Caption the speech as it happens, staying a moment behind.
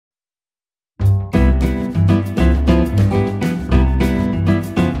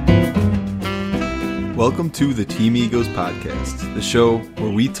Welcome to the Team Egos Podcast, the show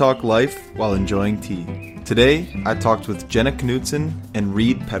where we talk life while enjoying tea. Today, I talked with Jenna Knutson and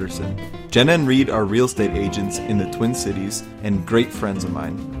Reed Pedersen. Jenna and Reed are real estate agents in the Twin Cities and great friends of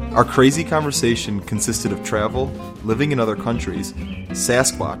mine. Our crazy conversation consisted of travel, living in other countries,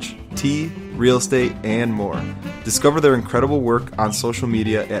 Sasquatch, tea, real estate, and more. Discover their incredible work on social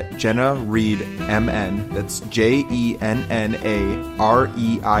media at Jenna Reed MN. That's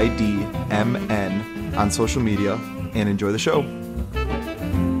JennaReidMN on social media, and enjoy the show.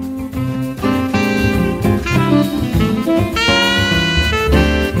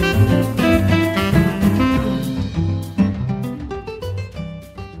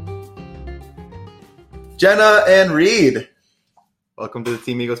 Jenna and Reed, welcome to the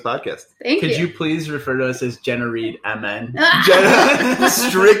Team Egos Podcast. Thank you. Could you please refer to us as Jenna Reed MN? Jenna,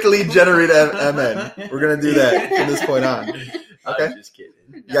 strictly Jenna Reed MN. We're going to do that from this point on. Okay. I'm just kidding.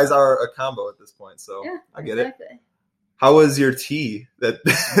 You guys are a combo at this point, so Yeah, I get exactly. it. How was your tea that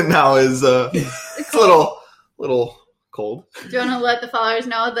now is it's a little cold? Do you want to let the followers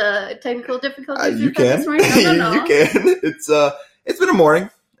know the technical difficulties You we've had can. this morning? No. You can. It's been a morning.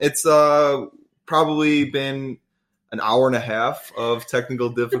 It's probably been an hour and a half of technical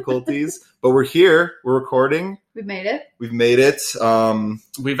difficulties, but we're here. We're recording. We made it. We've made it.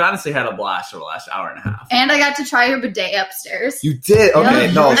 We've honestly had a blast for the last hour and a half. And I got to try your bidet upstairs. You did? Okay,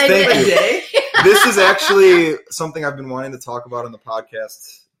 Yeah, no, I thank did. you. Day? This is actually something I've been wanting to talk about on the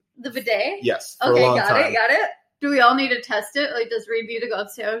podcast. The bidet? Yes, for Okay, a long got time. it. Do we all need to test it? Like, does Reed need to go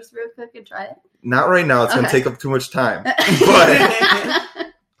upstairs real quick and try it? Not right now. It's going to Okay. take up too much time. But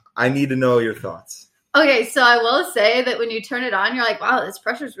I need to know your thoughts. Okay, so I will say that when you turn it on, you're like, wow, this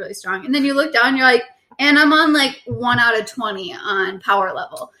pressure's really strong. And then you look down, you're like, and I'm on like 1 out of 20 on power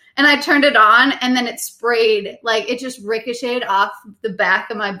level. And I turned it on, and then it sprayed, like it just ricocheted off the back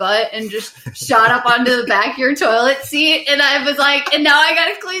of my butt and just shot up onto the back of your toilet seat. And I was like, and now I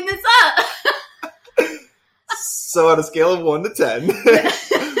got to clean this up. So on a scale of 1 to 10,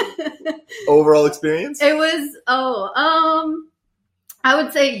 overall experience? It was, I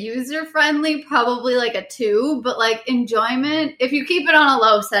would say user friendly, probably like a 2, but like enjoyment, if you keep it on a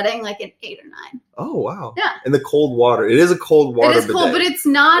low setting, like an 8 or 9. Oh, wow. Yeah. And the cold water. It is a cold water It is cold, bidet. but it's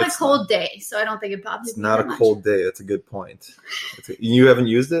not It's a cold day, so I don't think it bothers It's me not that a much. cold day. That's a good point. You haven't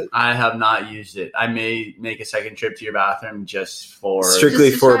used it? I have not used it. I may make a second trip to your bathroom just for Strictly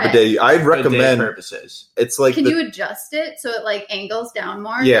Just to for a try it. bidet. I'd bidet recommend, purposes. it's like Can you adjust it so it like angles down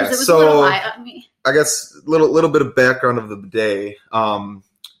more? 'Cause Yeah, it was so- a little high on me. I guess little bit of background of the bidet.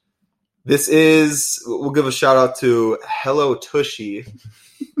 This is, we'll give a shout out to Hello Tushy.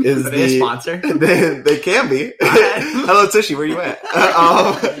 Is Are they a the sponsor? they can be. Hello Tushy, where you at?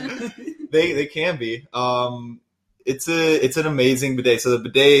 They can be. It's an amazing bidet. So the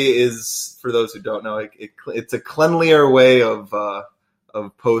bidet is, for those who don't know, it's a cleanlier way of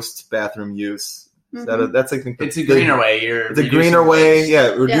post bathroom use. Mhm. That's I think It's a greener way. It's a greener way. Yeah,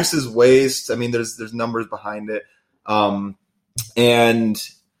 it reduces waste. I mean, there's numbers behind it. And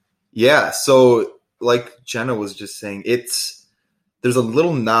yeah, so like Jenna was just saying, there's a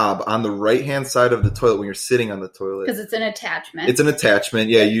little knob on the right hand side of the toilet when you're sitting on the toilet. Because it's an attachment. It's an attachment.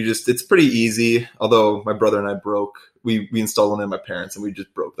 Yeah, it's pretty easy. Although my brother and I we installed one in my parents and we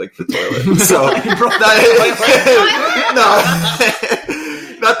just broke like the toilet. So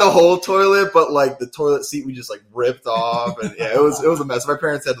not the whole toilet, but like the toilet seat we just like ripped off, and yeah, it was a mess. My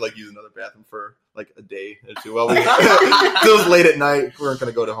parents had to like use another bathroom for like a day or two. Well, it was late at night. We weren't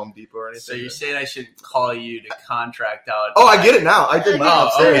going to go to Home Depot or anything. So you're saying I should call you to contract out? Oh, I get it now. I did mine Oh,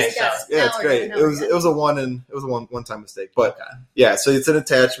 upstairs. okay, so- Yeah, it's Now great. we're good. It was a one time mistake, but Okay. yeah. So it's an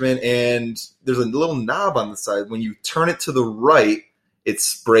attachment, and there's a little knob on the side. When you turn it to the right, it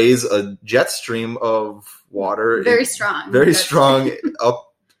sprays a jet stream of water. very strong. Very That's- strong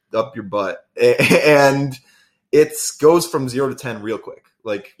up your butt, and it goes from 0 to 10 real quick.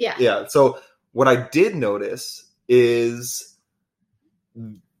 Like Yeah. So what I did notice is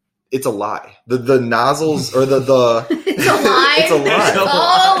it's a lie. The nozzles or the It's a lie. It's a lie. It's all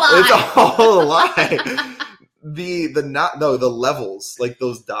a lie. It's all a lie. The levels, like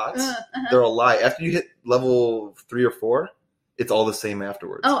those dots, they're a lie. After you hit level 3 or 4, it's all the same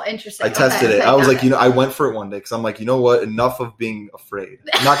afterwards. Oh, interesting. I tested Okay, it. I was got like, it. I went for it one day because I'm like, you know what? Enough of being afraid.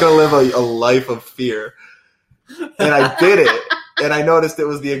 I'm not going to live a life of fear. And I did it. And I noticed it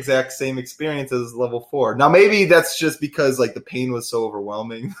was the exact same experience as level 4. Now, maybe that's just because like the pain was so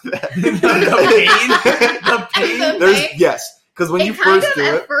overwhelming. The pain. There's, pain? yes. Because when you kind first of do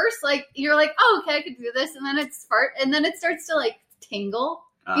at it, first, like you're like, oh, okay, I could do this, and then it starts to like tingle,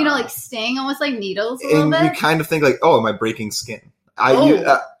 like sting, almost like needles a little and you bit. kind of think like, oh, am I breaking skin?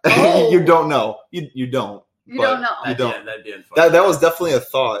 You don't know. You don't. You don't know. You don't. That'd be unfortunate. That was definitely a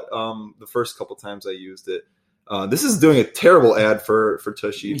thought. The first couple times I used it. This is doing a terrible ad for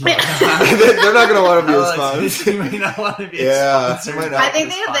Tushy. They're not going to want to be a sponsor. You may not want to be Yeah, a sponsor. might not. I think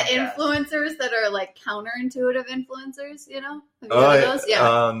they have the influencers that are like counterintuitive influencers, you know? Have you heard of those?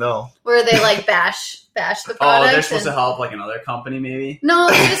 Yeah. No. Where they like bash the product. Oh, they're supposed to help like another company maybe? No,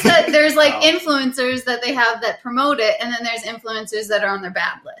 it's just that there's like influencers that they have that promote it, and then there's influencers that are on their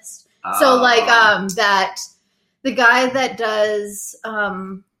bad list. So like that the guy that does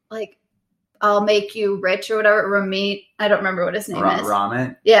like I'll Make You Rich or whatever, Ramit. I don't remember what his name is.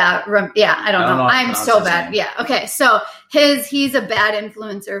 Ramit? Yeah, I don't know. I'm so bad. Name. Yeah, okay. So he's a bad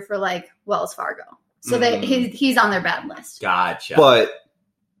influencer for like Wells Fargo. So he's on their bad list. Gotcha. But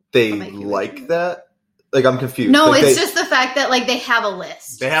they like that? Like, I'm confused. No, like it's just the fact that like they have a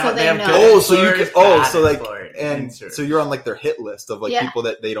list. They have know. so you can. So like, and so you're on like their hit list of like people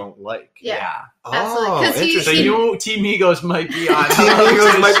that they don't like. Yeah. Oh, absolutely. interesting. So Team Migos might be on. Team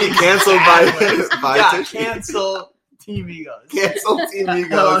Migos might be canceled by Tushy. Cancel Team Migos. Cancel Team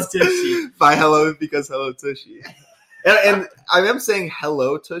Hello Migos Tushy. by Hello because Hello Tushy. And I am saying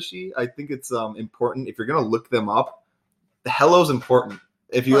Hello Tushy. I think it's important if you're gonna look them up. The hello's important.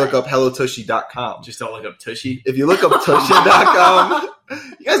 If you look up hellotushy.com. Just don't look up Tushy. If you look up tushy.com,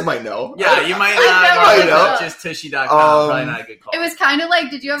 you guys might know. Yeah, you might I not. know. Just tushy.com. Probably not a good call. It was kind of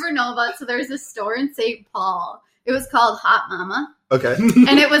like, did you ever know about, so there's a store in St. Paul. It was called Hot Mama. Okay.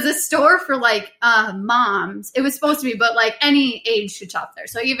 And it was a store for like moms. It was supposed to be, but like any age should shop there.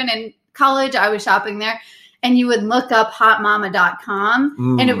 So even in college, I was shopping there. And you would look up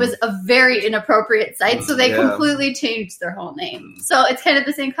hotmama.com, and it was a very inappropriate site. So they completely changed their whole name. So it's kind of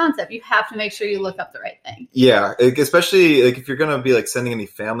the same concept. You have to make sure you look up the right thing. Yeah, especially like if you're going to be like sending any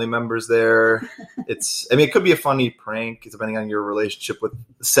family members there. It could be a funny prank depending on your relationship with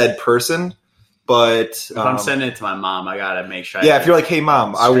said person. But if I'm sending it to my mom, I got to make sure. Yeah, if you're like, hey,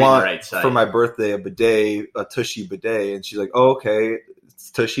 mom, I want for my birthday a Tushy bidet. And she's like, oh, okay.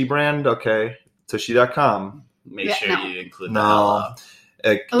 It's Tushy brand. Okay. Tushy.com. Make sure you include the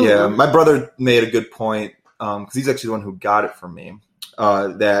hello. Yeah, my brother made a good point because he's actually the one who got it from me.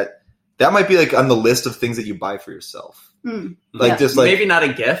 That might be like on the list of things that you buy for yourself. Just like maybe not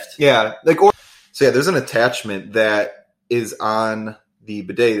a gift. Yeah, there's an attachment that is on the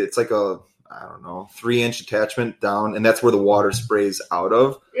bidet. It's like a 3-inch attachment down, and that's where the water sprays out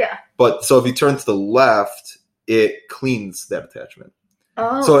of. Yeah. But so if you turn to the left, it cleans that attachment.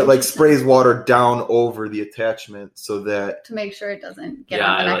 Oh, so it like sprays water down over the attachment so that to make sure it doesn't get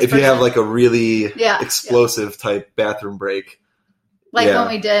on the next if person. you have like a really explosive type bathroom break. Like when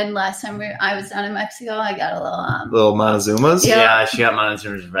we did last time I was down in Mexico, I got a little Montezuma's. Yeah, she got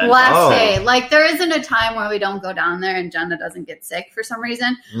Montezuma's revenge. Last day. Like there isn't a time where we don't go down there and Jenna doesn't get sick for some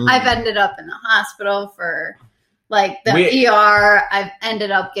reason. I've ended up in the hospital for like the ER. I've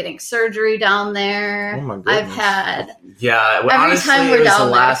ended up getting surgery down there. Oh my goodness. I've had every honestly, time we're down there.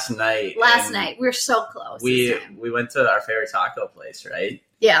 last night. Last night. We're so close. We went to our favorite taco place, right?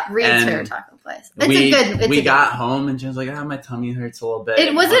 Yeah, Reed's favorite taco place. We got home and Jen's like, my tummy hurts a little bit.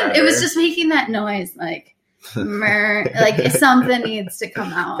 It wasn't. It was just making that noise, like, like something needs to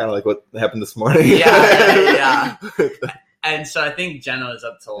come out. Kind of like what happened this morning. Yeah. And so I think Jenna was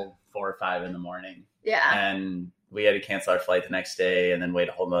up till 4 or 5 in the morning. Yeah. And we had to cancel our flight the next day and then wait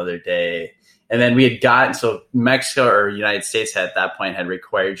a whole nother day. And then we had gotten, so Mexico or United States at that point had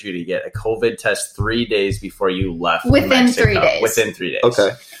required you to get a COVID test 3 days before you left. Within Mexico. 3 days. Within 3 days.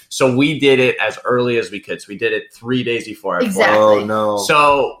 Okay. So we did it as early as we could. So we did it 3 days before our exactly. flight. Oh, no.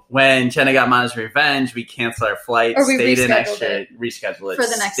 So when Jenna got Mama's revenge, we canceled our flight, stayed in extra, rescheduled it, for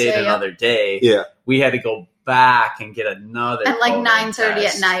the next stayed day, another day. Yeah. We had to go back and get another at like 9:30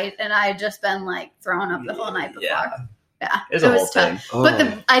 test. at night, and I had just been like thrown up the whole night before. Yeah. It was tough. Oh.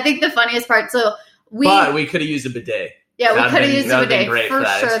 But I think the funniest part, but we could have used a bidet. Yeah, we could have used a bidet for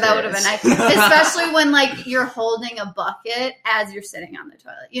that sure. That would have been nice, especially when like you're holding a bucket as you're sitting on the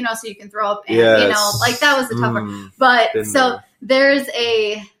toilet. So you can throw up. And, like that was the tough part. But so there's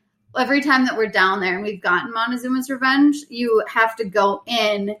every time that we're down there and we've gotten Montezuma's revenge, you have to go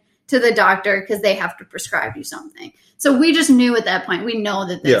in to the doctor because they have to prescribe you something. So we just knew at that point, we know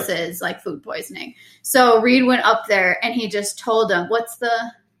that this is like food poisoning. So Reed went up there and he just told him, what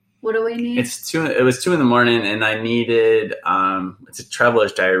do we need? It was 2 a.m. and I needed, it's a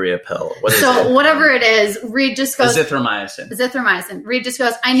traveler's diarrhea pill. Whatever it is, Reed just goes. Azithromycin. Reed just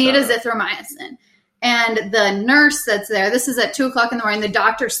goes, I need azithromycin. And the nurse that's there, this is at 2:00 in the morning, the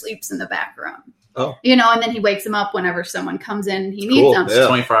doctor sleeps in the back room. Oh. You know, and then he wakes them up whenever someone comes in and he needs them. Yeah.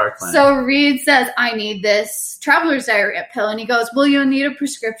 24-hour clinic. So Reed says, I need this traveler's diarrhea pill. And he goes, well, you'll need a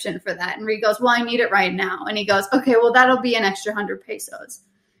prescription for that. And Reed goes, well, I need it right now. And he goes, okay, well, that'll be an extra 100 pesos.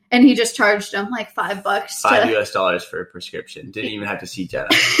 And he just charged him like $5. $5 for a prescription. Didn't even have to see Jenna.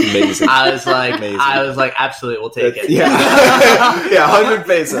 Amazing. I was Amazing. like, absolutely, we'll take it. Yeah. Yeah, 100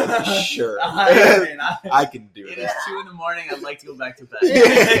 pesos. Sure. I can do It it. is 2 a.m. I'd like to go back to bed.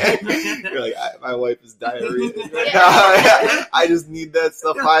 You're like, my wife is diarrhea. Yeah. I just need that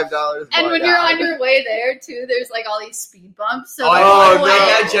stuff. $5. And when you're on your way there, too, there's like all these speed bumps. So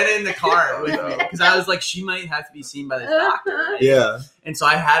I had Jenna in the car with me because I was like, she might have to be seen by the doctor. Right? Yeah. And so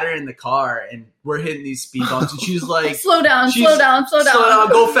I had her in the car, and we're hitting these speed bumps, and she's like, slow down,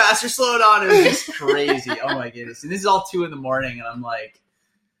 go faster, slow down. It was just crazy. Oh my goodness. And this is all 2 a.m, and I'm like,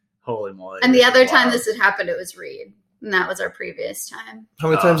 holy moly. And the other time this had happened, it was Reed. And that was our previous time. How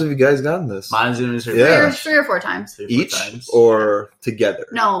many times have you guys gotten this? Mine's in Mr. Yeah. Three or four times. Each or together?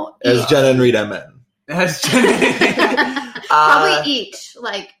 No. As Jenna and Reed MN. As Jenna. Probably each.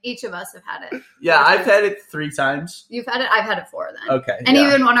 Like, each of us have had it. Yeah, I've had it 3 times. You've had it? I've had it 4 then. Okay. And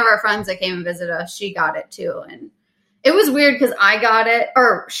even one of our friends that came and visited us, she got it too. And it was weird because I got it,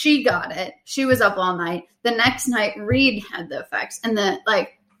 or she got it. She was up all night. The next night, Reed had the effects. And then,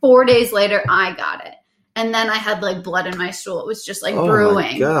 4 days later, I got it. And then I had, blood in my stool. It was just, brewing. Oh,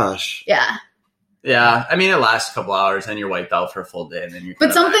 my gosh. Yeah. Yeah. I mean, it lasts a couple hours, and you're wiped out for a full day, and then you're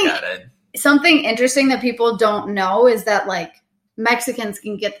But something back at it. Something interesting that people don't know is that, Mexicans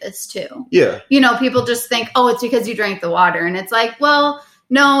can get this too. Yeah. You know, people just think, oh, it's because you drank the water. And it's like, well,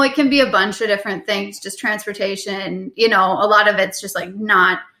 no, it can be a bunch of different things, just transportation. You know, a lot of it's just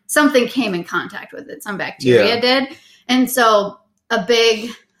not something came in contact with it. Some bacteria did. And so a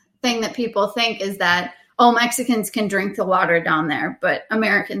big thing that people think is that, oh, Mexicans can drink the water down there, but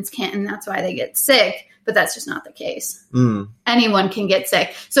Americans can't. And that's why they get sick. But that's just not the case. Anyone can get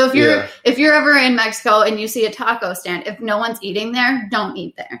sick. So if you're ever in Mexico and you see a taco stand, if no one's eating there, don't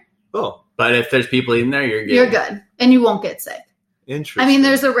eat there. Oh. But if there's people eating there, you're good. You're good. And you won't get sick. Interesting. I mean,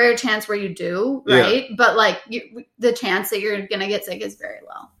 there's a rare chance where you do, right? Yeah. But the chance that you're going to get sick is very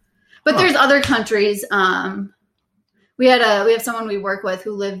low. But there's other countries. We have someone we work with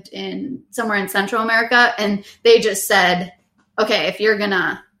who lived somewhere in Central America, and they just said, okay, if you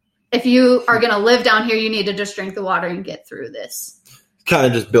are going to live down here, you need to just drink the water and get through this. Kind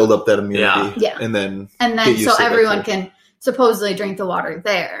of just build up that immunity. Yeah. And then so everyone can supposedly drink the water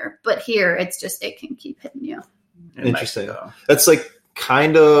there. But here, it's just, it can keep hitting you. Interesting. That's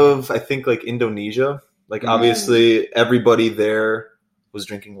kind of, I think, Indonesia. Obviously, everybody there was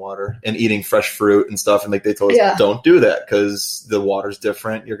drinking water and eating fresh fruit and stuff. And they told us, don't do that because the water's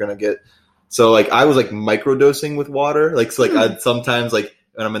different. You're going to get... So, I was, microdosing with water. I'd sometimes, when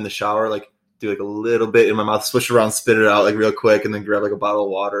I'm in the shower, do a little bit in my mouth, swish it around, spit it out real quick, and then grab a bottle of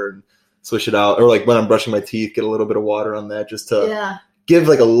water and swish it out. Or when I'm brushing my teeth, get a little bit of water on that just to give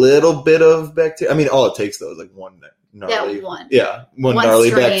a little bit of bacteria. I mean, all it takes though is one gnarly, one gnarly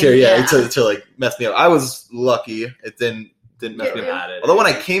strain, bacteria to mess me up. I was lucky; it didn't mess me up. Although when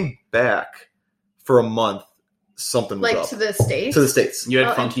I came back for a month, something was up. To the States? To the States. You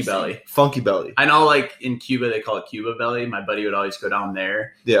had funky belly. Funky belly. I know, in Cuba, they call it Cuba belly. My buddy would always go down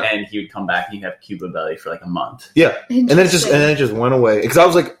there, and he would come back and he'd have Cuba belly for a month. Yeah, and then it just went away because I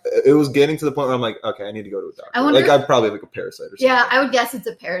was it was getting to the point where I'm okay, I need to go to a doctor. I'd probably have a parasite or something. Yeah, I would guess it's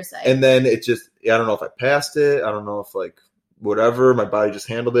a parasite. And then it just, I don't know if I passed it. I don't know if whatever, my body just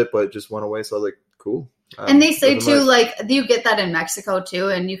handled it, but it just went away. So I was cool. And they say too, you get that in Mexico too,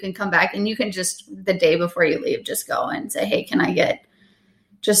 and you can come back and you can just the day before you leave, just go and say, hey, can I get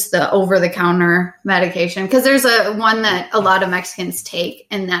just the over-the-counter medication? Because there's one that a lot of Mexicans take,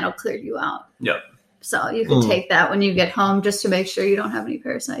 and that'll clear you out. Yep. So you can take that when you get home just to make sure you don't have any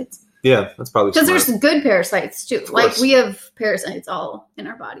parasites. Yeah, that's probably because there's good parasites too. We have parasites all in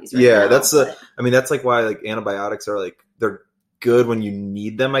our bodies. Right now, that's why antibiotics are they're good when you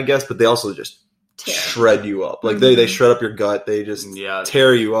need them, I guess, but they also just shred you up. They shred up your gut. They just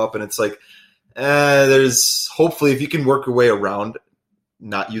tear you up, and it's there's hopefully if you can work your way around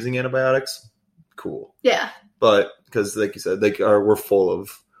not using antibiotics, cool. Yeah. But because like you said, we're full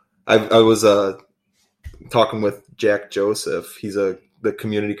of. I was talking with Jack Joseph. He's the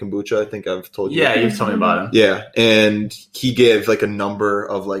community kombucha. I think I've told you. Yeah, you've told me about him. Yeah, and he gave a number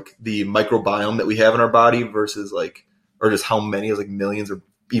of the microbiome that we have in our body versus or just how many. It was millions or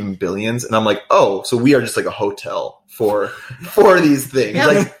even billions, and I'm oh, so we are just a hotel for these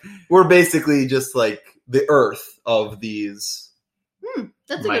things. We're basically just the earth of these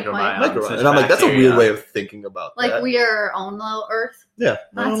That's a good point. microbiome. And I'm like, that's a weird way of thinking about Like that. we are our own little Earth. Yeah,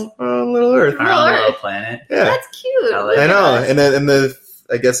 That's- our own little Earth. Our own little planet. Yeah, That's cute. I like Look I at know. us. And the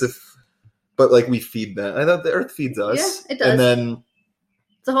I guess but like we feed them. I thought the Earth feeds us. Yeah, it does. And then,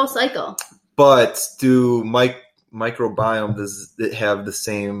 It's a whole cycle. but do microbiome, does it have the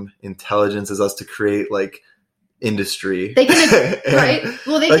same intelligence as us to create like industry? They can, right?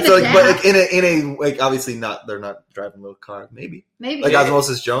 Well, they Like, can so, like, adapt. but like in a like obviously not. They're not driving a little car. Maybe Maybe. like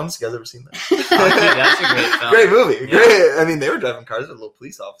Osmosis Jones. You guys ever seen that? Oh, dude, that's a great film. Great movie. Yeah. Great. I mean, they were driving cars with little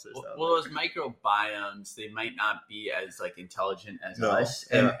police officers. Well, those microbiomes, they might not be as like intelligent as No. us.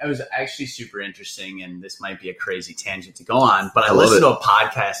 And it was actually super interesting, and this might be a crazy tangent to go on, but I love listened it. to a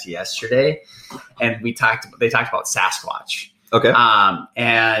podcast yesterday, and they talked about Sasquatch. Okay.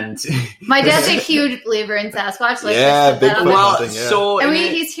 And My dad's a huge believer in Sasquatch. Like, Yeah, just put that Bigfoot on my- well, hunting, yeah. so And and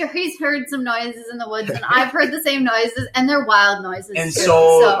he's heard some noises in the woods, and I've heard the same noises, and they're wild noises. And too.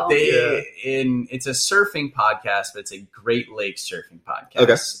 so Yeah. it's a surfing podcast, but it's a Great Lakes surfing podcast.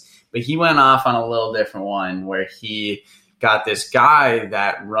 Okay. But he went off on a little different one where he got this guy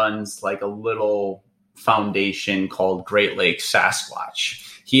that runs like a little foundation called Great Lakes Sasquatch.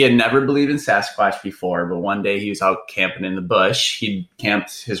 He had never believed in Sasquatch before, but one day he was out camping in the bush. He'd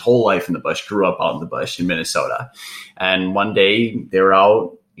camped his whole life in the bush, grew up out in the bush in Minnesota. And one day they were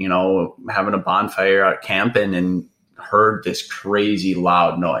out, having a bonfire out camping and heard this crazy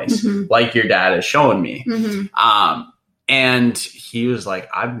loud noise, Mhm. like your dad has shown me. Mhm. And he was like,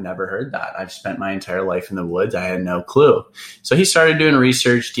 I've never heard that. I've spent my entire life in the woods. I had no clue. So he started doing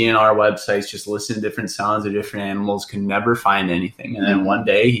research, DNR websites, just listening to different sounds of different animals, could never find anything. And then one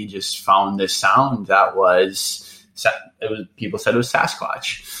day he just found this sound that people said it was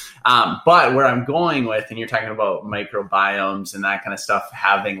Sasquatch. But where I'm going with, and you're talking about microbiomes and that kind of stuff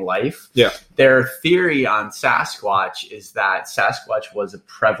having life. Yeah. Their theory on Sasquatch is that Sasquatch was a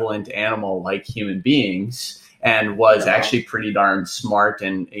prevalent animal like human beings and was actually pretty darn smart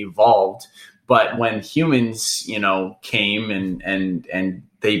and evolved. But when humans, came and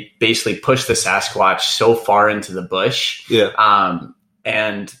they basically pushed the Sasquatch so far into the bush,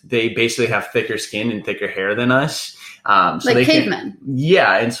 and they basically have thicker skin and thicker hair than us. So Like they cavemen.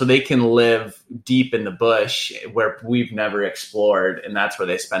 and so they can live deep in the bush where we've never explored, and that's where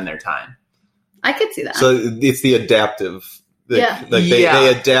they spend their time. I could see that. So it's the adaptive. Yeah. They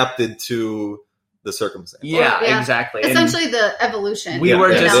adapted to the circumstance. Yeah, exactly. And Essentially, the evolution. we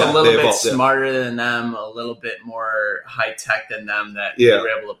were Yeah, just yeah. a little They bit evolved, yeah. smarter than them, a little bit more high tech than them, that Yeah. we were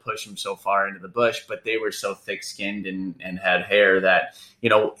able to push them so far into the bush. But they were so thick skinned and had hair that,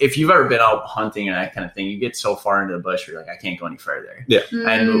 if you've ever been out hunting and that kind of thing, you get so far into the bush, you're like, I can't go any further. Yeah.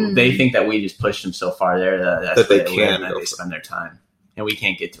 And they think that we just pushed them so far there that's That they where live can and that go they for- spend their time. And we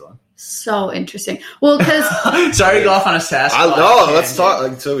can't get to them. So interesting. Well, because Sorry to go off on a Sasquatch. Let's tangent.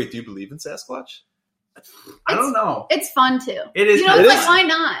 talk. So wait, do you believe in Sasquatch? I don't know. it's fun too. It is. It's It like, is. why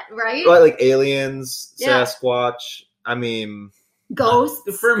not, right? Like aliens, Yeah. Sasquatch. I mean,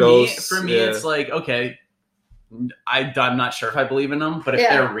 Ghosts. For Ghosts, me, yeah. it's like, okay, I'm not sure if I believe in them, but if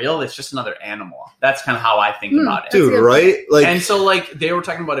Yeah. they're real, it's just another animal. That's kind of how I think about it. That's a dude, good right? Like, And so, like, they were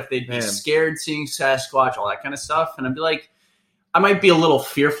talking about if they'd be Man. scared seeing Sasquatch, all that kind of stuff. And I'd be like, I might be a little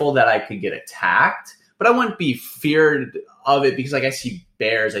fearful that I could get attacked, but I wouldn't be feared of it because, like, I see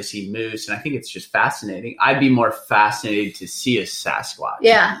bears, I see moose, and I think it's just fascinating. I'd be more fascinated to see a Sasquatch.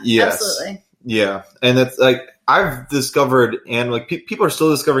 Yeah, Yes. absolutely. yeah, and it's like I've discovered, and like people are still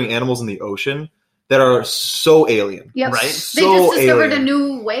discovering animals in the ocean that are so alien, Yep. Right? They So just discovered alien. a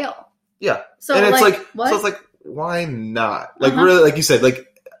new whale. Yeah, So and it's what? so it's like, why not? Like Uh-huh. really, like you said, like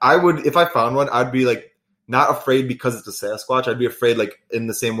I would if I found one, I'd be like not afraid because it's a Sasquatch. I'd be afraid like in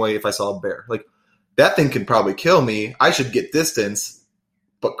the same way if I saw a bear. Like that thing could probably kill me. I should get distance,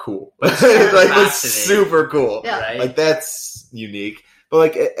 but cool. But like fascinating. it's super cool. Yeah. Right? Like that's unique. But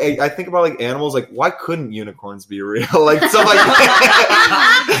like I think about like animals. Like why couldn't unicorns be real? Like stuff like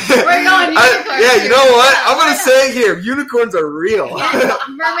We're going unicorns yeah, you here. know what? Yeah, I'm why gonna not? say it here. Unicorns are real. Yeah,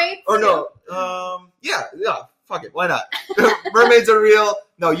 mermaids. Or no, yeah, fuck it, why not? Mermaids are real.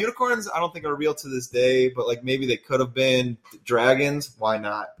 No, unicorns I don't think are real to this day, but like maybe they could have been. Dragons, why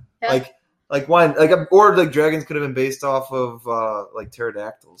not? Yeah. Like why? Like or like dragons could have been based off of like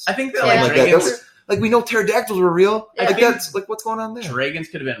pterodactyls. I think that Yeah. like Like that. dragons, Like we know pterodactyls were real. Yeah. Like that's like what's going on there? dragons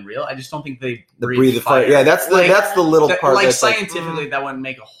could have been real. I just don't think they The breathe fire. Yeah, that's the little That- part. like that's scientifically, like, that wouldn't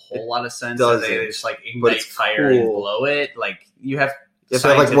make a whole lot of sense. doesn't. That they just like But ignite it's fire and cool. blow it. Like you have you have to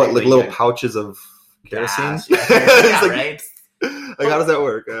have like what, like scientifically little good pouches of kerosene. gas. Yeah, It's like, right. like how does that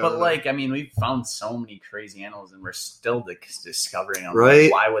work? I don't But know. like, I mean, we've found so many crazy animals, and we're still discovering them.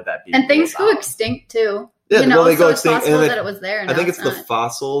 Right. Why would that be? And things go about? extinct too. Yeah, you know, well, they so go it's extinct, possible and that it was there. I think it's the not.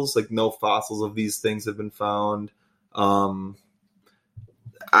 fossils. Like, no fossils of these things have been found. I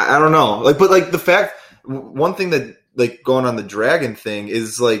don't know. Like, but like the fact, one thing that like going on the dragon thing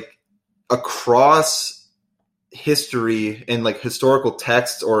is like across history and like historical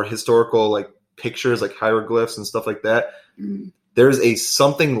texts or historical like pictures, like hieroglyphs and stuff like that. There's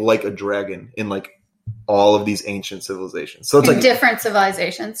something like a dragon in like all of these ancient civilizations. So it's in like different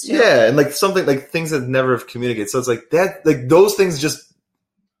civilizations too. Yeah, and like something like things that never have communicated. So it's like that, like those things just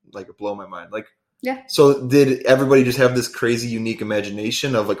like blow my mind. Like, yeah. So did everybody just have this crazy, unique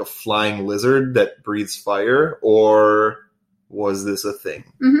imagination of like a flying lizard that breathes fire, or was this a thing?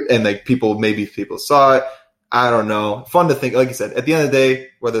 Mm-hmm. And like maybe people saw it. I don't know. Fun to think. Like you said, at the end of the day,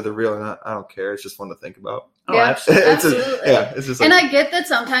 whether they're real or not, I don't care. It's just fun to think about. Oh, yeah, absolutely. absolutely. It's just like, and I get that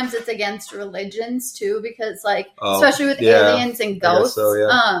sometimes it's against religions too, because like especially with yeah, aliens and ghosts. so,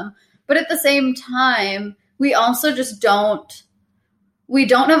 yeah. But at the same time, we also just don't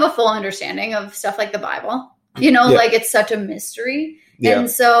have a full understanding of stuff like the Bible. You know, like it's such a mystery. Yeah. And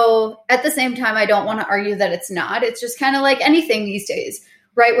so at the same time, I don't want to argue that it's not. It's just kind of like anything these days,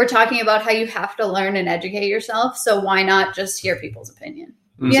 right? We're talking about how you have to learn and educate yourself. So why not just hear people's opinion?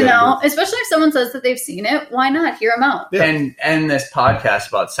 Exactly. You know, especially if someone says that they've seen it, why not hear them out? Yeah. And this podcast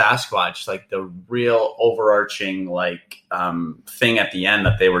about Sasquatch, like the real overarching like thing at the end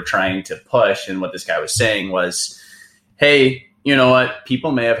that they were trying to push, and what this guy was saying was, hey, you know what?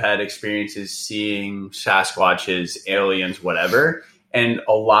 People may have had experiences seeing Sasquatches, aliens, whatever. And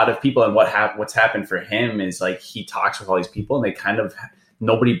a lot of people, and what's happened for him is like he talks with all these people, and they kind of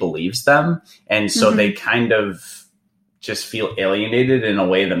nobody believes them, and so they kind of just feel alienated in a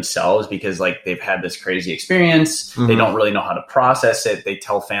way themselves because like they've had this crazy experience. They don't really know how to process it. They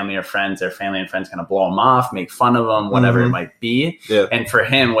tell family or friends, their family and friends kind of blow them off, make fun of them, whatever it might be. Yeah. And for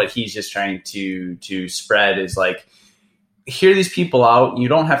him, what he's just trying to spread is like, hear these people out. You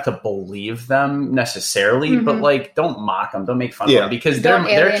don't have to believe them necessarily, but like, don't mock them. Don't make fun of them, because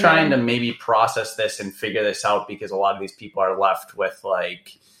they're trying to maybe process this and figure this out, because a lot of these people are left with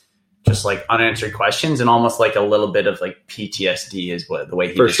like, just like unanswered questions, and almost like a little bit of like PTSD is what the way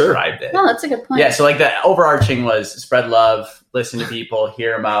he described it. Oh, that's a good point. Yeah. So like the overarching was spread love, listen to people,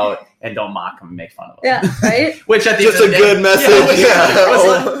 hear them out, and don't mock them and make fun of them. Yeah. Right. Which at the just end of a the day, good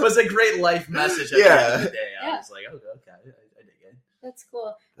message. was a great life message. At the end of the day. I was like, oh, okay, I dig it. That's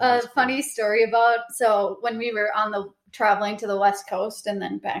cool. That is funny story about, so when we were traveling to the West Coast and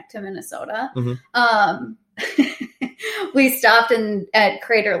then back to Minnesota, we stopped at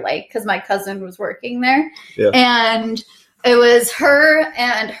Crater Lake because my cousin was working there. Yeah. And it was her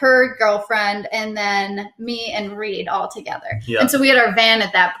and her girlfriend, and then me and Reed all together. Yeah. And so we had our van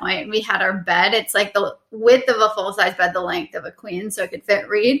at that point. We had our bed. It's like the width of a full-size bed, the length of a queen, so it could fit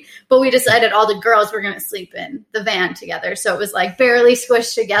Reed. But we decided all the girls were going to sleep in the van together. So it was like barely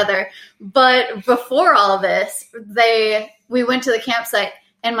squished together. But before all of this, we went to the campsite,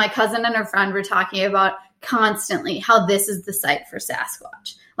 and my cousin and her friend were talking about constantly how this is the site for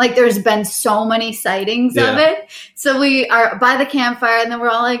Sasquatch. Like there's been so many sightings of it. So we are by the campfire, and then we're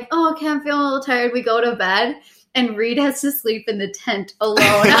all like, oh, okay, I'm feeling a little tired. We go to bed, and Reed has to sleep in the tent alone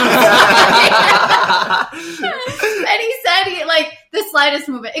outside. And he said the slightest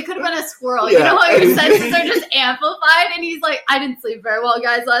movement, it could have been a squirrel. You know how your senses are just amplified? And he's like, I didn't sleep very well,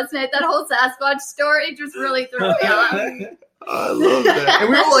 guys, last night. That whole Sasquatch story just really threw me off. I love that.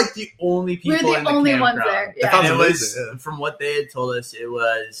 And we were like the only people we're the only ones there. Yeah. And it was, from what they had told us, it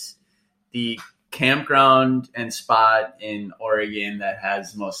was the campground and spot in Oregon that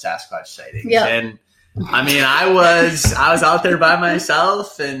has the most Sasquatch sightings. Yeah. And I mean, I was out there by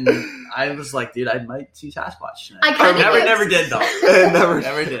myself, and I was like, dude, I might see Sasquatch tonight. I never did though.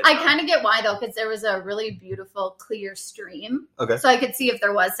 never did. I kind of get why though, because there was a really beautiful, clear stream. Okay. So I could see if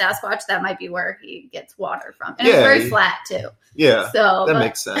there was Sasquatch, that might be where he gets water from, and it's very flat too. Yeah. So that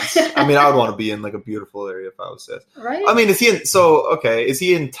makes sense. I mean, I would want to be in like a beautiful area if I was Sas. Right. I mean, is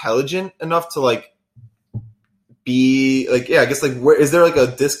he intelligent enough to like be like, I guess like, where is there like a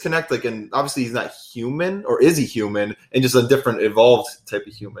disconnect? Like, and obviously he's not human, or is he human and just a different evolved type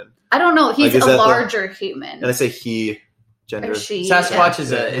of human? I don't know. He's like, a larger human. And I say he, gender. She, Sasquatch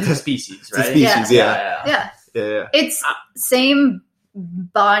is a species, right? It's a species, yeah. It's same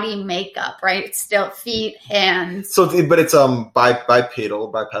body makeup, right? It's still feet, hands. So, but it's bipedal,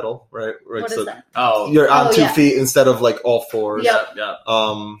 right? What is that? Oh, you're on 2 feet instead of like all fours. Yep.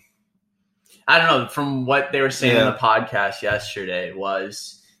 I don't know. From what they were saying in the podcast yesterday,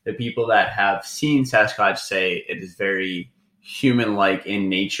 was the people that have seen Sasquatch say it is very human-like in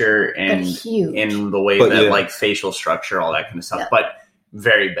nature and in the way that like facial structure, all that kind of stuff. But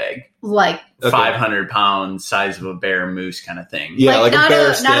very big. Like 500 pounds, size of a bear, moose kind of thing. Yeah, like a bear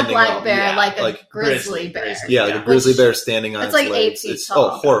not standing a black up. bear, Yeah, like a like grizzly bear. Yeah, like a grizzly bear standing on It's its like legs. 8 feet It's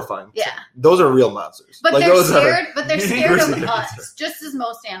tall. horrifying. Yeah. Those are real monsters. But like they're those scared. But they're scared of Grizzly us, bears. just as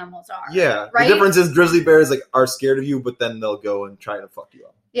most animals are. Yeah. Right? The difference is grizzly bears like are scared of you, but then they'll go and try to fuck you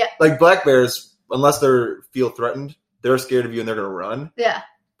up. Yeah. Like black bears, unless they're feel threatened, they're scared of you and they're gonna run. Yeah.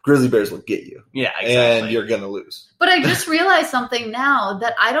 Grizzly bears will get you. Yeah, exactly. And you're gonna lose. But I just realized something now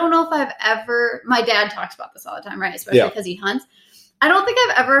that I don't know if I've ever. My dad talks about this all the time, right? Especially because he hunts. I don't think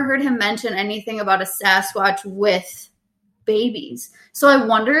I've ever heard him mention anything about a Sasquatch with babies. So I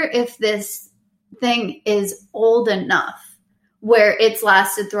wonder if this thing is old enough where it's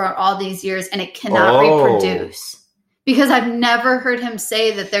lasted throughout all these years and it cannot reproduce. Because I've never heard him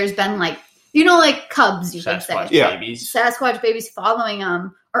say that there's been like cubs, you could say. Babies. Sasquatch babies following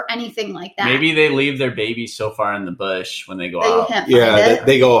them or anything like that. Maybe they leave their babies so far in the bush when they go that you out. can't find it.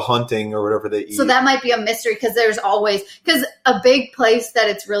 They go hunting or whatever they eat. So that might be a mystery because because a big place that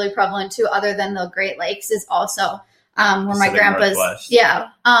it's really prevalent to other than the Great Lakes is also where my grandpa's,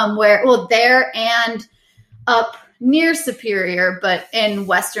 Northwest. there and up near Superior, but in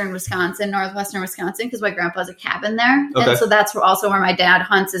northwestern Wisconsin, because my grandpa's a cabin there. Okay. And so that's also where my dad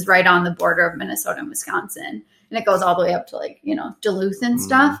hunts, is right on the border of Minnesota and Wisconsin. And it goes all the way up to Duluth and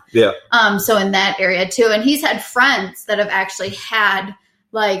stuff. Yeah. So in that area too. And he's had friends that have actually had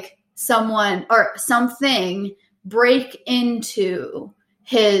like someone or something break into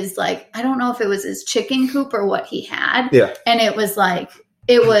his, like, I don't know if it was his chicken coop or what he had. Yeah. And it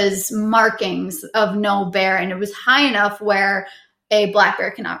was markings of no bear, and it was high enough where a black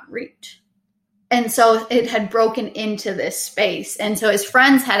bear cannot reach. And so it had broken into this space. And so his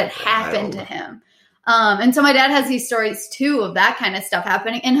friends had it happen to him. And so my dad has these stories too of that kind of stuff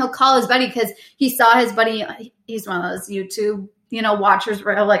happening. And he'll call his buddy because he saw his buddy. He's one of those YouTube, watchers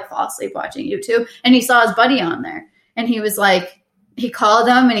where he'll like fall asleep watching YouTube. And he saw his buddy on there, and he was like, he called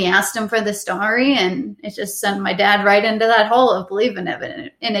him and he asked him for the story, and it just sent my dad right into that hole of believing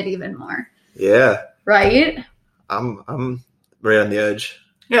in it even more. Yeah. Right? I'm right on the edge.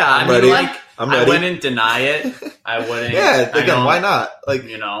 Yeah, I'm I mean, ready. like, I'm I ready. wouldn't deny it. I wouldn't. Yeah, again, why not? Like,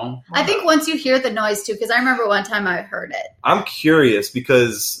 I think once you hear the noise too, because I remember one time I heard it. I'm curious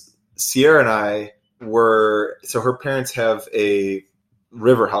because Sierra and I so her parents have a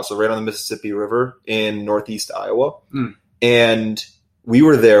river house, so right on the Mississippi River in northeast Iowa. Mm. And we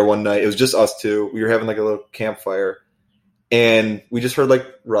were there one night. It was just us two. We were having like a little campfire, and we just heard like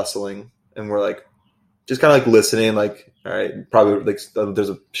rustling, and we're like, just kind of like listening, like, all right, probably like there's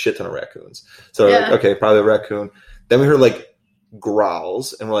a shit ton of raccoons. So we're like, okay, probably a raccoon. Then we heard like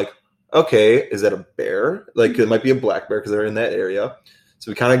growls, and we're like, okay, is that a bear? Like, it might be a black bear because they're in that area. So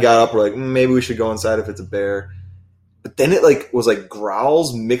we kind of got up. We're like, maybe we should go inside if it's a bear. But then it like was like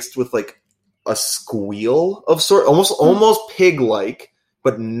growls mixed with like a squeal of sort, almost pig-like,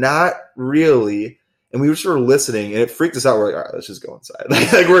 but not really. And we were sort of listening, and it freaked us out. We're like, all right, let's just go inside.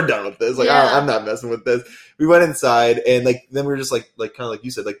 like we're done with this. Like, I'm not messing with this. We went inside, and like then we were just like kind of like you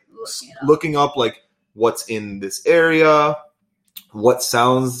said, like looking up like what's in this area, what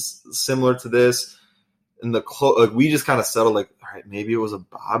sounds similar to this, and like we just kind of settled like, all right, maybe it was a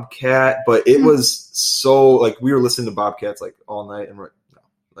bobcat, but it was so like we were listening to bobcats like all night, and we're like, no,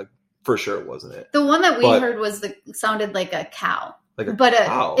 like for sure it wasn't it. The one that we heard sounded like a cow.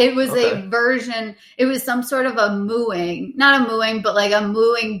 Cow. It was a version. It was some sort of a mooing, not a mooing, but like a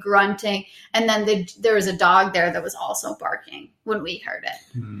mooing, grunting. And then there was a dog there that was also barking when we heard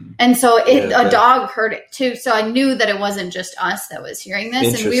it. Mm-hmm. And so a dog heard it too. So I knew that it wasn't just us that was hearing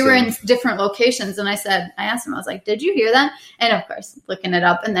this. And we were in different locations. And I asked him, I was like, did you hear that? And of course, looking it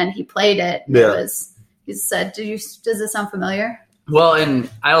up. And then he played it. And he said, does this sound familiar? Well, and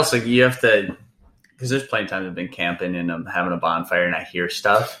I also, you have to, because there's plenty of times I've been camping and I'm having a bonfire and I hear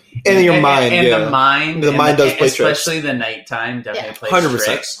stuff. In your mind, the mind does play tricks. Especially the nighttime definitely plays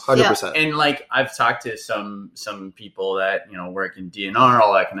tricks. 100%. And like I've talked to some people that, work in DNR,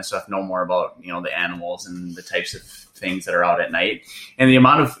 all that kind of stuff, know more about, the animals and the types of things that are out at night. And the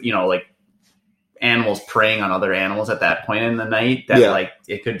amount of, like animals preying on other animals at that point in the night that like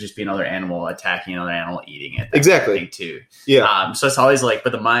it could just be another animal attacking another animal, eating it. Exactly. Too. Yeah. So it's always like,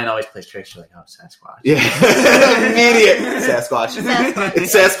 but the mind always plays tricks. You're like, oh, Sasquatch. Yeah. Immediate Sasquatch.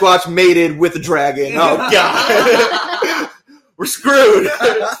 It's Sasquatch mated with a dragon. Oh God. We're screwed.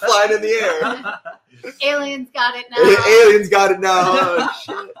 It's flying in the air. Aliens got it now. Aliens got it now. Oh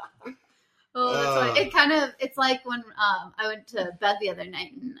shit. Oh, that's funny. It's like when I went to bed the other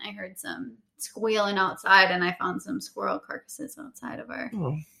night and I heard some squealing outside, and I found some squirrel carcasses outside of our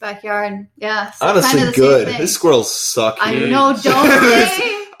backyard. Yeah. So Honestly, kind of the good. same thing. These squirrels suck. I Here. know, don't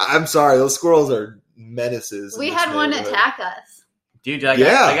they? I'm sorry. Those squirrels are menaces. We in this had one neighborhood. attack us. Dude, I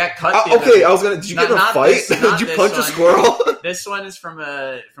Yeah. got cut. the other Okay, week. I was gonna. Did you Not- get in a not fight? this- Did not you this punch a one. squirrel? This one is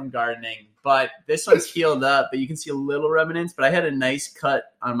from gardening, but this one's healed up. But you can see a little remnants. But I had a nice cut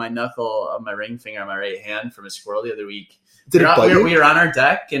on my knuckle of my ring finger on my right hand from a squirrel the other week. Did it bite you? We were on our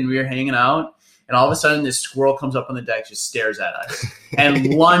deck and we were hanging out, and all of a sudden this squirrel comes up on the deck, just stares at us,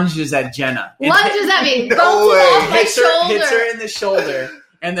 and lunges at Jenna. It Lunges at me. No Bounces way. off my hits shoulder. her in the shoulder.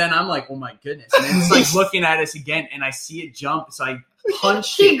 And then I'm like, oh my goodness. And it's like looking at us again, and I see it jump. So I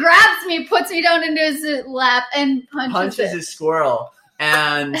punch He it. grabs me, puts me down into his lap, and punches it. Punches a squirrel.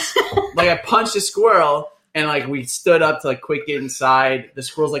 And like I punched a squirrel, and like we stood up to like quick get inside. The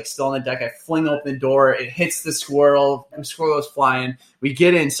squirrel's like still on the deck. I fling open the door. It hits the squirrel. The squirrel goes flying. We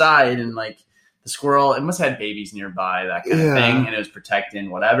get inside, and like the squirrel, it must have had babies nearby, that kind of thing, and it was protecting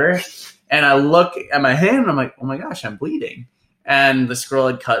whatever. And I look at my hand, and I'm like, oh my gosh, I'm bleeding. And the squirrel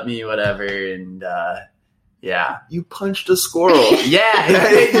had cut me, whatever, and yeah. You punched a squirrel. Yeah,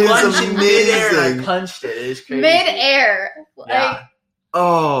 That it is lunged in midair and I amazing. punched it. It was crazy. Mid-air. Like, Yeah.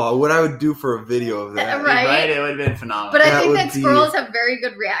 Oh, what I would do for a video of that. Right. It would have been phenomenal. But I That think would that be- squirrels have very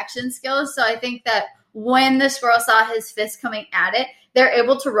good reaction skills. So I think that when the squirrel saw his fist coming at it, they're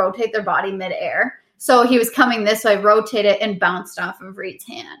able to rotate their body midair. So he was coming this way, rotate it, and bounced off of Reed's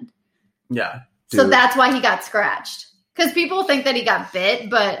hand. yeah. So Dude. that's why he got scratched. Because people think that he got bit,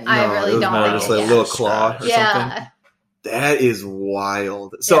 but I No, really it was don't more think just it. like a Yeah. little claw or something. Yeah. That is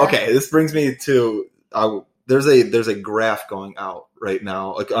wild. So Yeah. okay, this brings me to there's a graph going out right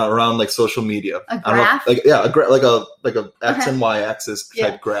now, like around like social media. A I don't know, graph? like yeah, like a X Okay. and Y axis type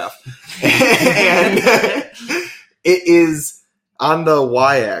Yeah. graph, and it is on the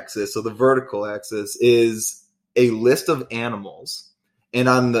Y axis. So the vertical axis is a list of animals, and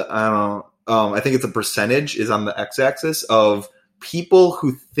on the I think it's a percentage is on the X axis of people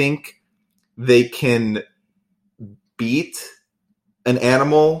who think they can beat an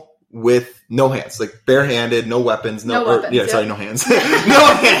animal with no hands, like barehanded, no weapons, No weapons, yeah. no hands, no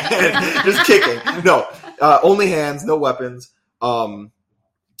hands, just kicking, no, only hands, no weapons.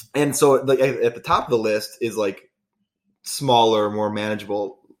 And so like at the top of the list is like smaller, more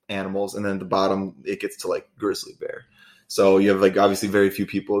manageable animals, and then at the bottom it gets to like grizzly bear. So you have like obviously very few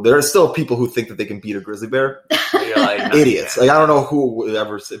people. There are still people who think that they can beat a grizzly bear. You're like, Idiots. Like I don't know who would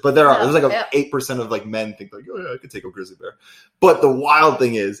ever say, but there are. Yeah, There's like yeah. 8% of like men think like, oh yeah, I could take a grizzly bear. But the wild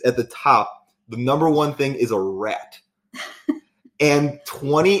thing is, at the top, the number one thing is a rat, and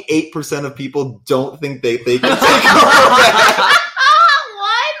 28% of people don't think they can take a rat.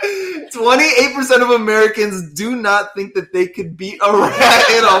 What? 28% of Americans do not think that they could beat a rat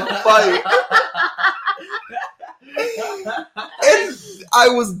in a fight. And I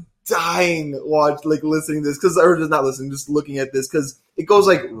was dying listening to this or just not listening, just looking at this because it goes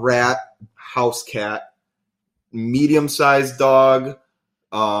like rat, house cat, medium-sized dog.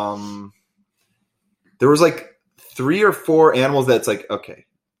 There was like 3 or 4 animals that's like, okay,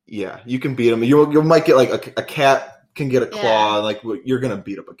 yeah, you can beat them. You might get like a cat can get a claw, Yeah. and like you're gonna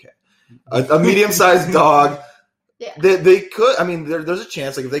beat up a cat. A medium-sized dog. Yeah. They could. I mean, there's a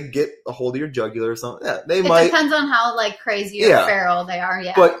chance. Like if they get a hold of your jugular or something, yeah, they It might. depends on how like crazy or Yeah. feral they are.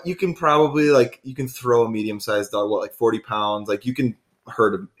 Yeah. But you can probably you can throw a medium-sized dog, like 40 pounds. Like you can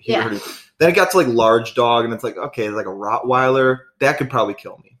hurt him. Yeah. Then it got to like large dog, and it's like okay, like a Rottweiler that could probably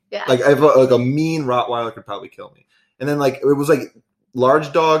kill me. yeah. Like a mean Rottweiler could probably kill me. And then like it was like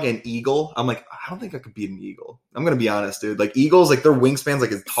large dog and eagle. I'm like, I don't think I could beat an eagle. I'm gonna be honest, dude. Like eagles, like their wingspan's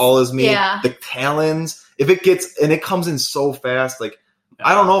like as tall as me. Yeah. The talons, if it gets and it comes in so fast, like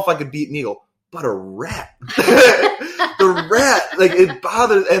I don't know if I could beat an eagle, but a rat. The rat, like it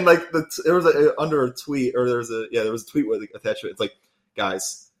bothers, and like there was under a tweet, or there was a tweet with attached to it. It's like,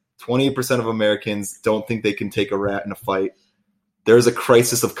 guys, 28% of Americans don't think they can take a rat in a fight. There's a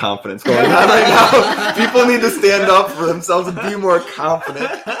crisis of confidence going on right now. People need to stand up for themselves and be more confident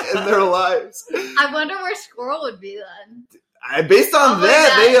in their lives. I wonder where squirrel would be then. Based on Oh my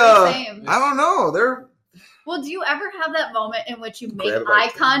that, God, same. I don't know. They're Well, do you ever have that moment in which you make Grab it by eye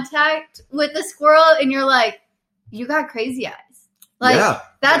the tail. contact with the squirrel and you're like, you got crazy eyes? Like yeah.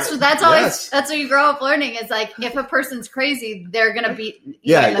 that's always Yes. that's what you grow up learning is like if a person's crazy, they're gonna beat you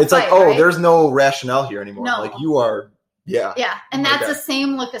Yeah, in the it's fight, like, oh, right? there's no rationale here anymore. No. Like you are, yeah. Yeah, and Oh my that's God. the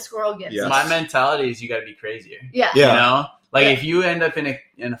same look a squirrel gives. Yeah. you. My mentality is you got to be crazier. Yeah. Yeah. You know, like Yeah. if you end up in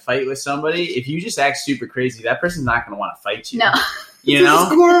a fight with somebody, if you just act super crazy, that person's not going to want to fight you. No. You know?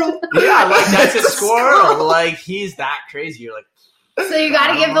 Squirrel. Yeah, like that's a It's a squirrel. squirrel. Like he's that crazy. You're like, So you got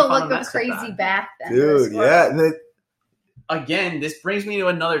to give the I don't know if look I'm of messed with crazy that. back then. to the Dude, squirrel. yeah. And Again, this brings me to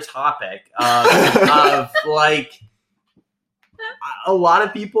another topic of like a lot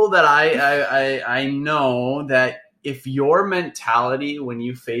of people that I know that if your mentality when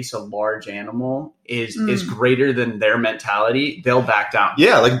you face a large animal is greater than their mentality, they'll back down.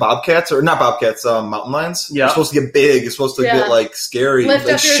 yeah, like bobcats or not bobcats, mountain lions. Yeah. They're supposed to get big. It's supposed to Yeah. get like scary. Lift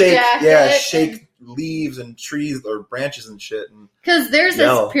like up your shake, jacket shake leaves and trees or branches and shit. And Because theirs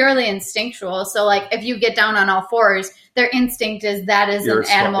Yell. is purely instinctual. So, like, if you get down on all fours, their instinct is that is You're an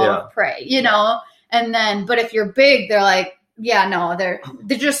small, animal yeah. of prey, you know? And then, but if you're big, they're like, yeah, no, they're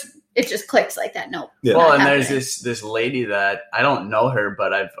just, it just clicks like that. Nope. Yeah. Well, not and there's happening. this lady that I don't know her,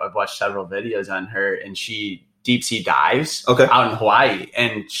 but I've watched several videos on her, and she deep sea dives Okay. out in Hawaii,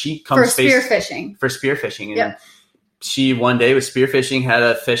 and she For comes spearfishing. for spearfishing. And Yep. she one day was spearfishing, had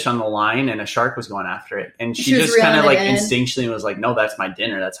a fish on the line, and a shark was going after it. And she She was just kind of reeling like it in. instinctually was like, no, that's my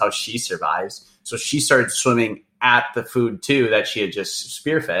dinner. That's how she survives. So she started swimming at the food too that she had just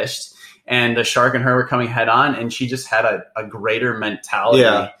spearfished. And the shark and her were coming head on, and she just had a greater mentality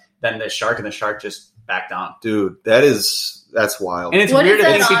Yeah. than the shark, and the shark just backed down. dude, that's wild. And it's What weird is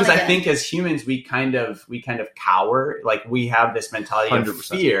to that think on because I again? think as humans we kind of cower, like we have this mentality of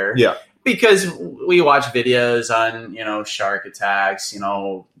 100%. fear. Yeah. Because we watch videos on, shark attacks,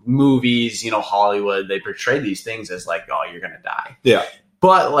 movies, Hollywood, they portray these things as like, oh, you're gonna die. Yeah.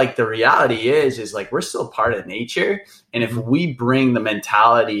 But like the reality is like we're still part of nature, and if we bring the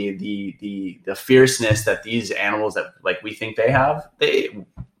mentality, the fierceness that these animals that like we think they have,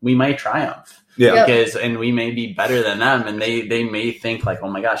 we might triumph. Yeah. Yep. Because and we may be better than them, and they may think like, oh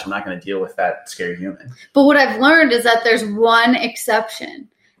my gosh, I'm not going to deal with that scary human. But what I've learned is that there's one exception,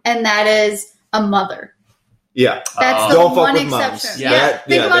 and that is a mother. Yeah. That's the Don't fuck one with moms. exception. Yeah. That-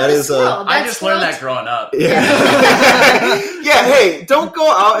 Think yeah, about that the is, squirrel. I That just squirrel- learned that growing up. Yeah. Yeah, hey, don't go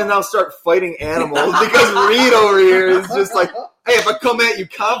out and now start fighting animals because Reed over here is just like, hey, if I come at you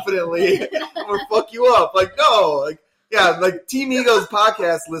confidently, I'm gonna fuck you up. Like, no, like, yeah, like Team Ego's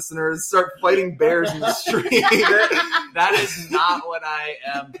podcast listeners start fighting bears in the street. That is not what I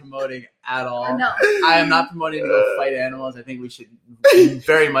am promoting at all. No. I am not promoting to go fight animals. I think we should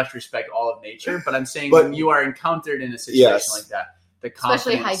very much respect all of nature. But I'm saying But- when you are encountered in a situation Yes. like that, the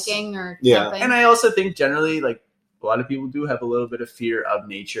Especially confidence, hiking or Yeah. camping. And I also think generally, like a lot of people do have a little bit of fear of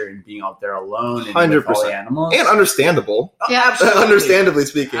nature and being out there alone and with all 100%. the animals. And understandable. Oh, Yeah. absolutely. Understandably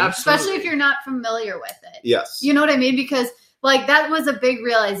speaking. Absolutely. Especially if you're not familiar with it. Yes. You know what I mean? Because like that was a big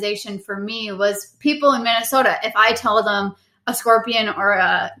realization for me was people in Minnesota, if I tell them a scorpion or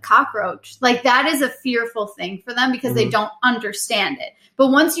a cockroach, like that is a fearful thing for them because they Mhm. don't understand it. But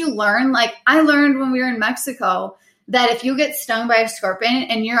once you learn, like I learned when we were in Mexico that if you get stung by a scorpion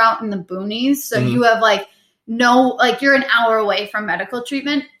and you're out in the boonies, so Mhm. you have like you're an hour away from medical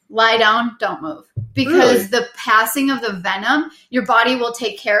treatment, lie down, don't move. Because Really? the passing of the venom, your body will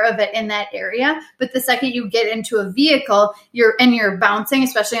take care of it in that area. But the second you get into a vehicle, you're bouncing,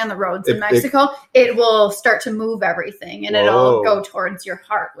 especially on the roads in It- Mexico, it will start to move everything and it'll Whoa. go towards your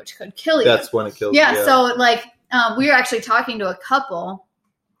heart, which could kill you. That's when it kills Yeah, you. so like we were actually talking to a couple,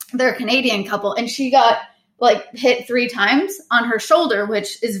 they're a Canadian couple, and she got like hit 3 times on her shoulder,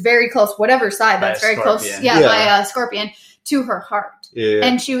 which is very close, whatever side, By that's a very close, scorpion. yeah, Yeah. by a scorpion to her heart. Yeah.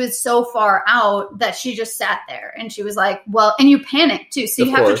 And she was so far out that she just sat there and she was like, well, and you panic too. So you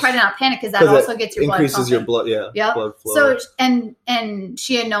Of have course. to try to not panic because that 'Cause also it gets your blood increases your pumping. blood, Yep. blood flow. So and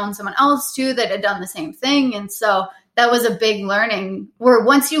she had known someone else too that had done the same thing, and so that was a big learning. Where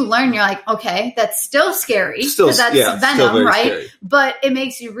once you learn, you're like, okay, that's still scary still, because that's yeah, still venom, very right? scary. But it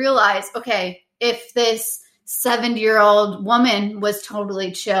makes you realize, okay, if this 70-year-old woman was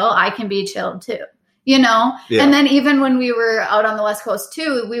totally chill, I can be chill too, you know. Yeah. And then even when we were out on the West Coast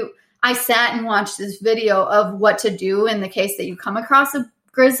too, I sat and watched this video of what to do in the case that you come across a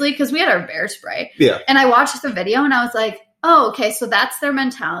grizzly, because we had our bear spray. Yeah. And I watched the video and I was like, oh, okay, so that's their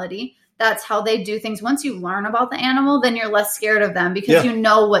mentality. That's how they do things. Once you learn about the animal, then you're less scared of them because Yeah. you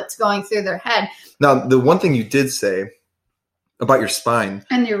know what's going through their head Now, the one thing you did say about your spine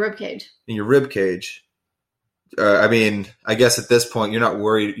and your rib cage. and your rib cage, I mean, I guess at this point you're not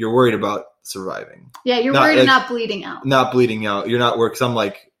worried. You're worried about surviving, Yeah, you're Not worried like- not bleeding out. not bleeding out. You're not worried. Because I'm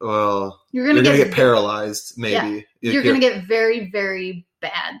like, well, You're you're gonna gonna get, get paralyzed. Maybe You're gonna get very, very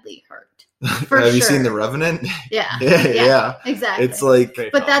badly hurt. for Have you sure. seen The Revenant? Yeah, Yeah. exactly. It's like,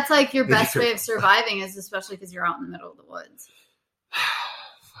 Great but film. that's like your Very best way cool. of surviving is especially because you're out in the middle of the woods.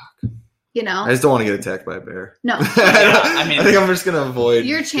 You know? I just don't want to get attacked by a bear. No. I mean, I think I'm just gonna avoid.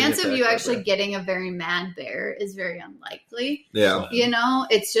 Your getting chance of attacked you by a actually bear. getting a very mad bear is very unlikely. Yeah. You know,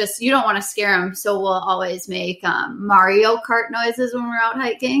 it's just you don't want to scare them, so we'll always make Mario Kart noises when we're out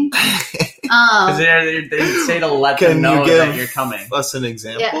hiking. Because they say to let Can them know you give that you're coming. us an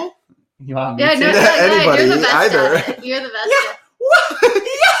example? Yeah. You want me Yeah, to? no, go ahead. Anybody, You're the best either. at it. You're the best at it.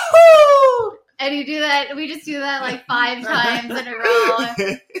 Yahoo! And you do that, we just do that like 5 times in a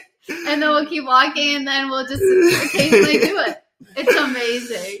row. And then we'll keep walking and then we'll just occasionally do it. It's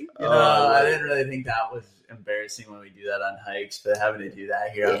amazing. You know, I didn't really think that was embarrassing when we do that on hikes, but having to do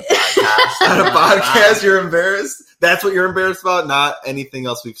that here on the podcast. On a podcast, you're embarrassed. That's what you're embarrassed about, not anything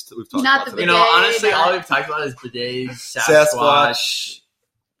else we've talked Not about the today. You know, Bidet, honestly, not- all we've talked about is bidets, Sasquatch. Sasquatch,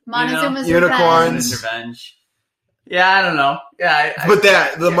 Montezuma's unicorns. Revenge. revenge. Yeah, I don't know. Yeah, But the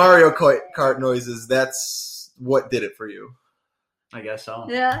yeah. Mario Kart noises, that's what did it for you. I guess so.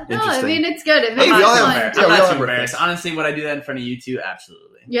 Yeah, no, I Interesting. mean it's good. It Hey, makes we all it have- fun. yeah, I'm we all not have too embarrassed. breakfast. Honestly, would I do that in front of you two?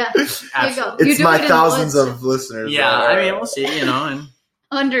 Absolutely. Yeah, there you go. Absolutely. You It's do my it in the thousands woods. of listeners. Yeah, that I are mean, we'll see, you know. And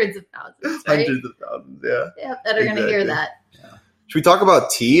Hundreds of thousands, right? hundreds of thousands, yeah. Yep, that are going to hear Exactly. that. Should we talk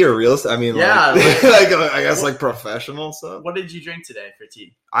about tea or real estate? I mean, Yeah, like I guess like professional stuff. what did you drink today for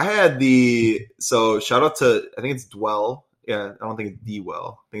tea? I had so shout out to, I think it's Dwell. Yeah, I don't think it's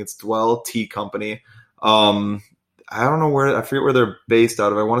Dwell. I think it's Dwell Tea Company. I don't know I forget where they're based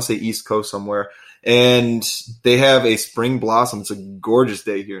out of. I want to say East Coast somewhere. And they have a spring blossom. It's a gorgeous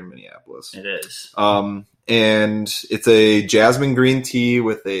day here in Minneapolis. It is. And it's a jasmine green tea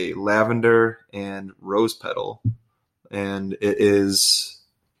with a lavender and rose petal. And it is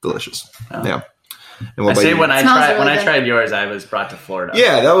delicious. Oh. Yeah. And I what about say you? when I Smells tried really when I good. tried yours, I was brought to Florida.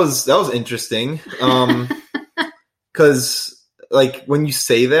 Yeah, that was interesting. Because like when you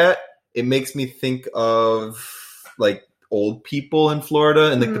say that, it makes me think of like old people in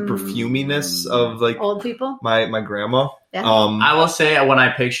Florida and like the perfuminess of like Old people. my grandma. Yeah. I will say when I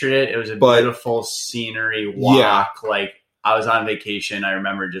pictured it, it was a But- beautiful scenery walk. Like I was on vacation. I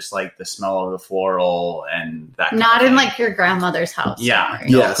remember just like the smell of the floral and that. Not kind of in thing. like your grandmother's house. Yeah, somewhere.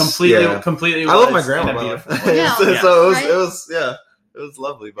 no, Yes, completely, yeah. completely. I love my was in a grandma. beautiful though. place. Yeah. so Right? it was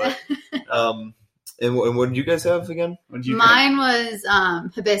lovely. But and what did you guys have again? What'd you Mine was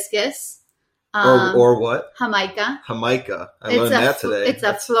hibiscus. Or what? Jamaica. Jamaica. I learned that today. It's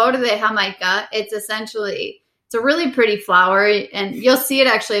a flor de Jamaica. It's a really pretty flower, and you'll see it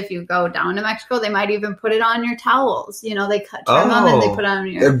actually if you go down to Mexico. They might even put it on your towels. You know, they trim them and they put it on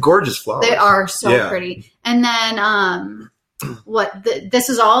They're your. gorgeous flowers. They are so Yeah. pretty. And then this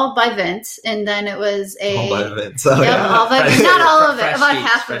is all by Vince, and then it was a All by Vince. Oh, Yep, yeah. all by Fresh- not all of it, fresh about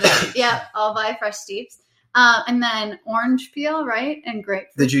steeps, half of fresh it. steeps. Yeah, all by Fresh Steeps. And then orange peel, right? And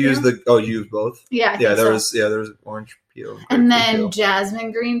grapefruit. Did you use peel. you used both? Yeah, I think Yeah, there so. was orange peel. And grapefruit then peel.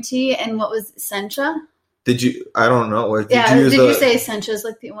 jasmine green tea, and what was it, sencha? Did you? I don't know. Did Yeah, you use you say sencha is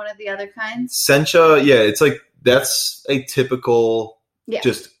like one of the other kinds? sencha? Yeah, it's like that's a typical, Yeah.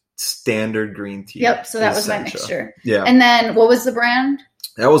 just standard green tea. Yep. So that is was my sencha. mixture. Yeah, And then what was the brand?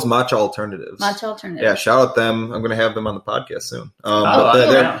 that was Matcha Alternatives. Matcha Alternative. Yeah, shout out them. I'm going to have them on the podcast soon. Oh,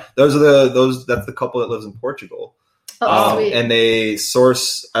 But those are that's the couple that lives in Portugal. Oh, sweet. And they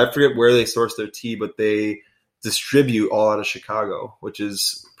source, I forget where they source their tea, but they distribute all out of Chicago, which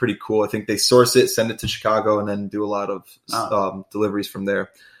is pretty cool. I think they source it, send it to Chicago, and then do a lot of deliveries from there.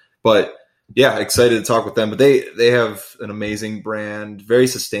 But yeah, excited to talk with them. But they have an amazing brand, very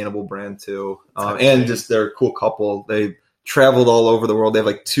sustainable brand too. And just they're a cool couple. They traveled all over the world. They have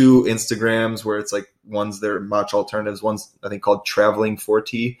like 2 Instagrams where it's like one's their Matcha Alternatives, one's I think called Traveling for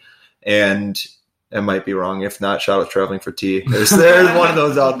Tea. And I might be wrong. If not, shout out Traveling for Tea. There's one of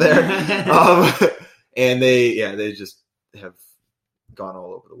those out there. And they just have gone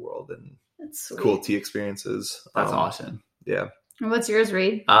all over the world and That's sweet. cool tea experiences. That's awesome. Yeah. And what's yours,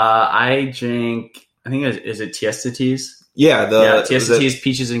 Reed? I drink. I think is it Tiesta teas? Yeah. Tiesta teas,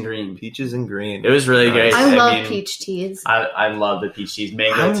 peaches and green. Peaches and green. It was really great. I love mean, peach teas. I love the peach teas,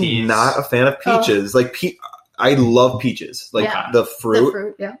 mango I'm teas. not a fan of peaches. Like I love peaches. Like Yeah. the fruit. The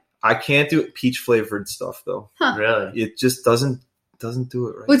fruit, yeah. I can't do peach flavored stuff though. Really It just doesn't do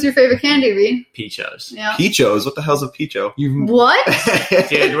it right. What's your favorite candy, Reed? peachos. Yeah. Peachos? What the hell's a peacho? What?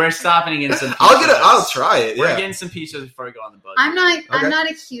 Dude, we're stopping and getting some. I'll try it. We're Yeah. getting some peachos before we go on the boat. I'm not. Okay. I'm not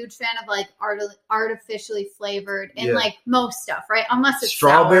a huge fan of like artificially flavored and Yeah. like most stuff, right? Unless it's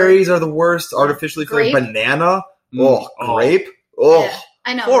Strawberries are the worst. Artificially flavored. Grape. Banana. Mm. Oh, grape. Oh, Yeah,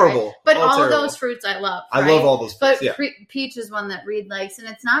 I know, horrible. right? But Oh, all terrible. those fruits I love. I right? love all those fruits. But Yeah. peach is one that Reed likes, and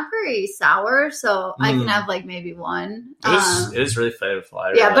it's not very sour, so I can Mm. have like maybe one. It was really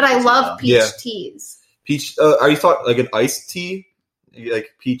flavorful. Yeah, but I love peach. peach Yeah. teas. Peach. Are you talking like an iced tea?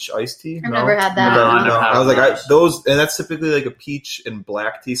 like peach iced tea. I've never had that. No, I No. never had I was like, those. those, and that's typically like a peach and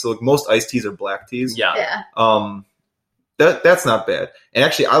black tea. So like most iced teas are black teas. Yeah. Yeah. That's not bad. And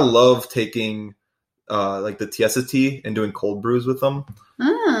actually, I love taking like the Tiesa tea and doing cold brews with them.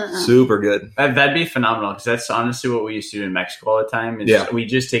 Super good. That'd be phenomenal because that's honestly what we used to do in Mexico all the time. Is Yeah. we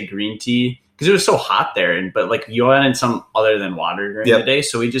just take green tea because it was so hot there, but like you wanted some other than water during the day,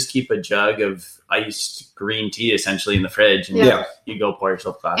 so we just keep a jug of iced green tea essentially in the fridge, and Yeah. you go pour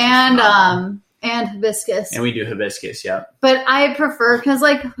yourself a glass. And hibiscus. And we do hibiscus, yeah. But I prefer, because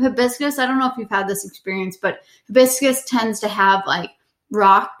like hibiscus, I don't know if you've had this experience, but hibiscus tends to have like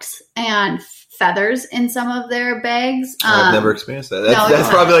rocks and feathers in some of their bags. I've never experienced that. no, That's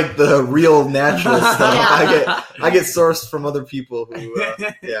probably like the real natural stuff. Yeah. I get sourced from other people who,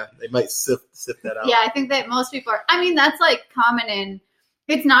 they might sift that out. Yeah, I think that most people are. I mean, that's like common in.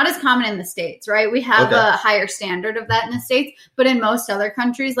 It's not as common in the States, right? We have a higher standard of that in the States, but in most other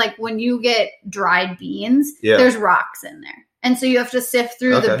countries, like when you get dried beans, there's rocks in there. And so you have to sift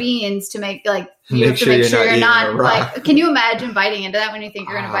through the beans to make like you have to make sure you're not like. Can you imagine biting into that when you think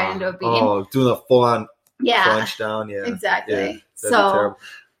you're going to bite into a bean? Oh, doing a full on crunch down, exactly. Yeah, So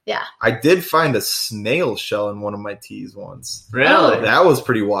yeah, I did find a snail shell in one of my teas once. Really? That was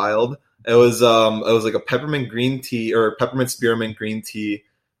pretty wild. It was like a peppermint green tea or peppermint spearmint green tea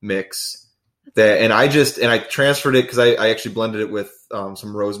mix. And I transferred it because I actually blended it with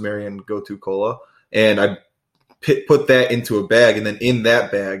some rosemary and GoTo cola, and I put that into a bag, and then in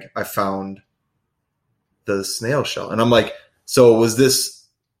that bag I found the snail shell, and I'm like, so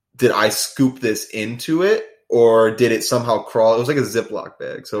did I scoop this into it, or did it somehow crawl? It was like a Ziploc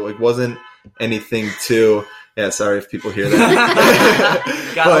bag, so it wasn't anything too. Yeah, sorry if people hear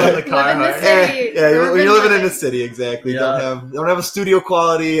that. Gotta let the car Live in the hard. city. When you're living in the living. city, exactly. Yeah. Don't have a studio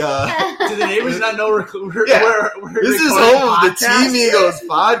quality. Do the neighbors not know we're This is recording home of the podcasts? T Migos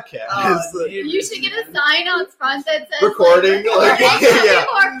podcast. Oh, You should get a sign out front that says Recording, Like, yeah.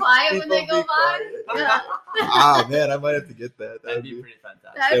 people are quiet when they People go be by. quiet. Yeah. Man, I might have to get that. That'd be pretty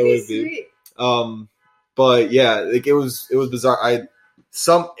fantastic. That'd It be would be. sweet. But yeah, like it was bizarre.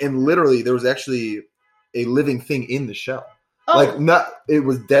 Literally there was actually a living thing in the shell. Oh, Like it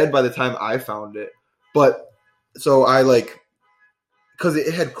was dead by the time I found it. But so I because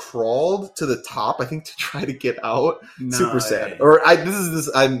it had crawled to the top, I think, to try to get out. Super sad. Or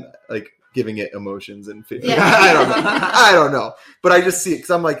I'm like giving it emotions and feelings. Yeah. I don't know. But I just see it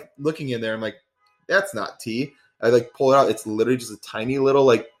because I'm like looking in there. I'm like, that's not tea. I like pull it out. It's literally just a tiny little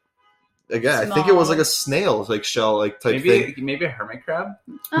again, I think it was like a snail shell type thing. Maybe a hermit crab.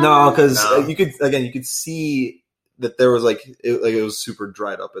 No, because No. you could see that there was it was super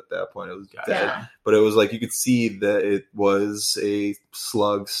dried up at that point. It was dead, Yeah. but it was you could see that it was a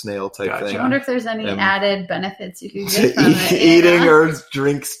slug snail type Gotcha. thing. I wonder if there's any Um, added benefits you could To get from it. eating you know?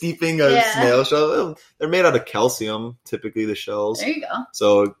 or steeping a Yeah. snail shell. They're made out of calcium, typically the shells. There you go.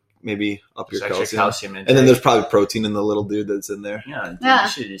 So maybe up your There's extra calcium. calcium And then there's probably protein in the little dude that's in there. yeah, Yeah. you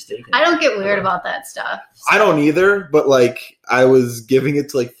should just take it. I don't get weird about that stuff. I don't either, but I was giving it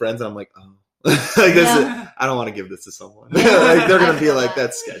to friends, and I'm like, oh, this Yeah. is, I don't want to give this to someone. They're gonna I be feel like, that.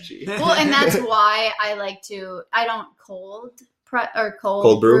 that's sketchy. Well, and that's why I don't cold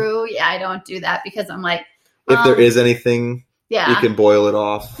Cold brew? Yeah, I don't do that because I'm like, If there is anything, yeah, you can boil it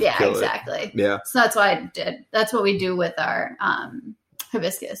off. yeah, kill it. exactly. Yeah. So that's what I did. That's what we do with our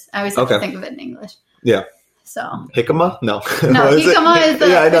hibiscus. I always have Okay. to think of it in English. Yeah. So Jicama? No. no, What is it? jicama is the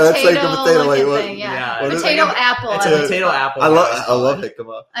Yeah, I know, that's potato, like the potato, looking what- thing. Yeah, Yeah. What is it? potato apple. It's I a would potato call it. apple. I love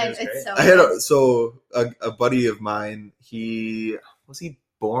jicama. That's It's great. so. I had good. a buddy of mine. Was he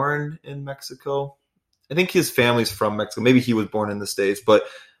born in Mexico? I think his family's from Mexico. Maybe he was born in the States, but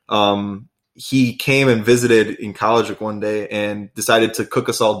he came and visited in college one day and decided to cook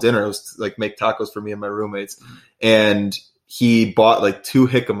us all dinner. It was make tacos for me and my roommates, and he bought 2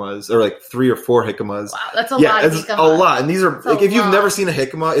 jicamas or 3 or 4 jicamas. Wow, that's a Yeah, lot. Of it's jicama. a lot, and these are It's a if you've lot. never seen a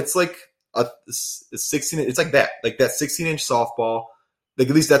jicama, it's a 16. It's like that 16-inch softball. At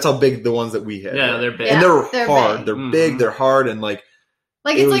least that's how big the ones that we had. Yeah, were. they're big. Yeah. And they're they're hard. big. They're Mhm. big. They're hard, and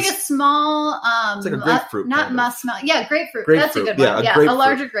Like It it's was- like a small, It's like a grapefruit, not kind of. muskmelon. Yeah, grapefruit. Grapefruit, That's a good yeah, one. a Yeah, a grapefruit.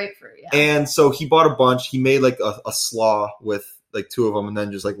 larger grapefruit. Yeah. And so he bought a bunch. He made a slaw with 2 of them, and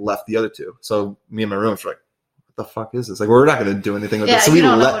then just left the other 2. So me and my roommates were like, "What the fuck is this? We're not going to do anything with Yeah, this." So you we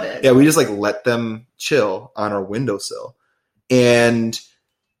don't know what it is. we just let them chill on our windowsill. And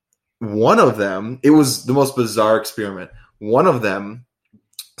one of them, it was the most bizarre experiment. One of them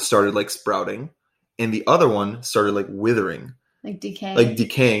started sprouting, and the other one started withering, Like decaying.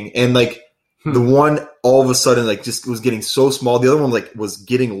 decaying, and The one all of a sudden like just was getting so small. The other one like was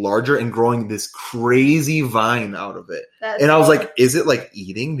getting larger and growing this crazy vine out of it. And I was like, is it like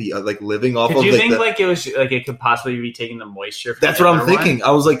eating the like living off of? Did you like, think like it was like it could possibly be taking the moisture? From that's the what I'm other one? thinking. I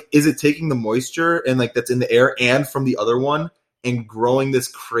was like, is it taking the moisture and like that's in the air and from the other one and growing this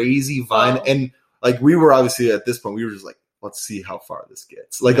crazy vine? Oh. And like we were obviously at this point, we were just like, let's see how far this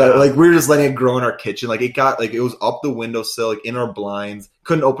gets. Like, like we were just letting it grow in our kitchen. Like it got like it was up the windowsill, like in our blinds.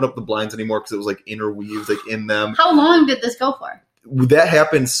 Couldn't open up the blinds anymore because it was like interweaves, like in them. How long did this go for? That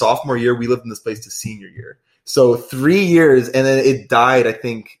happened sophomore year. We lived in this place to senior year, so 3 years, and then it died. I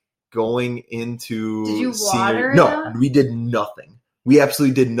think going into Did you senior. water it No, out? we did nothing. We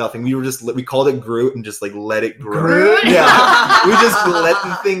absolutely did nothing. We were just we called it Groot and just like let it grow. Groot? Yeah, we just let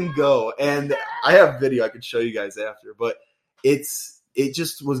the thing go. And I have video I could show you guys after, but it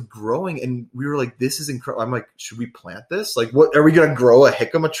just was growing, and we were like, "This is incredible." I'm like, "Should we plant this? Like, what are we gonna grow a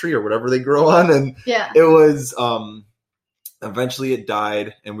jicama tree or whatever they grow on?" And Yeah. it was. Eventually, it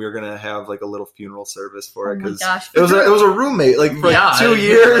died, and we were gonna have like a little funeral service for Oh it my because gosh. it was a roommate like for like 2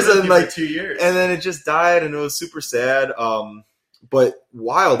 years, and like 2 years, and then it just died, and it was super sad. But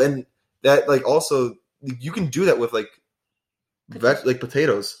wild, and that like also you can do that with like like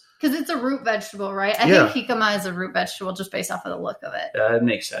potatoes. Because it's a root vegetable, right? I think jicama is a root vegetable just based off of the look of it. that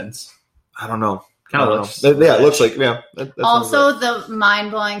makes sense. I don't know. Kind I of don't looks. know. Yeah, it looks like that Also, the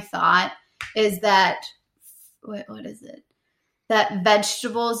mind-blowing thought is that what is it? That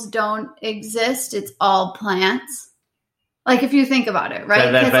vegetables don't exist. It's all plants. Like if you think about it,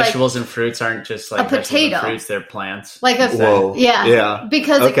 right? That 'Cause, vegetables and fruits aren't just like a potato. vegetables and fruits; they're plants. Like a Whoa. Yeah.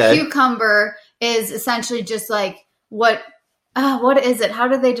 because Okay. a cucumber is essentially just like what is it? How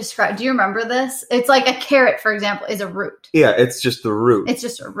do they describe? Do you remember this? It's like a carrot, for example, is a root. Yeah, it's just the root. It's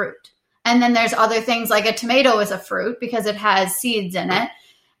just a root. And then there's other things like a tomato is a fruit because it has seeds in it.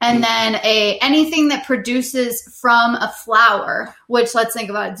 And then anything that produces from a flower, which let's think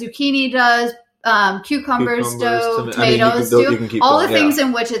about it, zucchini does, cucumbers do, tomatoes do, all the things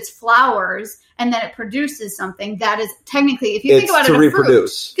in which it's flowers and then it produces something that is technically, if you think about it, a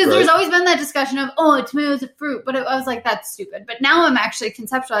reproduce, fruit. Because right? there's always been that discussion of, a tomato is a fruit, but I was like, that's stupid. But now I'm actually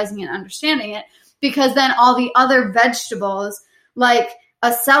conceptualizing and understanding it because then all the other vegetables, like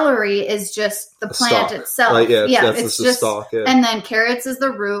a celery is just the plant stalk. itself. Like, it's just just stalk. Yeah. and then carrots is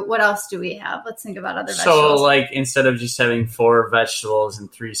the root. What else do we have? Let's think about other So, vegetables. like, instead of just having 4 vegetables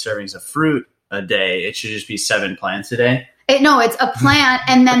and 3 servings of fruit a day, it should just be 7 plants a day. It's a plant,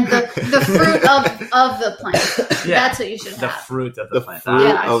 and then the fruit of the plant. Yeah. That's what you should The have. fruit of the The plant. fruit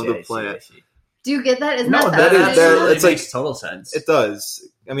I of see, the I see, plant. I see. Do you get that? Isn't No, that that is- fascinating? that- it's like- makes total sense. It does.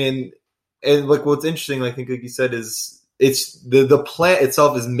 I mean, and like what's interesting, I think, like you said, is it's the plant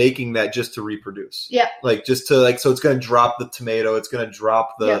itself is making that just to reproduce. Yeah. Like just to like, so it's going to drop the tomato, it's going to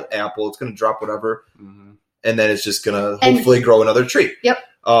drop the apple, it's going to drop whatever, and then it's just going to hopefully grow another tree. Yep.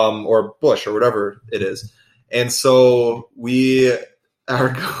 Or bush or whatever it is. And so we are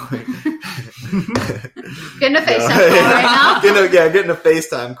going. Getting a FaceTime call right now. Getting a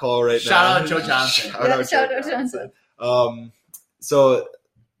FaceTime call right Shout now. out Joe Johnson. Shout out Johnson. So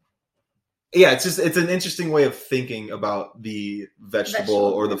yeah, it's an interesting way of thinking about the vegetable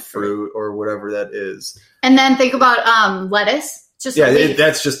or the fruit or whatever that is. And then think about lettuce. Just a leaf.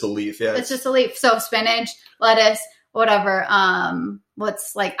 That's just the leaf. Yeah, It's just a leaf. So spinach, lettuce, whatever.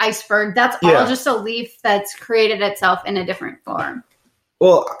 What's like iceberg? That's all just a leaf that's created itself in a different form.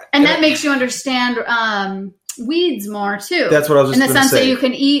 Well, and that makes you understand weeds more too. That's what I was just in the sense say. that you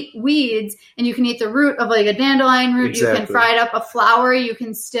can eat weeds and you can eat the root of like a dandelion root. Exactly. You can fry it up. A flower you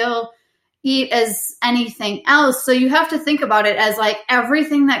can still eat as anything else. So you have to think about it as like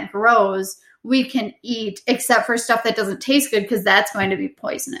everything that grows we can eat except for stuff that doesn't taste good because that's going to be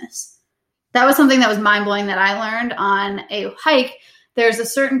poisonous. That was something that was mind-blowing that I learned on a hike. There's a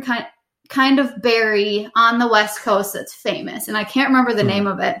certain kind of berry on the West Coast that's famous, and I can't remember the name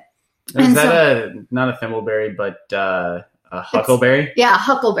of it. Is that not a thimbleberry, but a huckleberry? Yeah,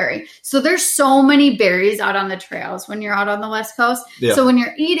 huckleberry. So there's so many berries out on the trails when you're out on the West Coast. Yeah. So when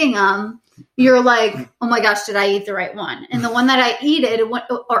you're eating them, you're like, oh my gosh, did I eat the right one? And the one that I the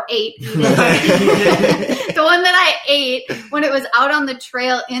one that I ate when it was out on the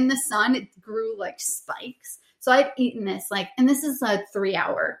trail in the sun, it grew like spikes. So I'd eaten this and this is a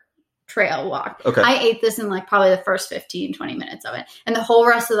 3-hour trail walk. Okay. I ate this in like probably the first 15, 20 minutes of it. And the whole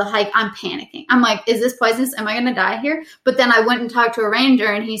rest of the hike, I'm panicking. I'm like, is this poisonous? Am I going to die here? But then I went and talked to a ranger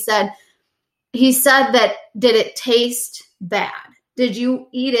and he said that, did it taste bad? Did you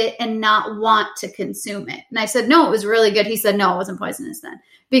eat it and not want to consume it? And I said, no, it was really good. He said, no, it wasn't poisonous then.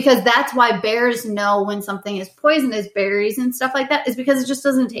 Because that's why bears know when something is poisonous, berries and stuff like that, is because it just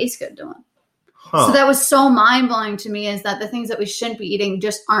doesn't taste good to them. So that was so mind-blowing to me, is that the things that we shouldn't be eating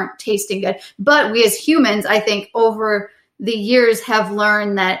just aren't tasting good. But we as humans, I think, over the years have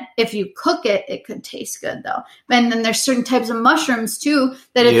learned that if you cook it, it could taste good, though. And then there's certain types of mushrooms, too,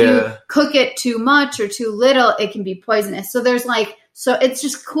 that if you cook it too much or too little, it can be poisonous. So there's so it's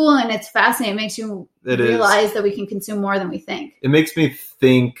just cool and it's fascinating. It makes you realize that we can consume more than we think. It makes me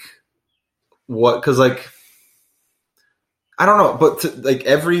think because I don't know, but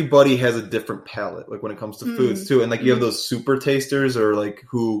everybody has a different palate, like when it comes to foods too. And you have those super tasters or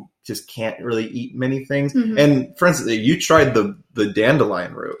who just can't really eat many things. Mm-hmm. And for instance, you tried the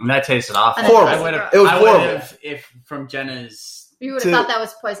dandelion root. And that tasted awful. Horrible. It was horrible. If from Jenna's... You would have thought that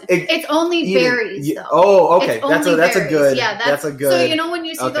was poison. It's only berries, though. Oh, okay. That's a good. Yeah, that's a good. So when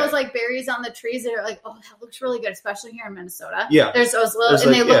you see those berries on the trees, they're like, oh, that looks really good, especially here in Minnesota. Yeah, there's those little,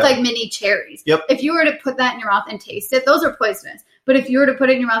 and they look like mini cherries. Yep. If you were to put that in your mouth and taste it, those are poisonous. But if you were to put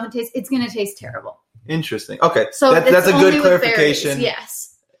it in your mouth and taste, it's going to taste terrible. Interesting. Okay, so that's a good clarification. Yes.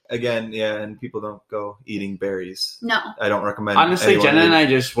 Again, and people don't go eating berries. No. I don't recommend. Honestly, Jenna and I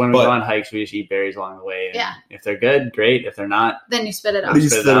when we go on hikes, we just eat berries along the way. And if they're good, great. If they're not, then you spit it out. You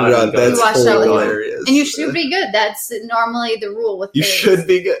spit it out. That's hilarious. And you should be good. That's normally the rule with berries. You should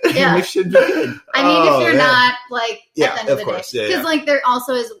be good. Yeah. You should be good. I mean, if you're not, at the end of the course. day. Because, there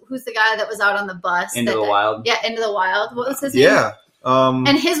also is, who's the guy that was out on the bus? Into the Wild. Yeah, Into the Wild. What was his name? Yeah.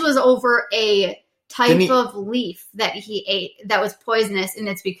 And his was over a type of leaf that he ate that was poisonous, and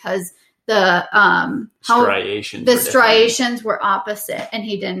it's because the striations were opposite, and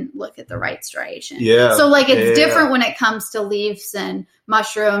he didn't look at the right striation. Yeah. So it's different when it comes to leaves and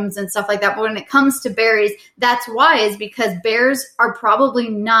mushrooms and stuff like that. But when it comes to berries, that's why, is because bears are probably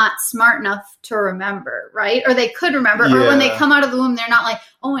not smart enough to remember, right? Or they could remember, or when they come out of the womb, they're not like,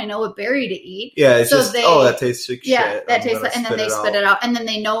 oh, I know what berry to eat. Yeah, it's that tastes like shit. Yeah, that tastes like, and then they spit it out, and then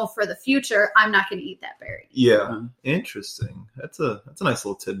they know for the future, I'm not going to eat that berry. Yeah, interesting. That's a nice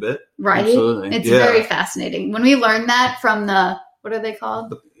little tidbit, right? Absolutely. It's very fascinating when we learned that from what are they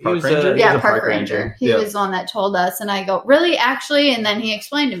called? The park ranger. Park ranger. He was the one that told us, and I go, really, actually, and then he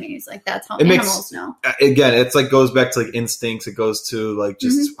explained to me. He's like, that's how animals know. Again, it's goes back to instincts. It goes to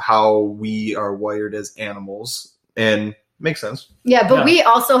just how we are wired as animals, and makes sense. Yeah, but we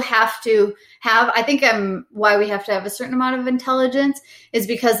also have to have, I think why we have to have a certain amount of intelligence is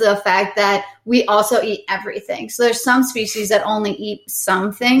because of the fact that we also eat everything. So there's some species that only eat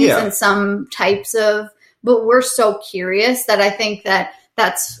some things and some types of, but we're so curious that I think that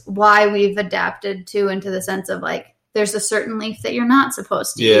that's why we've adapted into the sense of there's a certain leaf that you're not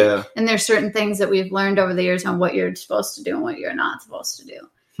supposed to eat. And there's certain things that we've learned over the years on what you're supposed to do and what you're not supposed to do.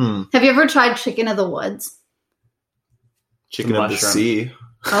 Have you ever tried chicken of the woods? Chicken of the sea.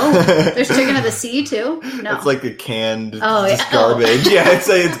 Oh, there's chicken of the sea too? No. It's like a canned garbage. Yeah, I'd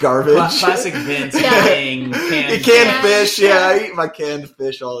say it's garbage. Classic Vince eating canned fish. Yeah, I eat my canned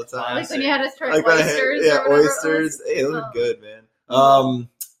fish all the time. Like when you had us try oysters. Oysters. Hey, those are good, man.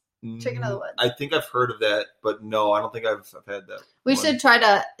 Chicken of the woods. I think I've heard of that, but no, I don't think I've had that. We should try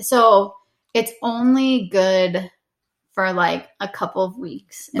to. So it's only good for a couple of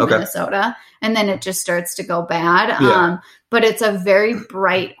weeks in Minnesota, and then it just starts to go bad. But it's a very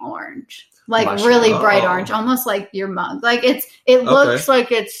bright orange, really bright orange, almost like your mug. It looks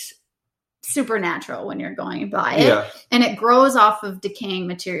like it's supernatural when you're going by it, and it grows off of decaying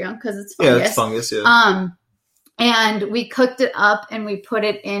material because it's fungus. Yeah, it's fungus. Yeah. And we cooked it up and we put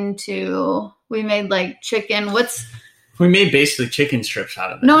it into. We made chicken. We made basically chicken strips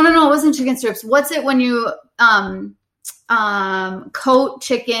out of it. No, it wasn't chicken strips. What's it when you coat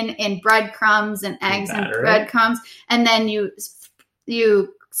chicken in breadcrumbs and eggs and breadcrumbs, and then you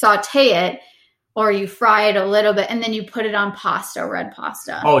saute it or you fry it a little bit, and then you put it on pasta, red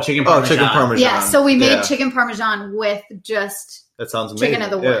pasta. Oh, chicken parmesan. Chicken parmesan. Yeah, so we made chicken parmesan with just that sounds amazing. Chicken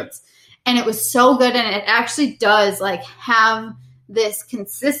of the woods, and it was so good, and it actually does have this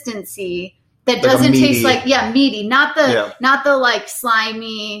consistency that doesn't taste meaty, not the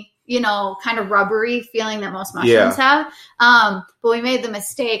slimy, kind of rubbery feeling that most mushrooms have. But we made the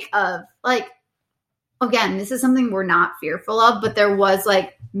mistake of again, this is something we're not fearful of, but there was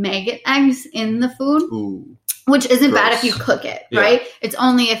maggot eggs in the food. Ooh, which isn't bad if you cook it, right? It's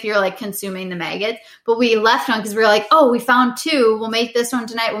only if you're consuming the maggots. But we left one because we were we found 2. We'll make this one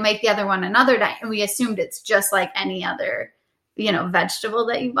tonight. We'll make the other one another night. And we assumed it's just like any other vegetable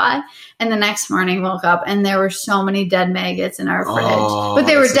that you buy. And the next morning woke up and there were so many dead maggots in our fridge. But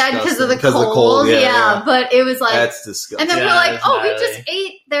they were dead because of the cold. Yeah. But it was that's disgusting. And then we're we just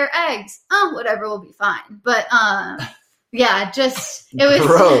ate their eggs. Oh, whatever, we'll be fine. But Yeah, just it was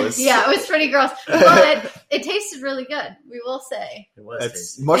Gross. Yeah, it was pretty gross, but it tasted really good. We will say. It was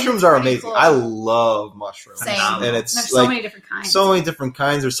tasty. Mushrooms are pretty amazing. cool. I love mushrooms. Same. And it's There's so many different kinds. So many different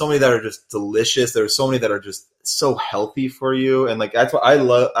kinds. There's so many that are just delicious. There's so many that are just so healthy for you. And like that's what I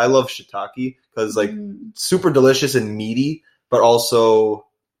love. I love shiitake because like super delicious and meaty, but also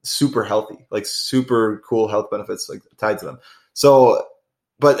super healthy. Like super cool health benefits like tied to them. So,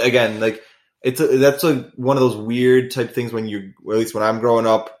 but again, like that's one of those weird type things when or at least when I'm growing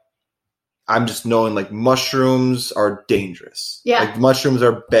up, I'm just knowing like mushrooms are dangerous. Yeah. Like mushrooms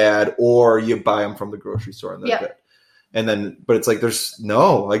are bad, or you buy them from the grocery store and they're good. And then, but it's like, there's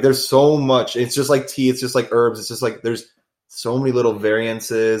so much. It's just like tea. It's just like herbs. It's just like, there's so many little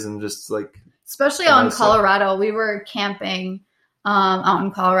variances and just like. Especially out in Colorado. We were camping out in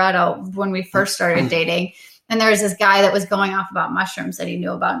Colorado when we first started dating. And there was this guy that was going off about mushrooms that he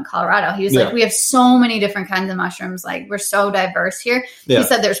knew about in Colorado. He was like, we have so many different kinds of mushrooms. Like, we're so diverse here. Yeah. He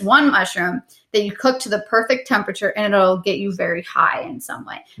said there's one mushroom that you cook to the perfect temperature and it'll get you very high in some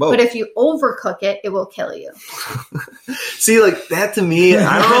way. Whoa. But if you overcook it, it will kill you. See, like that to me,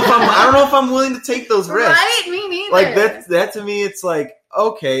 I don't know if I'm willing to take those risks. Right? Me neither. Like that to me, it's like,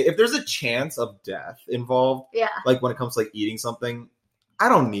 okay, if there's a chance of death involved, like when it comes to like eating something, I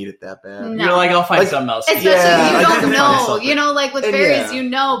don't need it that bad. No. You're like, I'll find something else. Especially you don't know. You know, like with berries, you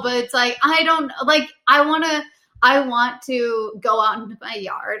know, but it's like, I don't, like, I want to go out into my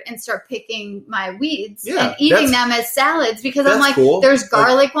yard and start picking my weeds and eating them as salads because I'm like, there's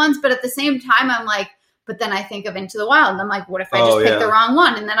garlic ones, but at the same time, I'm like, but then I think of Into the Wild. And I'm like, what if I just picked the wrong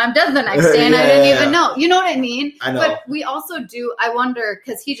one? And then I'm dead the next day and I didn't even know. You know what I mean? I know. But we also do, I wonder,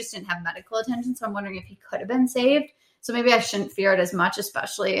 because he just didn't have medical attention, so I'm wondering if he could have been saved. So maybe I shouldn't fear it as much,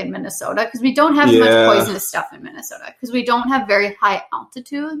 especially in Minnesota, because we don't have as much poisonous stuff in Minnesota, because we don't have very high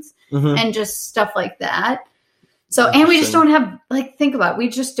altitudes and just stuff like that. So, and we just don't have, like, think about it. We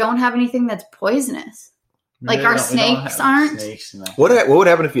just don't have anything that's poisonous. Like our snakes aren't. Snakes, no. What would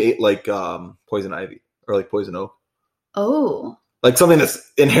happen if you ate like poison ivy or like poison oak? Oh. Like something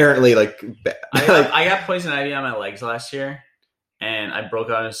that's inherently like bad. I got poison ivy on my legs last year, and I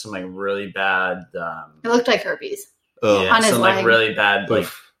broke out into some like really bad. It looked like herpes. On his leg. Like really bad, like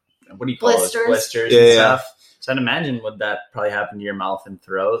what do you call it? Blisters and stuff. So I'd imagine would that probably happen to your mouth and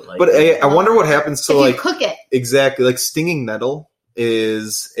throat? Like, but I wonder what happens to if you cook it. Exactly, like stinging nettle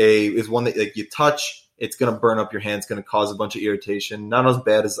is one that like you touch, it's gonna burn up your hand, it's gonna cause a bunch of irritation. Not as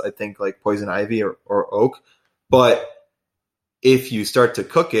bad as I think like poison ivy or oak, but if you start to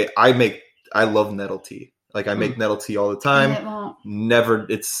cook it, I love nettle tea. Like I make nettle tea all the time.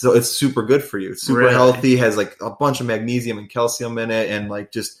 It's super good for you. It's super healthy. Has like a bunch of magnesium and calcium in it, and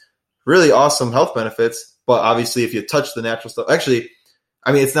like just really awesome health benefits. But obviously, if you touch the natural stuff, actually,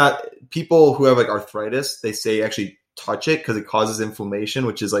 I mean, it's not people who have like arthritis. They say actually touch it because it causes inflammation,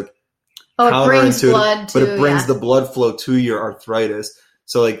 which is like it brings blood but it brings the blood flow to your arthritis.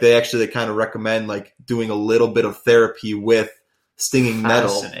 So like they kind of recommend like doing a little bit of therapy with stinging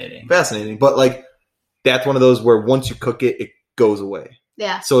nettle. Fascinating, but like. That's one of those where once you cook it, it goes away.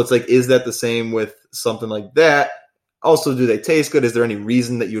 Yeah. So it's like, is that the same with something like that? Also, do they taste good? Is there any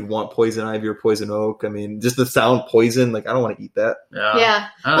reason that you'd want poison ivy or poison oak? I mean, just the sound poison, like I don't want to eat that. Yeah.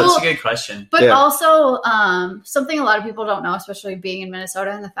 Oh, that's a good question. But also, something a lot of people don't know, especially being in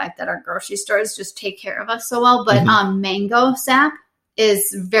Minnesota, and the fact that our grocery stores just take care of us so well. But mango sap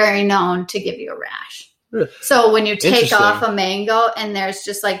is very known to give you a rash. Really? So when you take off a mango and there's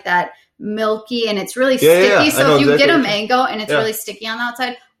just like that milky and it's really sticky. So if you get a mango and it's really sticky on the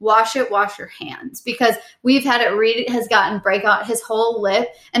outside, wash your hands, because we've had it. Reed has gotten breakout his whole lip,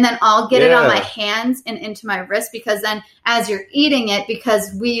 and then I'll get it on my hands and into my wrist, because then as you're eating it,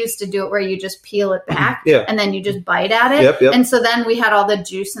 because we used to do it where you just peel it back and then you just bite at it. And so then we had all the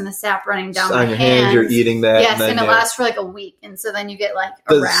juice and the sap running down my hands. On your hands, you're eating that. Yes, and it lasts for like a week. And so then you get like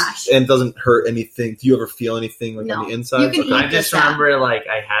a rash. And it doesn't hurt anything. Do you ever feel anything like on the inside? You can eat I just remember like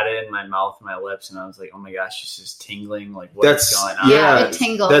I had it in my mouth and my lips, and I was like, oh my gosh, this is tingling. Like what's going on? Yeah, it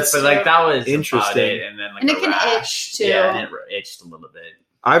tingles. But like that was interesting. About it, and then like it can itch too. Yeah, and it itched a little bit.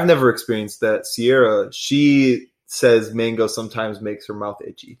 I've never experienced that. Sierra, she says mango sometimes makes her mouth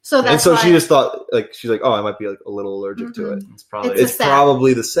itchy. So she just thought like she's like, oh, I might be like a little allergic to it. It's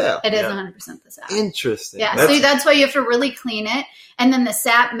probably the sap. It is 100% the sap. Interesting. Yeah, so that's why you have to really clean it, and then the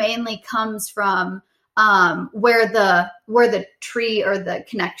sap mainly comes from where the tree or the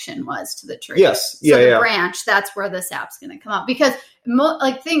connection was to the tree. Yes. So the branch, that's where the sap's going to come out, because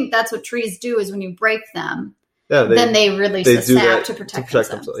that's what trees do, is when you break them, then they release the sap to protect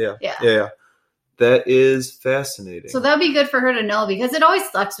themselves. Yeah. That is fascinating. So that would be good for her to know, because it always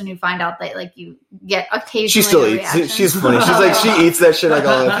sucks when you find out that like you get occasionally. She still a eats. reaction. She's funny. She's like, she eats that shit like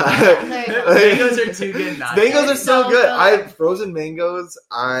all the time. There you go. Mangoes are too good. Not Mangoes to. are so So good. good. Frozen mangoes.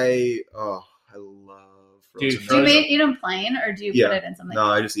 I love Dude, frozen. Do you frozen- eat them plain, or do you Yeah. put it in something? No,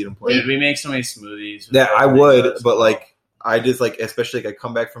 I just eat them plain. Dude, we make so many smoothies. with Yeah, I frozen would, mangoes. but like I just like, especially like I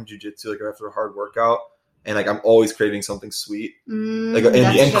come back from jujitsu like after a hard workout, and like I'm always craving something sweet, like That's a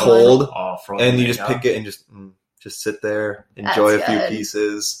and good cold, Oh, frozen and you just mango. pick it and just sit there, enjoy That's a few good.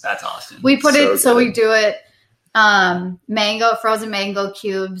 pieces. That's awesome. We put So it, so good. we do it, frozen mango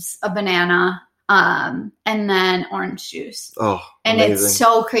cubes, a banana, and then orange juice. Oh, And amazing. it's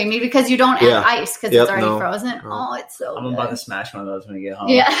so creamy because you don't Yeah. add ice because Yep, it's already no, frozen. no. Oh, it's so I'm good. about to smash one of those when we get home.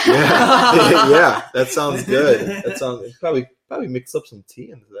 Yeah. yeah, yeah, that sounds good. That sounds probably mix up some tea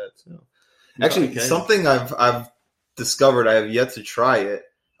into that too. Actually, Okay. something I've discovered, I have yet to try it.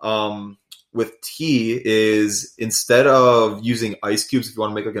 With tea is, instead of using ice cubes, if you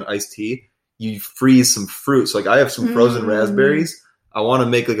want to make like an iced tea, you freeze some fruit. So like I have some frozen raspberries. I want to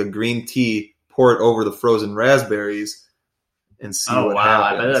make like a green tea, pour it over the frozen raspberries, and see Oh what wow, I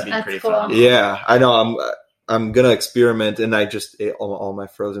happens. bet that'd be That's pretty cool. fun. Yeah, I know. I'm gonna experiment, and I just ate all my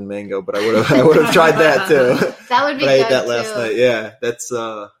frozen mango, but I would have tried that too. That would be But I good ate that last too. night. Yeah, that's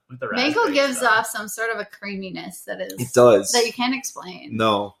With the Mango raspberry gives stuff. off some sort of a creaminess that is it does. that you can't explain.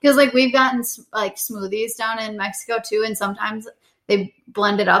 No, Because like we've gotten like smoothies down in Mexico too, and sometimes they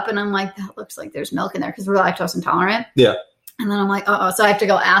blend it up, and I'm like, that looks like there's milk in there because we're lactose intolerant. Yeah. And then I'm like, oh, so I have to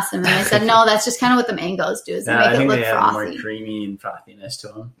go ask them, and they said, no, that's just kind of what the mangoes do, is they Yeah, I make it think look they have frothy. more creamy and frothiness to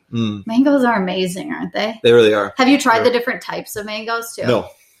them. Mangoes are amazing, aren't they? they really are. Have you tried Yeah. the different types of mangoes too? No,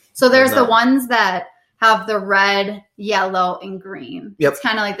 So there's I've the not. ones that have the red, yellow, and green. Yep. It's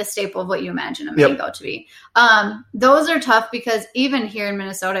kind of like the staple of what you imagine a Yep. mango to be. Those are tough because even here in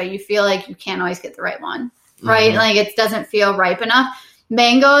Minnesota, you feel like you can't always get the right one, right? Mhm. Like it doesn't feel ripe enough.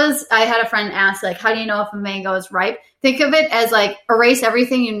 Mangoes, I had a friend ask, like, how do you know if a mango is ripe? Think of it as like erase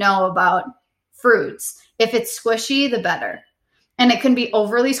everything you know about fruits. If it's squishy, the better. And it can be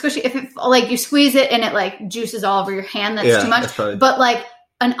overly squishy. If it like you squeeze it and it like juices all over your hand, that's Yeah, too much. that's probably- But like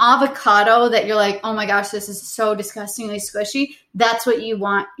an avocado that you're like, oh my gosh, this is so disgustingly squishy. That's what you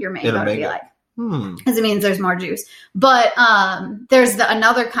want your mango to be mango. like, Hmm. because it means there's more juice. But there's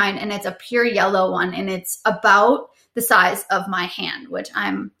another kind, and it's a pure yellow one, and it's about the size of my hand, which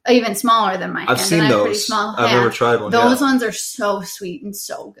I'm even smaller than my hand. I've seen and I have a pretty those. small I've hand. never tried one. Those yeah. ones are so sweet and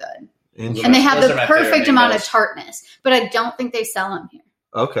so good. Interesting. And they have Those the are my favorite perfect amount of mangoes. tartness, but I don't think they sell them here.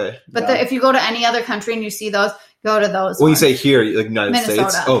 Okay. But Yeah. if you go to any other country and you see those, go to those. When you ones. say here, like United Minnesota.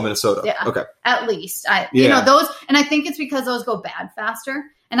 States? Oh, Minnesota. Yeah. Okay. At least Yeah. those, and I think it's because those go bad faster,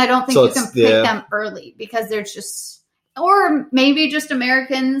 and I don't think So you can it's- pick yeah. them early because they're just, or maybe just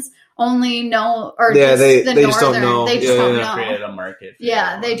Americans only know, or Yeah, just they the just don't northern, know. they just Yeah, don't yeah. know. Created a market. for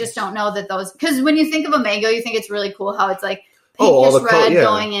Yeah, that they one. just don't know that those, because when you think of a mango, you think it's really cool how it's like Oh, all pinkish the red yeah.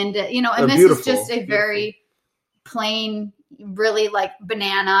 going into, and They're this beautiful. is just a very plain, really like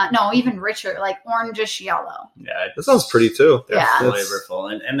banana, no, even richer, like orangish yellow. Yeah, That sounds pretty too. They're Yeah.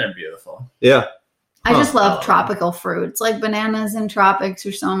 flavorful and they're beautiful. Yeah. I Huh. just love tropical fruits. Like bananas in tropics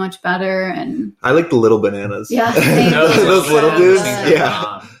are so much better. And I like the little bananas. Yeah, same. those little so dudes. good.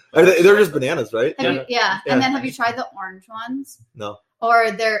 Yeah. They're just bananas, right? have Yeah. you, yeah. Yeah. And then have you tried the orange ones? No.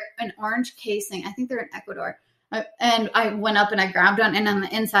 Or they're an orange casing. I think they're in Ecuador. And I went up and I grabbed one, and on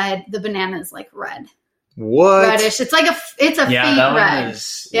the inside, the banana is like red, What? reddish. It's like it's a Yeah, faint that red. one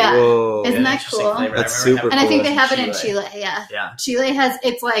is Yeah. Whoa. Isn't that interesting cool? flavor. That's I remember super And I think cool. they have it in Chile. Yeah. Yeah. Chile has,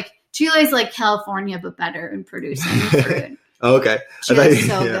 it's like, Chile's like California, but better in producing fruit. Oh, okay. Chile's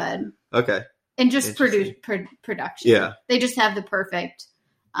so yeah. good. Okay. And just Interesting. production. Yeah. They just have the perfect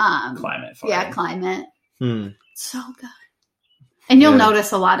Climate for yeah, it. climate. Hmm. So good. And you'll Yeah.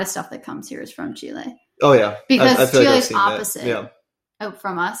 notice a lot of stuff that comes here is from Chile. Oh yeah. Because I feel like I've Chile's seen that. opposite Yeah.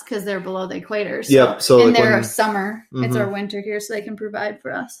 from us because they're below the equator. So Yep. So in like their when, summer, it's Mhm. our winter here, so they can provide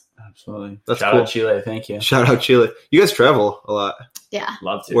for us. Absolutely. That's Shout cool. out Chile. Thank you. shout out Chile. You guys travel a lot. Yeah.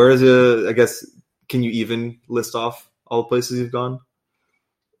 Love to. Where is I guess, can you even list off all the places you've gone?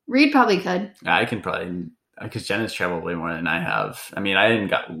 Reed probably could. I can probably, because Jenna's traveled way more than I have. I mean, I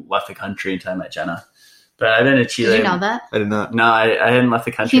hadn't left the country until I met Jenna, but I've been to Chile. Did you know that? I did not. No, I hadn't left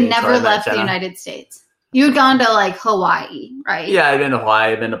the country. He until never I met left the Jenna. United States. You had gone to like Hawaii, right? Yeah, I've been to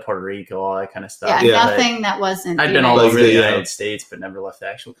Hawaii, I've been to Puerto Rico, all that kind of stuff. Yeah, Yeah. nothing that wasn't. I've the been all United over the Yeah. United States, but never left the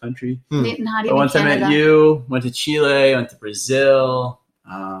actual country. Hmm. States. Not But even once Canada. I met you, went to Chile, went to Brazil,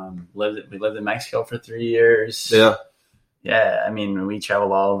 we lived in Mexico for 3 years. Yeah. Yeah, I mean, we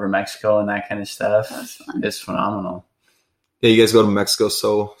traveled all over Mexico and that kind of stuff. That was fun. It's phenomenal. Yeah, you guys go to Mexico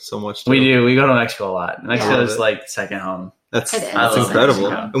so much. Too. We do. We go to Mexico a lot. Mexico Yeah. is like second home. That's It is. incredible.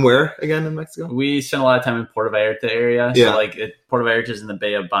 Mexico. And where again in Mexico? We spend a lot of time in Puerto Vallarta area. Yeah. So like Puerto Vallarta is in the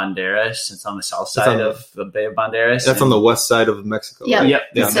Bay of Banderas. It's on the south It's side on the- of the Bay of Banderas. That's on the west side of Mexico. Yeah. right? Yep.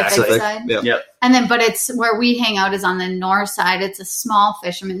 Yeah, Pacific Pacific. side. Yeah. Yep. And then, but it's where we hang out is on the north side. It's a small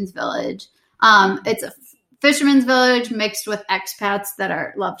fisherman's village. It's a fisherman's village mixed with expats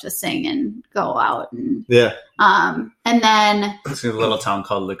that love to sing and go out. And Yeah. and then It's a little town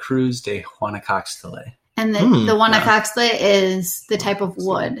called La Cruz de Guanacaxtla. and the Guanacaxtla is the type of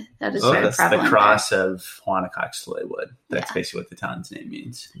wood that is very That's the prevalent. cross of Guanacaxla wood. That's Yeah. basically what the town's name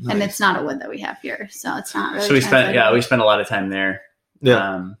means. there. And it's not a wood that we have here, so it's not really. So we spent translatable. a lot of time there.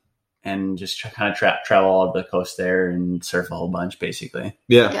 Yeah. And just kind of travel all over the coast there and surf a whole bunch, basically.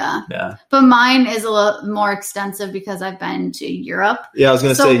 Yeah. Yeah, Yeah. but mine is a little more extensive because I've been to Europe. Yeah, I was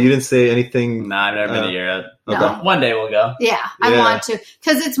gonna So- say you didn't say anything. No, I've never been to Europe. No. Okay. One day we'll go. Yeah, I Yeah. want to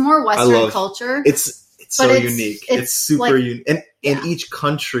because it's more Western love- culture. It's so But unique. it's It's super like- unique, and Yeah. each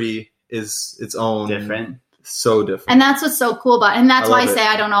country is its own Different. So different. And that's what's so cool about it. And that's I why I love say it.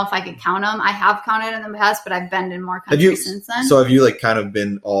 I don't know if I could count them. I have counted in the past, but I've been in more Have you? countries since then. So have you like kind of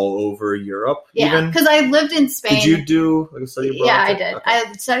been all over Europe? yeah, Even because I lived in Spain. did you do like a study abroad? Yeah, I did. Okay.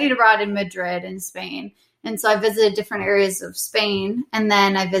 I studied abroad in Madrid in Spain. And so I visited different areas of Spain. And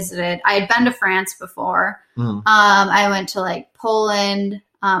then I had been to France before. Mhm. I went to like Poland.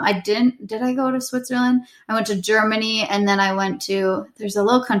 Did I go to Switzerland? I went to Germany. And then I went to, there's a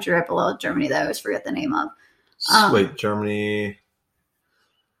little country right below Germany that I always forget the name of. Wait, Germany.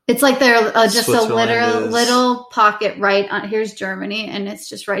 It's like they're just a Switzerland is- little pocket right on. Here's Germany, and it's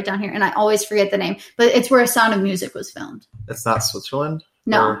just right down here. And I always forget the name, but it's where Sound of Music was filmed. That's not Switzerland.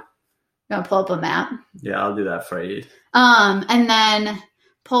 No, Or- I'm gonna pull up a map. Yeah, I'll do that for you. And then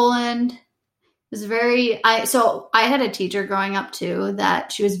Poland was so I had a teacher growing up too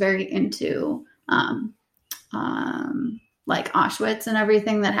that she was very into like Auschwitz and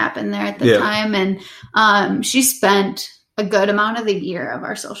everything that happened there at the Yeah. time. And she spent a good amount of the year of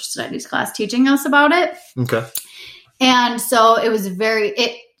our social studies class teaching us about it. Okay. And so it was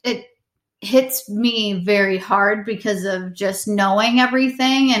it hits me very hard because of just knowing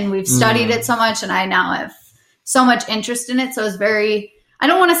everything. And we've studied it so much, and I now have so much interest in it. So it's very, I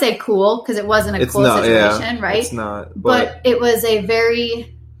don't want to say cool because it wasn't a cool situation, right? It's not. But it was a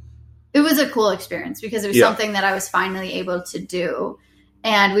cool experience because it was Yeah. something that I was finally able to do.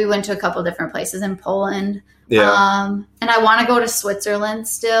 And we went to a couple different places in Poland. yeah. And I want to go to Switzerland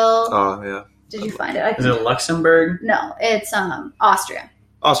still. Oh yeah. Did you find it? Is it Luxembourg? No, it's Austria.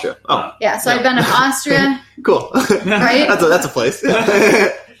 Austria. Oh, Yeah, so Yeah. I've been to Austria, cool. Right? That's a place.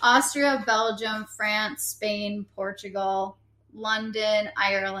 Austria, Belgium, France, Spain, Portugal, London,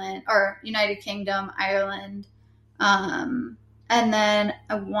 Ireland, or United Kingdom, Ireland. And then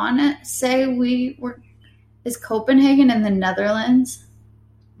I want to say is Copenhagen in the Netherlands?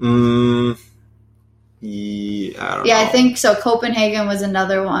 Yeah, I don't Yeah, know. I think so. Copenhagen was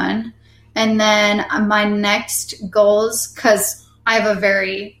another one. And then my next goals, because I have a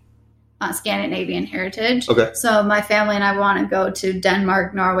very Scandinavian heritage. Okay. So my family and I want to go to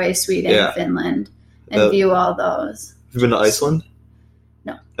Denmark, Norway, Sweden, Yeah. Finland, and view all those. Have you been to Iceland?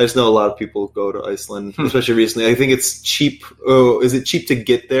 No. I just know a lot of people go to Iceland, especially recently. I think it's cheap. Oh, is it cheap to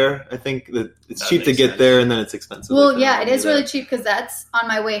get there? I think that it's That cheap to makes get sense. there, and then it's expensive. Well, to yeah, come it is do really that. cheap because that's on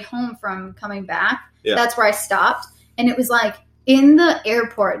my way home from coming back. Yeah. That's where I stopped. And it was like in the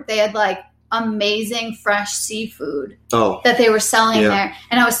airport, they had like amazing fresh seafood Oh, that they were selling Yeah. there.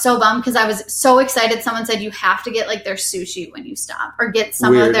 And I was so bummed because I was so excited. Someone said you have to get like their sushi when you stop or get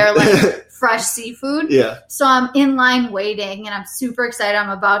some of Weird. their like fresh seafood. yeah. So I'm in line waiting and I'm super excited. I'm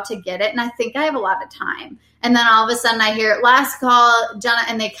about to get it. And I think I have a lot of time. And then all of a sudden I hear last call, Jenna,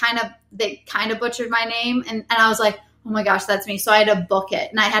 and they kind of butchered my name. And I was like, oh my gosh, that's me. So I had to book it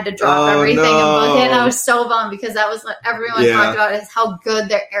and I had to drop Oh, everything and book it. And I no. was so bummed because that was what everyone Yeah. talked about is how good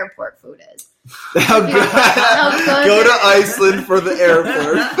their airport food is. How good. How good Go to it is. Iceland for the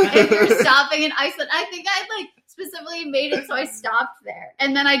airport. If you're stopping in Iceland, I think I like specifically made it so I stopped there.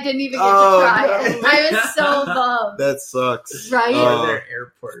 And then I didn't even get Oh, to try no. it. I was so bummed. That sucks. Right? Oh. Their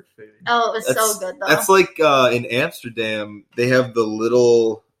airport food. Oh, it was That's- so good though. That's like in Amsterdam, they have the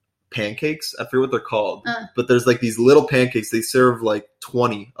little pancakes. I forget what they're called, but there's like these little pancakes. They serve like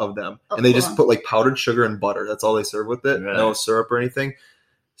 20 of them, Oh, and they cool. just put like powdered sugar and butter. That's all they serve with it. Really? No syrup or anything.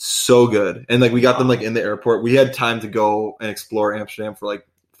 So good. And like we got them like in the airport. We had time to go and explore Amsterdam for like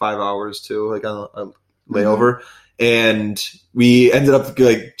 5 hours too, like on a layover. And we ended up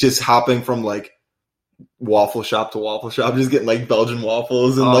like just hopping from like waffle shop to waffle shop, just getting like Belgian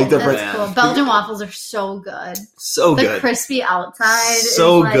waffles and like different. That's cool. Belgian waffles are so good. So the good. Crispy outside.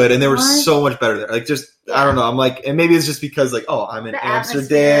 So is good. And they were what? so much better there. Like just, I don't know. I'm like, and maybe it's just because like, oh, I'm in The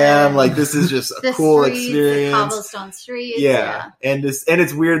Amsterdam. atmosphere. Like this is just a The cool streets, experience. The cobblestone streets. Yeah. And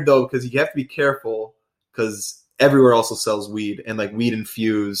it's weird though, because you have to be careful because everywhere also sells weed and like weed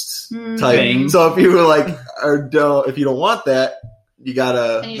infused type. Things. So if you were like, if you don't want that, you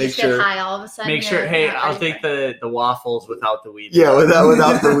gotta And you make just sure. get high all of a sudden. Make sure. you're Hey, not I'll ready take for it. the waffles without the weed. Yeah,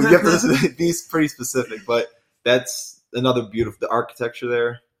 without the weed. You have to be pretty specific, but that's another beautiful. The architecture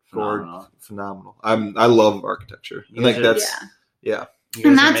there, phenomenal. I love architecture, and like that's yeah. You guys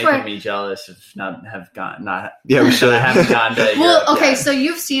And are that's making where- me jealous of not Yeah, we should. I haven't gone to Well, Europe okay, yet. so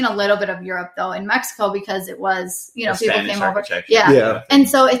you've seen a little bit of Europe though in Mexico because it was, The people Spanish came over. architecture. Yeah. Yeah. And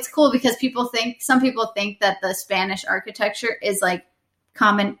so it's cool because some people think that the Spanish architecture is like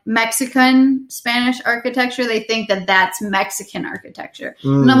common Mexican Spanish architecture. They think that that's Mexican architecture.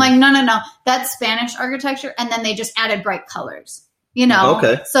 Mm. And I'm like, no, that's Spanish architecture. And then they just added bright colors, you know?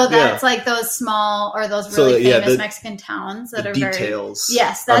 Okay. So that's like those small or those So, really yeah, famous the- Mexican towns that the are very details.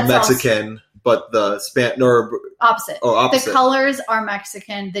 Yes, are that's Mexican, but the opposite. opposite. The colors are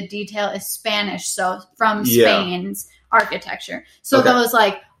Mexican. The detail is Spanish. So from Yeah. Spain's architecture. So Okay. those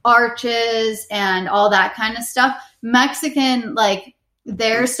like arches and all that kind of stuff. Mexican, like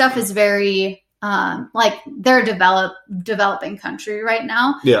their stuff is very, like they're a developing country right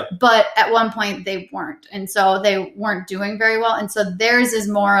now. Yeah. But at one point they weren't. And so they weren't doing very well. And so theirs is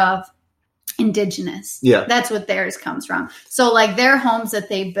more of indigenous. Yeah. That's what theirs comes from. So like their homes that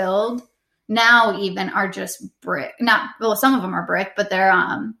they build now even are just brick. Some of them are brick, but they're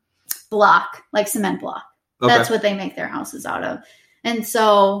block, like cement block. Okay. That's what they make their houses out of. And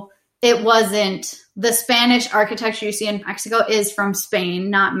so it wasn't the Spanish architecture you see in Mexico is from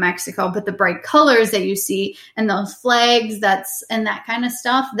Spain, not Mexico, but the bright colors that you see and those flags and that kind of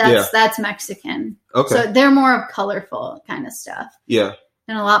stuff, that's Mexican. Okay. So they're more of colorful kind of stuff Yeah.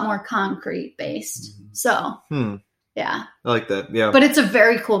 and a lot more concrete based. So yeah. I like that. Yeah. But it's a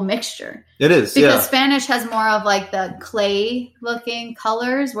very cool mixture. It is. Because Yeah. Spanish has more of like the clay looking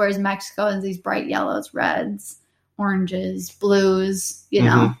colors, whereas Mexico has these bright yellows, reds, oranges, blues, you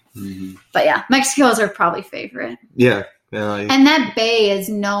know. Mhm. But yeah, Mexico's our probably favorite. Yeah. Yeah. And that bay is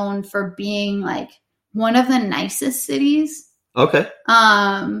known for being like one of the nicest cities. Okay.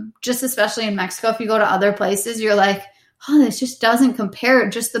 Just especially in Mexico. If you go to other places, you're like, oh, this just doesn't compare.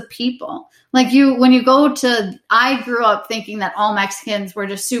 Just the people. Like I grew up thinking that all Mexicans were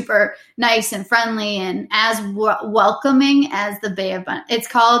just super nice and friendly and as welcoming as the Bay of It's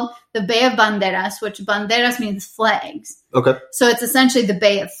called the Bay of Banderas, which banderas means flags. Okay. So it's essentially the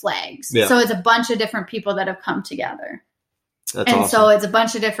Bay of Flags. Yeah. So it's a bunch of different people that have come together. That's And awesome. so it's a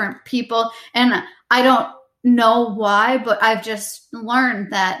bunch of different people. And I don't know why, but I've just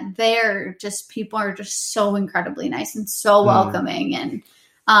learned that people are just so incredibly nice and so welcoming. And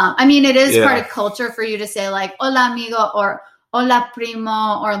I mean, it is part of culture for you to say like, hola amigo or hola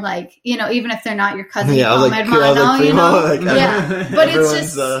primo, or like, even if they're not your cousin, Yeah, I was like, hermano, primo, yeah. But it's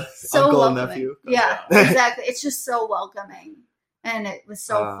everyone's, just so uncle and welcoming. nephew. Yeah, exactly. It's just so welcoming. And it was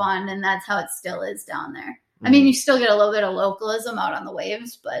so Wow. fun. And that's how it still is down there. I mean, you still get a little bit of localism out on the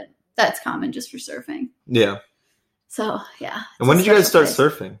waves, but that's common just for surfing. Yeah. So, yeah. And when did you guys start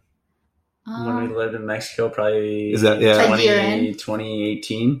surfing? When we lived in Mexico, probably Is that- A year in.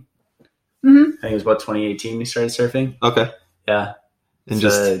 2018. Mhm. I think it was about 2018 we started surfing. Okay. Yeah. And It's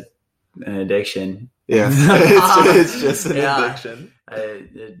just an addiction. yeah, it's just an Yeah. addiction.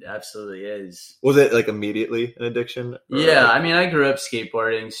 It absolutely is. Was it like immediately an addiction? Or Yeah, like- I mean, I grew up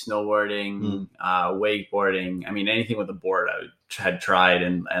skateboarding, snowboarding, wakeboarding. I mean, anything with a board I had tried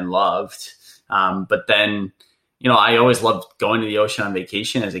and loved. But then, I always loved going to the ocean on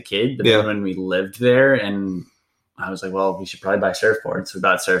vacation as a kid. But then when we lived there, and I was like, well, we should probably buy surfboards. So we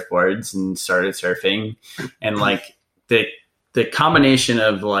bought surfboards and started surfing. And like the combination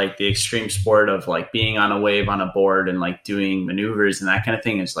of like the extreme sport of like being on a wave on a board and like doing maneuvers and that kind of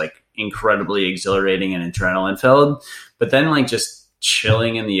thing is like incredibly exhilarating and adrenaline filled. But then like just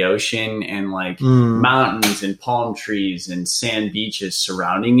chilling in the ocean and like mountains and palm trees and sand beaches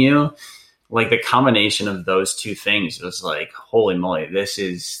surrounding you, like the combination of those two things was like, holy moly, this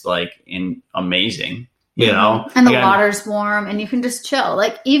is like amazing, you know? And the Like, water's warm and you can just chill.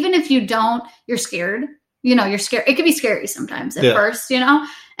 Like, even if you're scared. You're scared. It can be scary sometimes at first,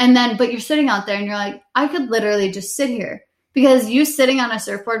 and then, but you're sitting out there and you're like, I could literally just sit here, because you sitting on a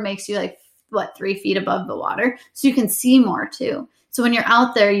surfboard makes you like 3 feet above the water. So you can see more too. So when you're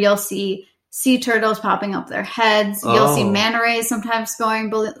out there, you'll see sea turtles popping up their heads. You'll see manta rays sometimes going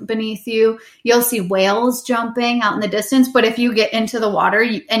beneath you. You'll see whales jumping out in the distance. But if you get into the water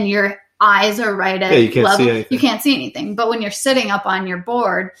and your eyes are right at you can't level, see anything. you can't see anything. But when you're sitting up on your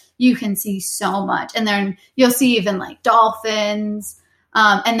board, you can see so much. And then you'll see even like dolphins.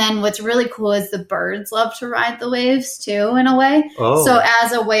 And then what's really cool is the birds love to ride the waves too, in a way. Oh. So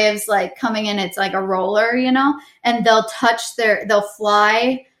as a wave's like coming in, it's like a roller, you know, and they'll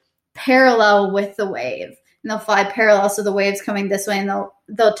fly parallel with the wave, and they'll fly parallel. So the wave's coming this way, and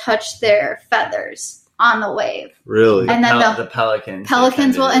they'll touch their feathers on the wave. Really? And then the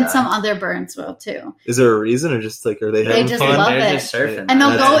pelicans will, and some other birds will too. Is there a reason, or just like, are they having just fun? love They're it. just surfing. And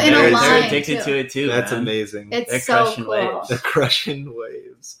they'll go in a They're line, addicted too. to it too. That's man. amazing. It's They're so crushing cool. waves. They're crushing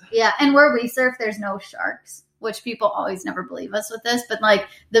waves. Yeah, and where we surf, there's no sharks, which people always never believe us with this. But like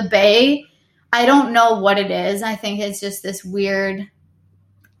the bay, I don't know what it is. I think it's just this weird.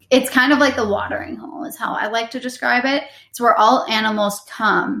 It's kind of like the watering hole is how I like to describe it. It's where all animals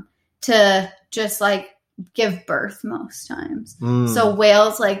come to just like give birth most times. So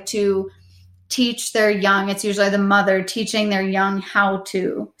whales like to teach their young. It's usually the mother teaching their young how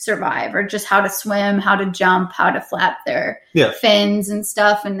to survive, or just how to swim, how to jump, how to flap their fins and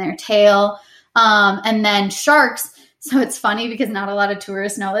stuff and their tail. And then sharks. So it's funny because not a lot of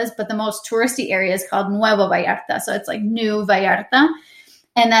tourists know this, but the most touristy area is called Nuevo Vallarta. So it's like New Vallarta.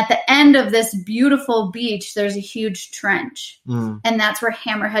 And at the end of this beautiful beach, there's a huge trench. And that's where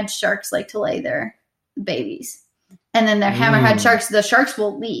hammerhead sharks like to lay their babies. And then their hammerhead sharks, the sharks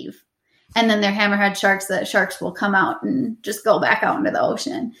will leave. And then their hammerhead sharks, the sharks will come out and just go back out into the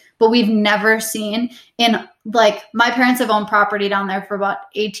ocean. But we've never seen like, my parents have owned property down there for about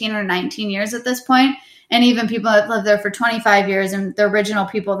 18 or 19 years at this point. And even people that lived there for 25 years and the original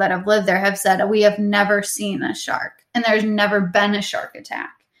people that have lived there have said, we have never seen a shark. And there's never been a shark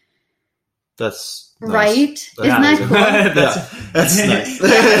attack. That's nice. Right? Isn't that cool? That's nice.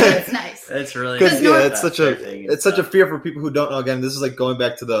 Yeah, it's nice. That's really Because nice. it's such a fear for people who don't know. Again, this is like going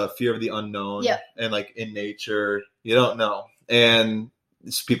back to the fear of the unknown. Yep. And like in nature, you don't know. And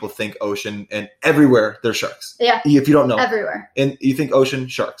people think ocean, and everywhere there's sharks. Yeah. If you don't know. Everywhere. And you think ocean,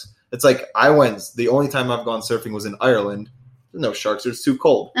 sharks. It's like the only time I've gone surfing was in Ireland. There's no sharks. It's too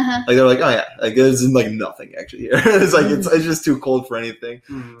cold. Uh-huh. Like they're like, oh yeah, like there's like nothing actually here. It's like it's just too cold for anything.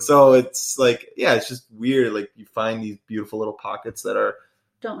 So it's like, yeah, it's just weird. Like you find these beautiful little pockets that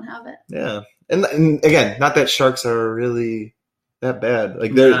don't have it. Yeah, and again, not that sharks are really that bad.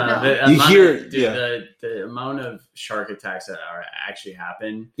 Like the amount of shark attacks that actually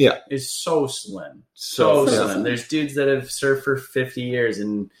happen is so slim. So slim. There's dudes that have surfed for 50 years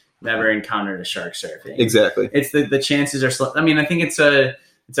and never encountered a shark surfing. Exactly. It's the chances are slim. I mean, I think it's a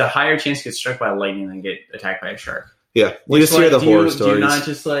higher chance to get struck by lightning than get attacked by a shark. Yeah, we just hear the horror stories. Do you not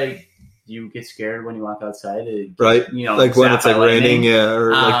just like you get scared when you walk outside? Right. You know, like when it's like raining,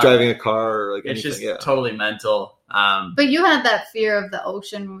 or like driving a car, or like it's anything. Just totally mental. But you had that fear of the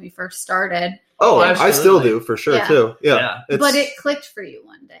ocean when we first started. Oh, I still do for sure too. Yeah. But it clicked for you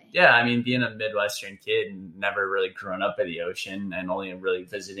one day. Yeah, I mean, being a Midwestern kid and never really grown up by the ocean and only really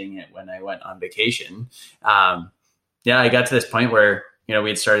visiting it when I went on vacation. I got to this point where, you know, we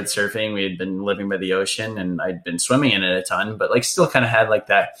had started surfing, we had been living by the ocean, and I'd been swimming in it a ton, but like still kind of had like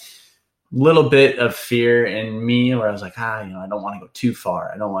that little bit of fear in me where I was like, I don't want to go too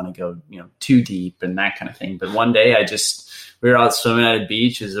far. I don't want to go, too deep and that kind of thing. But one day we were out swimming at a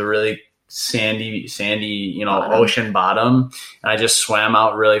beach. It was a really sandy, ocean bottom. And I just swam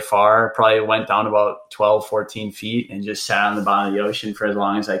out really far, probably went down about 12, 14 feet and just sat on the bottom of the ocean for as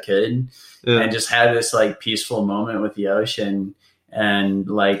long as I could. Yeah. And just had this like peaceful moment with the ocean. And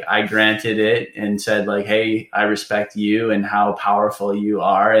like, I granted it and said like, hey, I respect you and how powerful you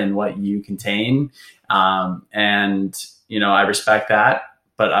are and what you contain. And I respect that,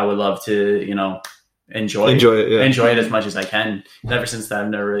 but I would love to, enjoy it as much as I can. And ever since that, I've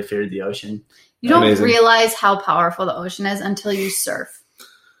never really feared the ocean. You don't realize how powerful the ocean is until you surf.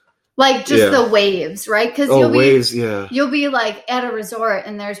 Like just the waves, right? Because you'll be like at a resort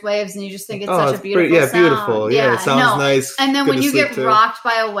and there's waves and you just think it's such a beautiful sound. Beautiful. Yeah, it sounds nice. And then when you get rocked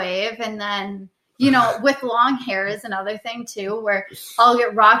by a wave and then, with long hair is another thing too, where I'll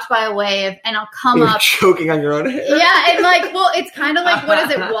get rocked by a wave and I'll come up choking on your own hair. Yeah, and like, it's kind of like, what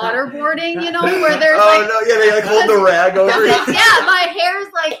is it, waterboarding? Where there's they like hold the rag over it. Yeah, my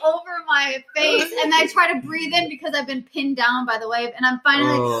hair's like over my face, and I try to breathe in because I've been pinned down by the wave, and I'm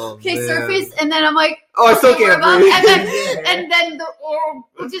finally okay, surface, and then I'm like, Oh, I still can't breathe. And then the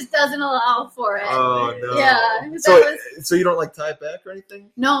air just doesn't allow for it. Oh no. Yeah. So you don't like tie it back or anything?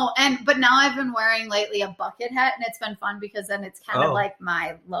 No, but now I've been wearing lately a bucket hat, and it's been fun because then it's kind of like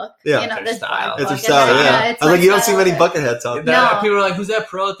my look. Yeah. You know, It's style. It's your style, yeah. It's I was like, you don't see style. many bucket hats out there. No. People are like, who's that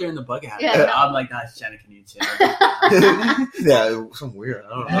pro out there in the bucket hat? Yeah, no. I'm like, that's Jenna Knudsen. Yeah, some weird. I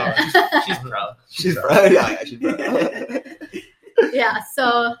don't know. She's pro. She's right. Yeah, she's right. Yeah,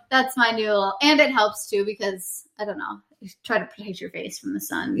 so that's my new little, and it helps too because I don't know, you try to protect your face from the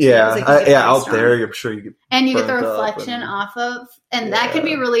sun. Yeah, because it can get really out strong. there, I'm sure you get. And you get the burnt up reflection and- off of, and that can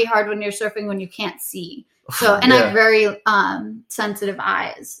be really hard when you're surfing when you can't see. So, and Yeah. I have very sensitive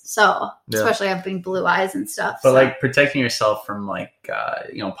eyes, so Yeah. especially having blue eyes and stuff. But so. like protecting yourself from like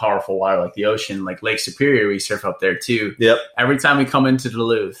powerful water like the ocean, like Lake Superior, we surf up there too. Yep. Every time we come into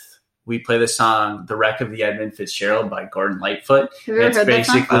Duluth, we play the song "The Wreck of the Edmund Fitzgerald" by Gordon Lightfoot. have you ever It's heard that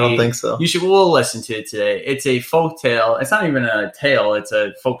song? basically- I don't think so. We'll listen to it today. It's a folk tale. It's not even a tale. It's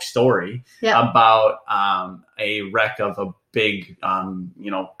a folk story Yeah. about a wreck of a big,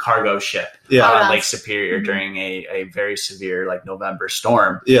 cargo ship Yeah. Oh, on nice. Lake Superior Mhm. during a very severe like November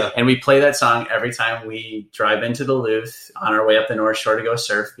storm. Yeah. And we play that song every time we drive into Duluth on our way up the North Shore to go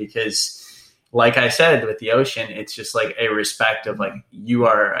surf because, like I said, with the ocean, it's just like a respect of like, you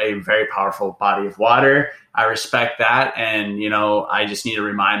are a very powerful body of water. I respect that. And, I just need to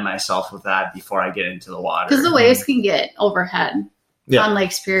remind myself of that before I get into the water. Because the waves can get overhead Yeah. on Lake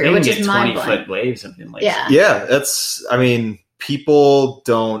They Superior, can which get is 20 mind-blowing. foot waves in Lake Yeah. Yeah, people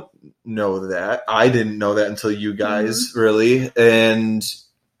don't know that. I didn't know that until you guys, really. And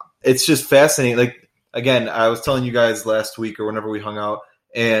it's just fascinating. Like, again, I was telling you guys last week or whenever we hung out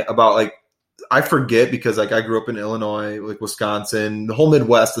and about like, I forget because like I grew up in Illinois, like Wisconsin, the whole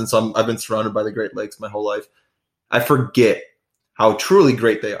Midwest. And so I've been surrounded by the Great Lakes my whole life. I forget how truly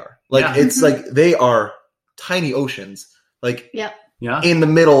great they are. Like, Yeah. it's like they are tiny oceans. Like, Yep. Yeah. in the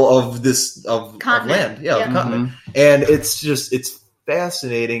middle of this of Continent. land, of Yeah. continent, Mhm. and it's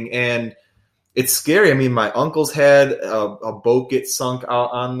fascinating and it's scary. I mean, my uncle's had a boat get sunk out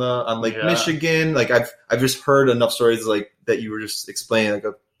on Lake Yeah. Michigan. Like I've just heard enough stories like that you were just explaining. Like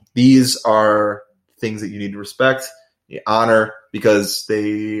these are things that you need to respect, honor because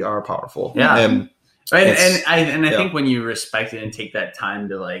they are powerful. Yeah. and And It's- I yeah. think when you respect it and take that time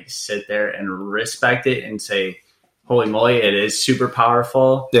to like sit there and respect it and say, holy moly, it is super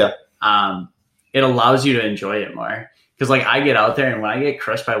powerful. Yeah. It allows you to enjoy it more. Because like I get out there and when I get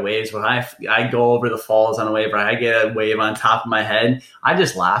crushed by waves, when I go over the falls on a wave or I get a wave on top of my head, I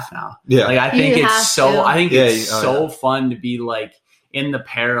just laugh now. yeah, Like I think You have it's so to. I think Yeah, it's oh, so yeah. fun to be like in the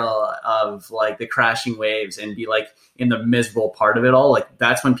peril of like the crashing waves and be like in the miserable part of it all. Like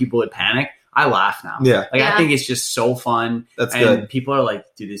that's when people would panic. I laugh now. yeah, Like Yeah. I think it's just so fun. that's And good. people are like,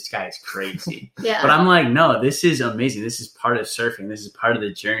 dude, this guy is crazy. Yeah. But I'm like, no, this is amazing. This is part of surfing. This is part of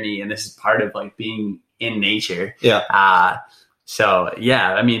the journey. And this is part of like being in nature. Yeah. So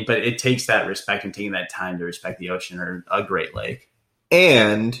yeah, but it takes that respect and taking that time to respect the ocean or a Great Lake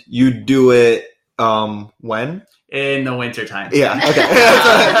And you do it when? in the wintertime. Yeah, okay.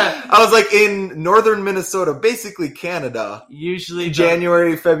 I was like in northern Minnesota, basically Canada. Usually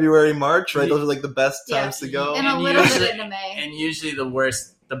January, February, March, right? Those are like the best Yeah. times to go. and a And little usually- bit into May. And usually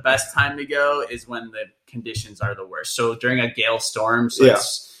the best time to go is when the conditions are the worst. So during a gale storm, so Yeah.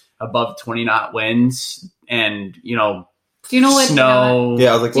 it's above 20 knot winds and, Do you know what snow. Yeah,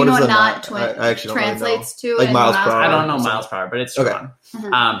 I was like, Do you what know is what the knot knot? I actually don't really know. translates to? Like in miles per hour. I don't know Something. miles per hour, but it's Okay. strong.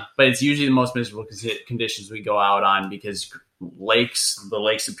 Mhm. But it's usually the most miserable conditions we go out on because the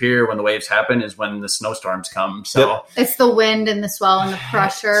Lake Superior, when the waves happen, is when the snowstorms come. So, It's the wind and the swell and the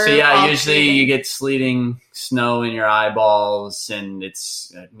pressure. so yeah, all usually creating- you get sleeting snow in your eyeballs, and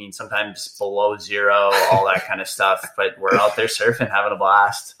sometimes below zero, all that kind of stuff. But we're out there surfing, having a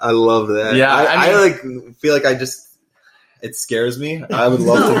blast. I love that. Yeah, I like feel like it scares me. I would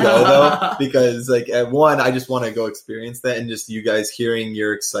love to go though because like at one, I just want to go experience that, and just you guys hearing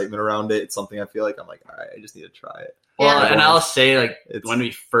your excitement around it. It's something I feel like I'm like, all right, I just need to try it. Well, Yeah. and I'll say, like, It's- when we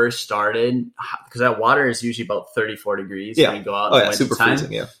first started, because that water is usually about 34 degrees Yeah. when you go out Oh in yeah, the super wintertime.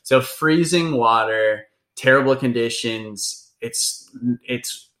 freezing. Yeah, So freezing water, terrible conditions. It's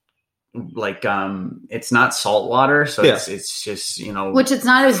like it's not salt water, so Yeah. it's just which it's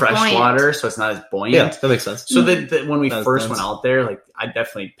not as fresh buoyant. water, so it's not as buoyant. yeah, that makes sense. So that when we That's first nice. went out there, like I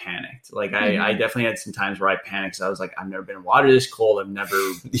definitely panicked. Like I definitely had some times where I panicked. So I was like, I've never been in water this cold. I've never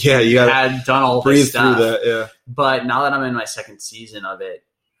Yeah, you gotta done all this breathe stuff. through that. Yeah, But now that I'm in my second season of it,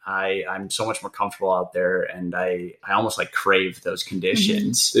 I'm so much more comfortable out there, and I almost like crave those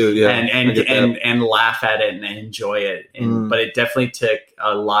conditions. dude. Yeah, And I get that. and laugh at it and enjoy it. Mm. But it definitely took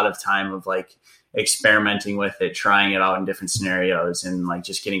a lot of time of like experimenting with it, trying it out in different scenarios, and like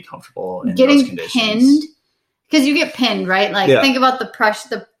just getting comfortable in those Getting conditions. pinned, because you get pinned, right? Like Yeah. think about the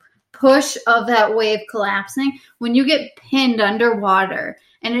push of that wave collapsing. When you get pinned underwater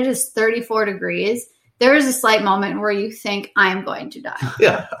and it is 34 degrees, there is a slight moment where you think, I am going to die.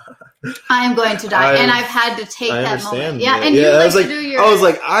 Yeah. I am going to die. And I've had to take I that understand. moment. Yeah. And you I like was to like, do your. I was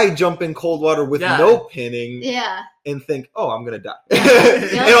like, I jump in cold water with Yeah. no pinning yeah. and think, oh, I'm going to die.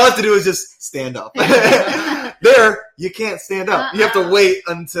 Yeah. And all I have to do is just stand up. There, you can't stand up. You have to wait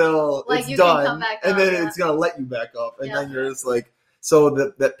until Like, it's you can done. come back And up, then yeah. it's going to let you back up. And Yeah. then you're just like,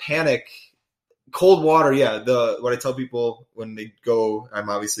 so that panic, cold water, yeah. What I tell people when they go,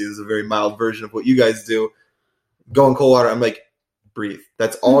 this is a very mild version of what you guys do. Go in cold water, I'm like, breathe.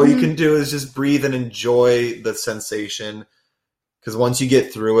 That's all you can do is just breathe and enjoy the sensation. Because once you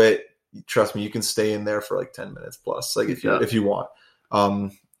get through it, trust me, you can stay in there for like 10 minutes plus, like if you want.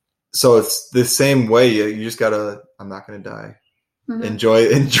 So it's the same way. You just gotta. I'm not gonna die. Mhm.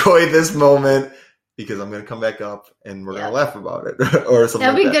 Enjoy this moment because I'm gonna come back up and we're gonna laugh about it or something.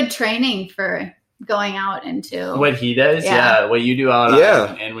 That'd be like that. good training for going out into. What he does, Yeah. what you do out,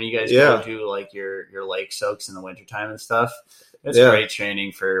 Yeah. and when you guys Yeah. go do like your lake soaks in the wintertime and stuff, it's Yeah. great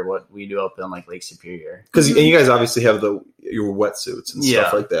training for what we do up in like Lake Superior. Because and you guys obviously have your wetsuits and stuff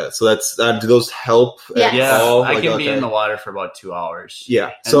Yeah. like that. So do those help Yes. Yeah, all? I Like, can be okay. in the water for about 2 hours.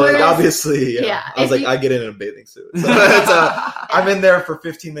 Yeah. So like, Whereas- obviously, yeah, I was if like, you- I get in a bathing suit. So I'm in there for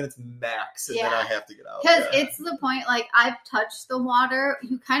 15 minutes max, and then Yeah. I have to get out. Because Yeah. it's the point, like, I've touched the water.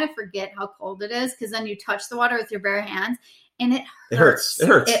 You kind of forget how cold it is because then you touch the water with your bare hands and it hurts. It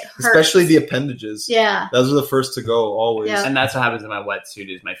hurts. It hurts. Especially the appendages. Yeah. Those are the first to go always. Yeah. And that's what happens in my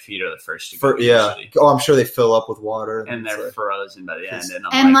wetsuit is my feet are the first to go Yeah. usually. Oh, I'm sure they fill up with water. And it's they're like- frozen by the end. And,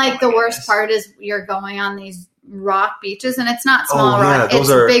 And I'm like oh the my worst goodness. part is you're going on these rock beaches and it's not small Oh, yeah, rock. those It's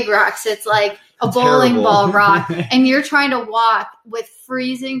are big rocks. It's like a bowling terrible. ball rock. And you're trying to walk with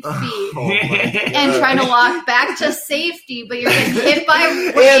freezing feet. Oh my And God. trying to walk back to safety, but you're getting hit by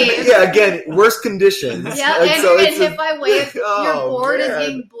And waves. yeah, again, worst conditions. Yeah, Like, and so you're it's getting hit by waves. Your Oh, board is man.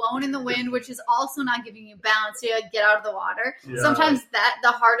 getting blown in the wind, which is also not giving you balance. So you gotta get out of the water. Yeah. Sometimes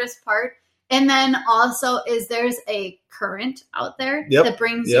the hardest part. And then also is there's a current out there Yep, that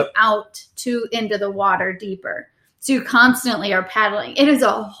brings yep. you out into the water deeper. So you constantly are paddling. It is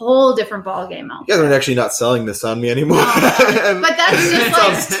a whole different ball game out You there. guys are actually not selling this on me anymore. No, but that's just It like-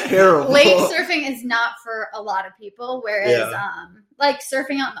 sounds terrible. Lake surfing is not for a lot of people, whereas Yeah. like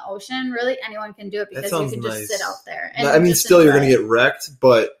surfing out in the ocean, really anyone can do it because you sounds can nice. just sit out there. I mean, just still, you're enjoy going it. to get wrecked,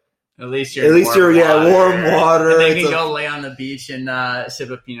 but At least you're At least warm you're- water. warm water. And they It's can a- go lay on the beach and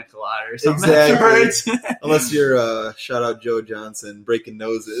sip a pina colada or something Exactly. afterwards. unless you're shout out Joe Johnson breaking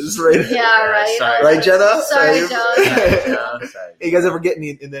noses, right? Yeah, right. Sorry. Right, Jenna? Sorry, Sorry. Joe. Sorry. Hey, you guys ever get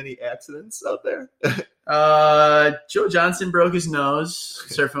in any accidents out there? Joe Johnson broke his nose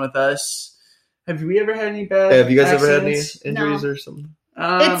surfing with us. Have we ever had any bad? Have you guys ever had any accidents? injuries or something?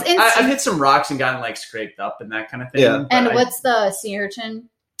 It's I've hit some rocks and gotten like scraped up and that kind of thing. Yeah. but And I- what's the sea urchin?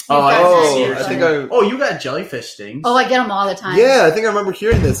 Oh, You've I- gotten that oh, sea I urchin. think I- Oh, you got jellyfish stings. Oh, I get them all the time. Yeah, I think I remember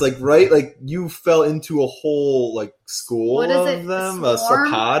hearing this. Like, right? Like, you fell into a whole like school What is of it? them. A swarm?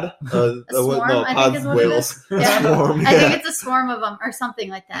 pod. A swarm, No, I think pod's is what it whales. is. A Yeah. swarm. I Yeah. think it's a swarm of them or something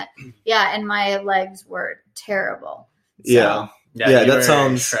like that. Yeah, and my legs were terrible. So- Yeah. Yeah, you that were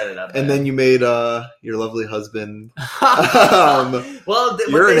sounds- shredded up. And there. then you made your lovely husband. Well,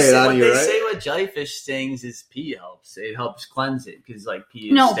 urinate on what you, they right? say with jellyfish stings is pee helps. It helps cleanse it because like pee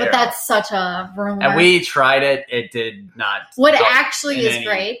is No, sterile. but that's such a rumor. And we tried it. It did not. what go actually in is any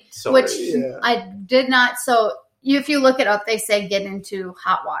great, sort. which Yeah. I did not. So if you look it up, they say get into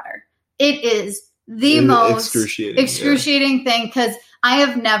hot water. It is the most excruciating thing because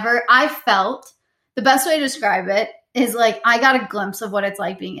I felt the best way to describe it is like I got a glimpse of what it's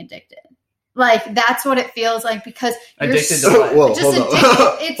like being addicted. Like that's what it feels like because you're Addicted to so- what? Whoa, just hold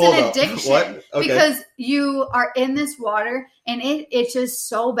up. addicted. It's Hold an up. addiction What? Okay. because you are in this water and it itches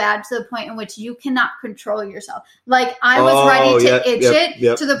so bad to the point in which you cannot control yourself. Like I was ready to itch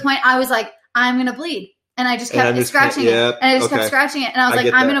it to the point I was like, I'm gonna bleed. And I just kept scratching it. And I just kept scratching it. And I was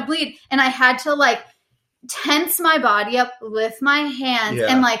like, I'm gonna bleed. And I had to like tense my body up, lift my hands,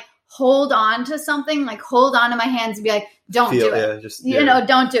 and like hold on to something, like hold on to my hands and be like, don't do it.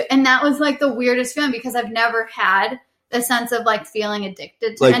 Don't do it. And that was like the weirdest feeling because I've never had a sense of like feeling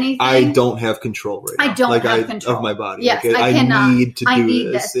addicted to like anything. I don't have control right now. I don't like have control of my body. Yes, like, I cannot. need to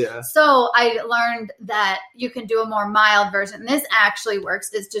do this. Yeah. So I learned that you can do a more mild version. This actually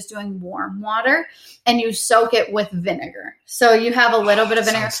works. It's just doing warm water and you soak it with vinegar. So you have a little bit of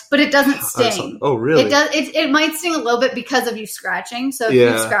vinegar, but it doesn't sting. Oh, really? It does. It might sting a little bit because of you scratching. So if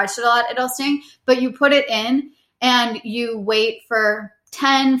you scratch it a lot, it'll sting. But you put it in and you wait for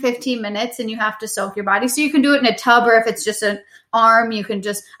 10, 15 minutes and you have to soak your body. So you can do it in a tub, or if it's just an arm, you can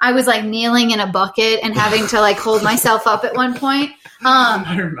just, I was like kneeling in a bucket and having to like hold myself up at one point.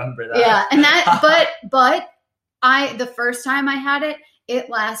 I remember that. Yeah. And that, but the first time I had it, it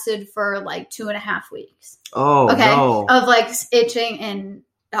lasted for like 2.5 weeks. Oh, okay. No. Of like itching and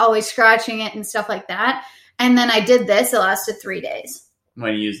always scratching it and stuff like that. And then I did this, it lasted 3 days.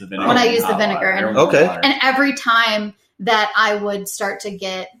 When you use the vinegar. When I use the vinegar. And every time that I would start to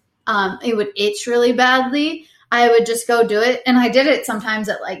get, it would itch really badly, I would just go do it. And I did it sometimes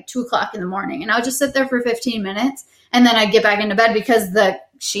at like 2:00 in the morning, and I would just sit there for 15 minutes and then I'd get back into bed because the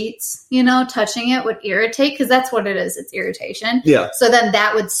sheets, touching it would irritate, because that's what it is. It's irritation. Yeah. So then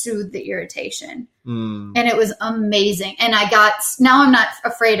that would soothe the irritation. And it was amazing. And now I'm not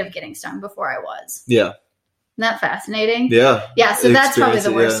afraid of getting stung before I was. Yeah. Isn't that fascinating? Yeah. Yeah, so that's probably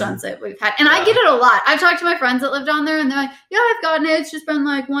the worst ones that we've had. And I get it a lot. I've talked to my friends that live down there, and they're like, yeah, I've gotten it. It's just been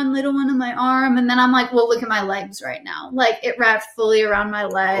like one little one in my arm. And then I'm like, well, look at my legs right now. Like, it wrapped fully around my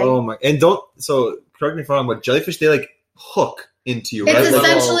leg. Oh, my. And correct me if I'm wrong, but jellyfish, they like hook into you, it's right?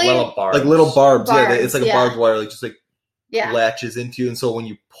 essentially little barbs. Like little barbs. Yeah, it's like a yeah. barbed wire, like just like Yeah. latches into you. And so when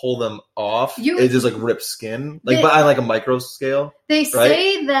you pull them off, You- it just like rips skin. Like, They- but on like a micro scale. They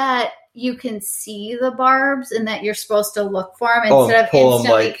say that you can see the barbs and that you're supposed to look for them instead of pull 'em,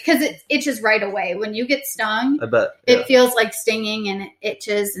 instantly, like- because it itches right away. When you get stung, I bet. it feels like stinging and it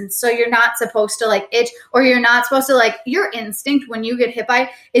itches. And so you're not supposed to like itch, or you're not supposed to like, your instinct when you get hit by it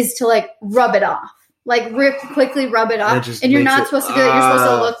is to like rub it off, like quickly rub it off. And you're not supposed to do that. You're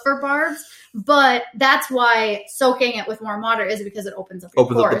supposed to look for barbs. But that's why soaking it with warm water is because it opens up the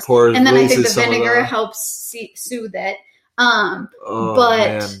pores. And then I think the vinegar helps soothe it. Man.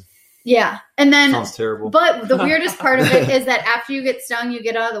 Yeah. And then, Sounds terrible. but the weirdest part of it is that after you get stung, you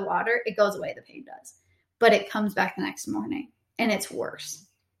get out of the water, it goes away. The pain does, but it comes back the next morning and it's worse.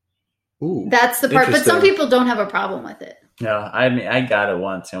 Ooh, that's the part. But some interesting. people don't have a problem with it. No, I mean, I got it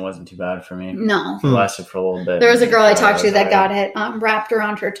once and it wasn't too bad for me. No. It lasted for a little bit. There was a girl I talked to that got it wrapped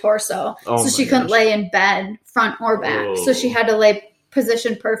around her torso. Oh so she couldn't lay in bed, front or back. So she had to lay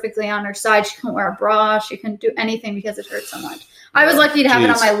positioned perfectly on her side. She couldn't wear a bra. She couldn't do anything because it hurt so much. I was lucky to have it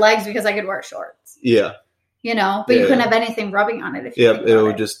on my legs because I could wear shorts. Yeah. But you couldn't have anything rubbing on it. If you it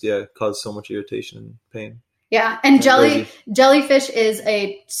would just cause so much irritation and pain. Yeah, and jellyfish is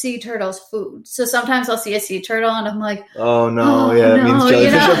a sea turtle's food. So sometimes I'll see a sea turtle and I'm like, oh no, it means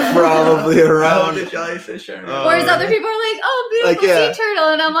jellyfish are probably around. Jellyfish are whereas other people are like, oh, beautiful sea turtle,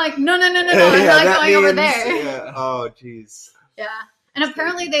 and I'm like, no, I'm not going over there. Yeah. Oh, jeez. Yeah, and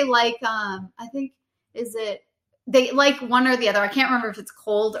apparently they like, I think, they like one or the other. I can't remember if it's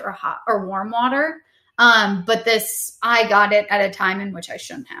cold or hot or warm water. But I got it at a time in which I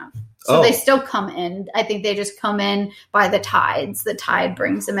shouldn't have. So they still come in. I think they just come in by the tides. The tide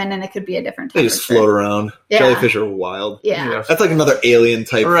brings them in, and it could be a different temperature. They just float around. Yeah. Jellyfish are wild. Yeah. That's like another alien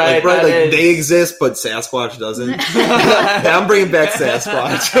type. Right. Like they exist, but Sasquatch doesn't. I'm bringing back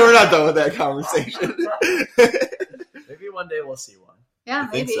Sasquatch. We're not done with that conversation. Maybe one day we'll see one. Yeah,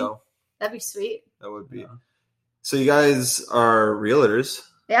 I think so. That'd be sweet. That would be. So you guys are realtors.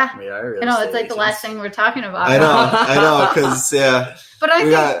 Yeah. We are. I know, it's like the last thing we're talking about. I know, because but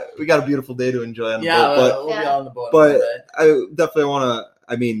we got a beautiful day to enjoy on the boat. But we'll be on the boat. But I definitely want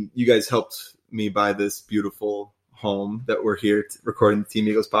to. I mean, you guys helped me buy this beautiful home that we're here recording the Team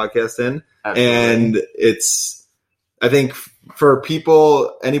Eagles podcast in, and it's. I think for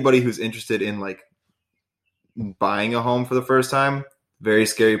people, anybody who's interested in like buying a home for the first time, very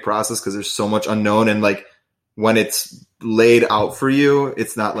scary process because there's so much unknown, and like when it's laid out for you,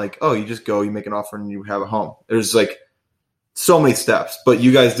 it's not like, oh, you just go, you make an offer and you have a home. There's like so many steps, but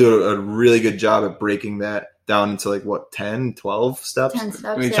you guys do a really good job at breaking that down into like what, 10, 12 steps? 10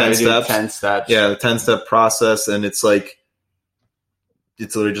 steps. We try to do 10 steps. Yeah, the 10-step process. And it's like,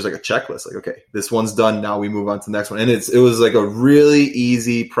 it's literally just like a checklist. Like, okay, this one's done. Now we move on to the next one. And it was like a really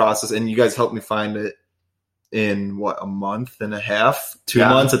easy process. And you guys helped me find it in a month and a half, 2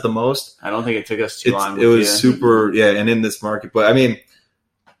 months at the most. I don't think it took us too long. It was super, and in this market. But I mean,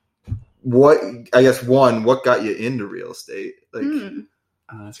 what got you into real estate? Like,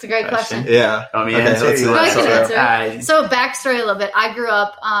 That's It's a great question. Yeah. I mean, Okay, answer. let's do Go that. ahead and So- answer. So backstory a little bit. I grew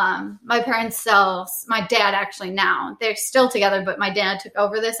up, my parents sell, my dad actually now, they're still together, but my dad took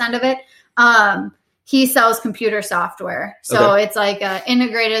over this end of it. He sells computer software. So it's like a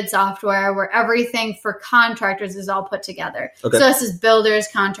integrated software where everything for contractors is all put together. Okay. So this is builders,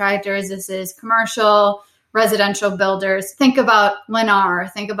 contractors, this is commercial, residential builders. Think about Lennar,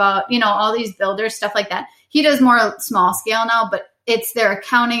 think about, all these builders, stuff like that. He does more small scale now, but it's their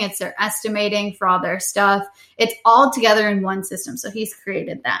accounting, it's their estimating for all their stuff. It's all together in one system. So he's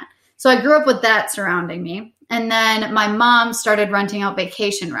created that. So I grew up with that surrounding me. And then my mom started renting out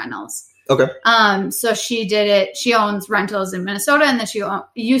vacation rentals. Okay. So she did it. She owns rentals in Minnesota, and then she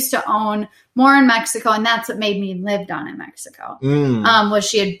used to own more in Mexico. And that's what made me live down in Mexico. Was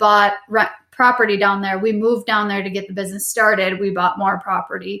she had bought property down there. We moved down there to get the business started. We bought more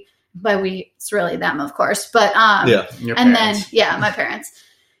property. But it's really them, of course. But Your and parents. then my parents,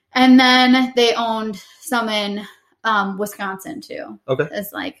 and then they owned some in Wisconsin too. Okay,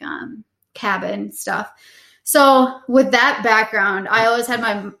 it's like cabin stuff. So with that background, I always had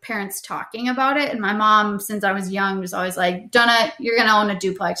my parents talking about it, and my mom, since I was young, was always like, "Donna, you're gonna own a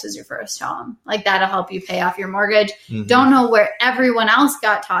duplex as your first home. Like that'll help you pay off your mortgage." Mm-hmm. Don't know where everyone else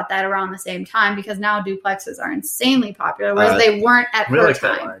got taught that around the same time, because now duplexes are insanely popular, whereas they weren't at We her like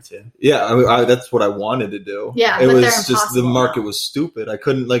that time. one too. Yeah, I mean, that's what I wanted to do. Yeah, it but was they're just the impossible market now. was stupid. I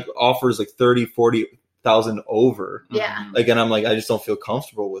couldn't offers 30,000-40,000 over. Yeah. And I'm like, I just don't feel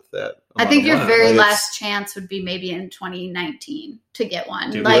comfortable with that. I think your amount of very money. last chance would be maybe in 2019 to get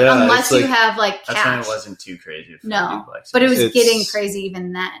one. Dude, Unless it's you like- have like That's when cash. it wasn't too crazy. For No, duplexes. but it was It's- getting crazy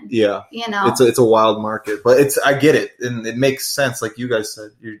even then. Yeah, It's it's a wild market, but I get it, and it makes sense. Like you guys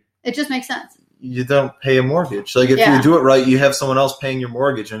said, it just makes sense. you don't pay a mortgage. Like if Yeah. you do it right, you have someone else paying your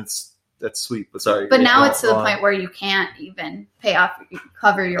mortgage, and that's sweet. But sorry, But now go it's to the on. point where you can't even pay off,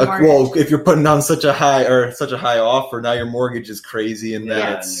 cover your Like, mortgage. well, if you're putting down such a high offer, now your mortgage is crazy, and Yeah, then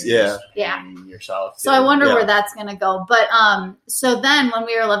and it's you're yeah. just paying yourself. So I too. wonder Yeah. where that's going to go. But so then when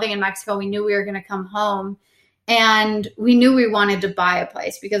we were living in Mexico, we knew we were going to come home, and we knew we wanted to buy a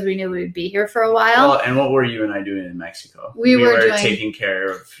place because we knew we would be here for a while. Well, and what were you and I doing in Mexico? We were doing- taking care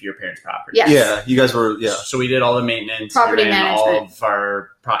of your parents' property. Yes. Yeah, you guys were So we did all the maintenance, Property we ran all management. of our.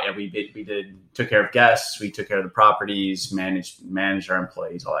 We took care of guests. We took care of the properties, managed our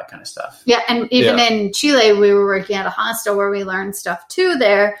employees, all that kind of stuff. Yeah, and even in Chile, we were working at a hostel where we learned stuff too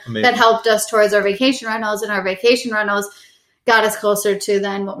there amazing. that helped us towards our vacation rentals, and our vacation rentals got us closer to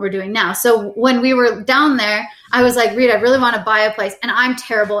then what we're doing now. So when we were down there, I was like, Reed, I really want to buy a place, and I'm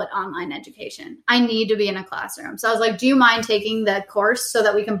terrible at online education. I need to be in a classroom. So I was like, do you mind taking the course so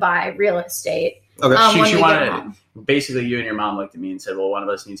that we can buy real estate Okay. when She we wanted- get home? Basically, you and your mom looked at me and said, well, one of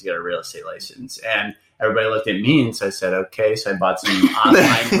us needs to get a real estate license. And everybody looked at me, and so I said, okay. So I bought some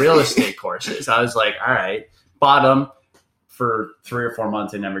online real estate courses. I was like, all right, bought them for 3 or 4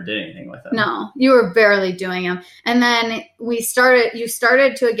 months and never did anything with them. No, you were barely doing them. And then you started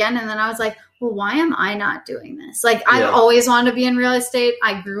to again, and then I was like, well, why am I not doing this? Like, Yeah. I've always wanted to be in real estate.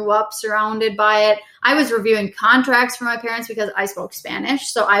 I grew up surrounded by it. I was reviewing contracts for my parents because I spoke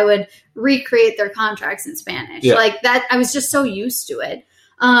Spanish. So I would recreate their contracts in Spanish. Yeah. Like that, I was just so used to it.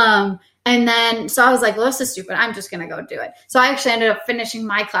 And then, so I was like, well, this is stupid. I'm just going to go do it. So I actually ended up finishing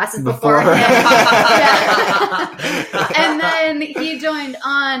my classes before him. Yeah. And then he joined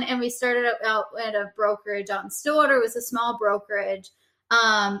on, and we started out at a brokerage out in Stillwater. It was a small brokerage.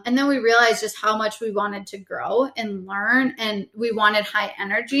 And then we realized just how much we wanted to grow and learn, and we wanted high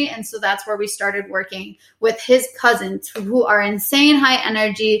energy. And so that's where we started working with his cousins who are insane high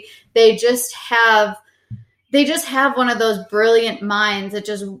energy. They just have one of those brilliant minds that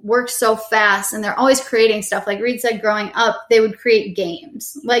just works so fast, and they're always creating stuff. Like Reed said, growing up, they would create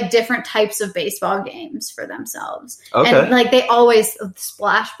games, like different types of baseball games for themselves. Okay. And like they always,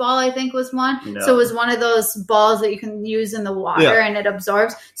 splash ball, I think was one. No. So it was one of those balls that you can use in the water Yeah. and it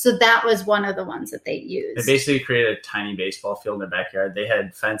absorbs. So that was one of the ones that they They used. basically created a tiny baseball field in their backyard. They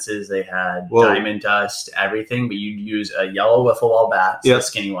had fences, they had Whoa. diamond dust, everything, but you'd use a yellow wiffle ball bat, so Yep. the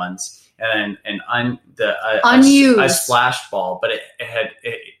skinny ones, and then Unused. a splash ball, but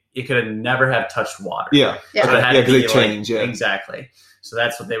it could have never have touched water. Yeah. Yeah. So it Okay. had Yeah, to 'cause they be, change, yeah. Exactly. So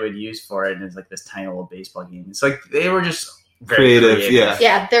that's what they would use for it, and it's like this tiny little baseball game. It's like they were just very Creative, yeah.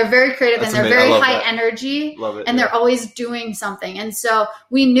 Yeah, they're very creative That's and they're amazing. I very love high that. energy. Love it. And they're always doing something. And so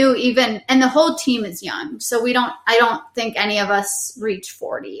we knew and the whole team is young. So I don't think any of us reach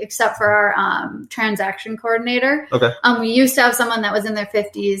 40 except for our transaction coordinator. Okay. We used to have someone that was in their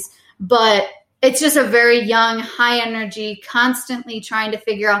 50s, but it's just a very young, high energy, constantly trying to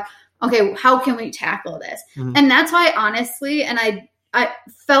figure out, okay, how can we tackle this? Mhm. And that's why honestly, and I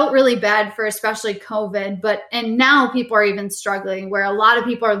felt really bad for especially COVID, and now people are even struggling where a lot of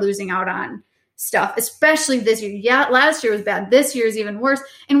people are losing out on stuff, especially this year. Yeah, last year was bad. This year is even worse.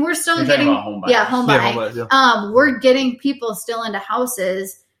 And we're still getting home buying. We're getting people still into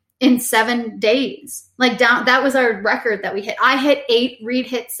houses in 7 days. Like that was our record that we hit. I hit 8, Reed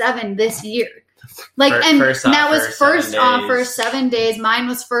hit 7 this year. Like, that was first offer 7 days. Mine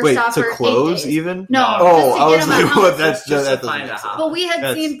was first offer to close 8 days. even? No. I was like, what? That's But we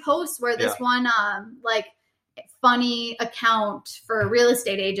had seen posts where this one, like, funny account for real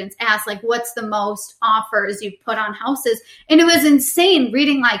estate agents asked, like, what's the most offers you've put on houses? And it was insane,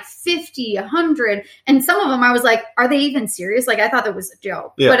 reading like 50, 100. And some of them I was like, are they even serious? Like, I thought it was a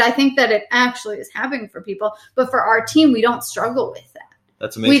joke. Yeah. But I think that it actually is happening for people. But for our team, we don't struggle with that.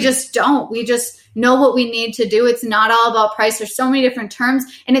 That's amazing. We just don't. We just know what we need to do. It's not all about price. There's so many different terms.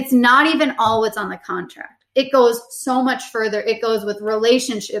 And it's not even all what's on the contract. It goes so much further. It goes with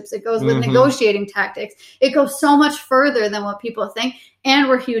relationships. It goes with negotiating tactics. It goes so much further than what people think. And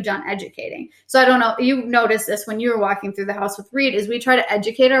we're huge on educating. So I don't know, you noticed this when you were walking through the house with Reed, is we try to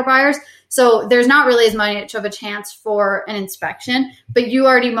educate our buyers. So there's not really as much of a chance for an inspection, but you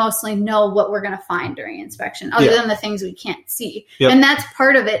already mostly know what we're going to find during inspection, other than the things we can't see. Yep. And that's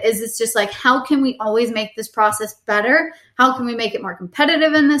part of it, is it's just like, how can we always make this process better? How can we make it more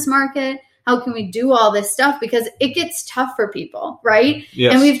competitive in this market? How can we do all this stuff? Because it gets tough for people, right?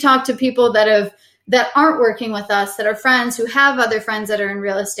 Yes. And we've talked to people that aren't working with us, that are friends who have other friends that are in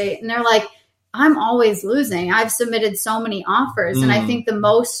real estate. And they're like, I'm always losing. I've submitted so many offers. And I think the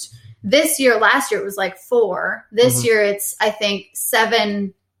most this year, last year it was like 4. This year it's, I think,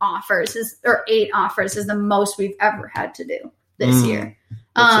 7 offers or 8 offers is the most we've ever had to do this year.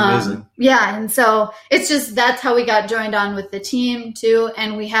 That's amazing. Yeah. And so it's just, that's how we got joined on with the team too.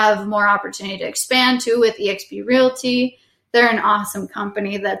 And we have more opportunity to expand too with eXp Realty. They're an awesome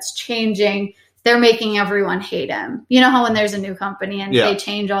company that's changing. They're making everyone hate them. You know how when there's a new company and they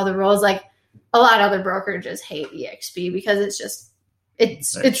change all the rules, like a lot of other brokerages hate eXp because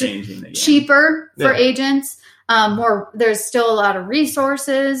it's cheaper for agents. There's still a lot of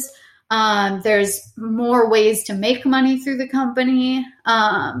resources. There's more ways to make money through the company,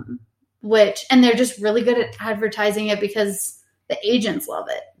 and they're just really good at advertising it because the agents love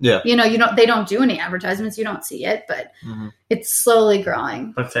it. Yeah. They don't do any advertisements. You don't see it, but it's slowly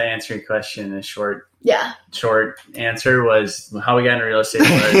growing. But to answer your question, the short answer was how we got into real estate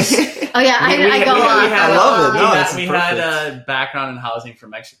was. I go on. I love it. We had a background in housing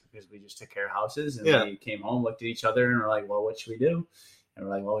from Mexico because we just took care of houses, and we came home, looked at each other, and we're like, well, what should we do? And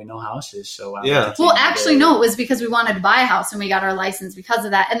we're like, well, we know houses, so well, actually, no, it was because we wanted to buy a house and we got our license because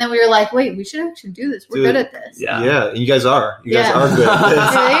of that. And then we were like, wait, we should actually do this. We're good at this. Yeah, you guys are. You guys are good at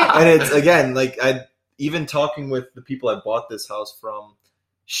this. Right? And it's, again, like, even talking with the people I bought this house from,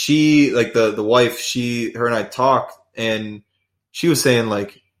 she, like the wife, her and I talked, and she was saying,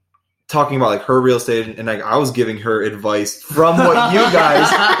 like, talking about like her real estate, and like I was giving her advice from what you guys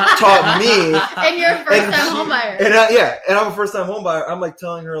taught me. And you're a first-time home buyer. And I'm a first-time home buyer. I'm like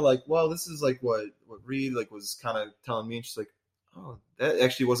telling her like, well, this is like what Reed like was kind of telling me, and she's like, oh, that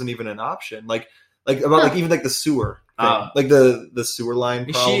actually wasn't even an option. Like about like even like the sewer, like the sewer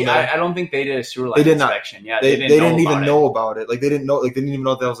line problem. I don't think they did a sewer line inspection. Yeah, they didn't even know about it. Like they didn't even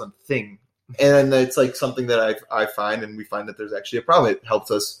know that was a thing. And it's like something that I find, and we find that there's actually a problem. It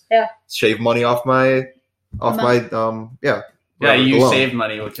helps us shave money off my you save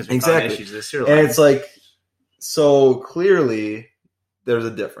money because we found issues with the sewer line. And it's like, so clearly there's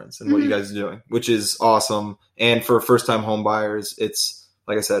a difference in what you guys are doing, which is awesome. And for first time home buyers, it's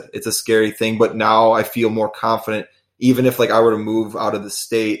like I said, it's a scary thing, but now I feel more confident. Even if like I were to move out of the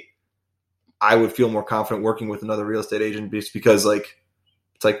state, I would feel more confident working with another real estate agent just because like,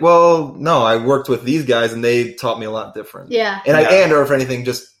 it's like, well, no, I worked with these guys and they taught me a lot different. Yeah. Or if anything,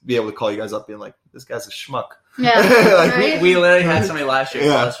 just be able to call you guys up being like, this guy's a schmuck. Yeah. Like, right? we literally had somebody last year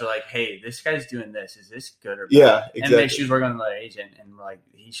call us for like, hey, this guy's doing this. Is this good or bad? Yeah, exactly. And she was working with another agent, and we're like,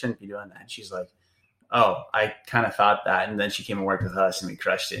 he shouldn't be doing that. And she's like, oh, I kind of thought that. And then she came and worked with us and we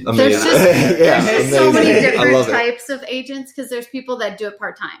crushed it. There's just so many different types of agents because there's people that do it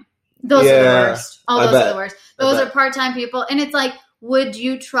part-time. Those are the worst. Those are the worst. Those are part-time people. And it's like, would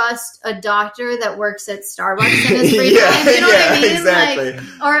you trust a doctor that works at Starbucks in his free time? You know what I mean? Exactly.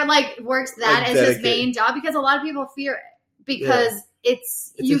 Like, or like works that as his main job, because a lot of people fear it because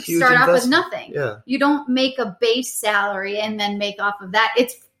it's you start off with nothing. Yeah. You don't make a base salary and then make off of that.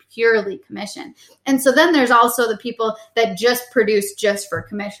 It's purely commission. And so then there's also the people that just produce just for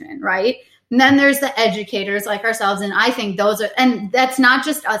commission, right? And then there's the educators like ourselves. And I think those are, and that's not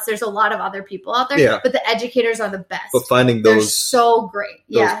just us. There's a lot of other people out there, but the educators are the best. But finding They're those so great.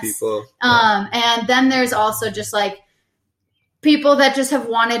 Those people. And then there's also just like people that just have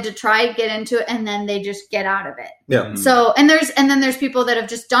wanted to try get into it and then they just get out of it. Yeah. So, and then there's people that have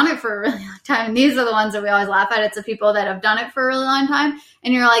just done it for a really long time. And these are the ones that we always laugh at. It's the people that have done it for a really long time.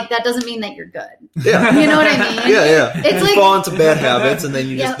 And you're like, that doesn't mean that you're good. Yeah. You know what I mean? Yeah. It's you like, fall into bad habits and then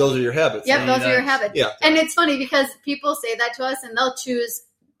you just, those are your habits. Yep, those are your habits. Yeah. And it's funny because people say that to us and they'll choose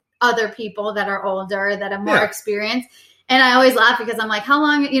other people that are older, that have more experience. And I always laugh because I'm like, how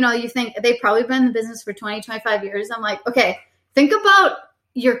long, you think they've probably been in the business for 20, 25 years. I'm like, okay, think about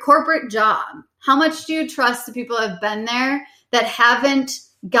your corporate job. How much do you trust the people that have been there that haven't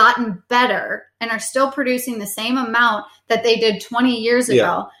gotten better and are still producing the same amount that they did 20 years ago?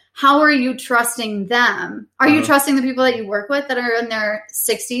 Yeah. How are you trusting them? Are you trusting the people that you work with that are in their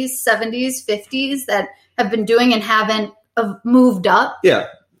 60s, 70s, 50s that have been doing and haven't moved up? Yeah.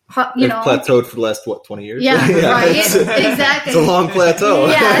 They've plateaued for the last 20 years? Yeah, right. Exactly. It's a long plateau.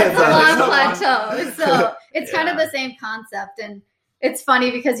 Yeah, it's a long plateau. So it's kind of the same concept. And it's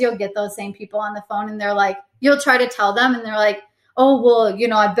funny because you'll get those same people on the phone and they're like, you'll try to tell them and they're like, oh, well,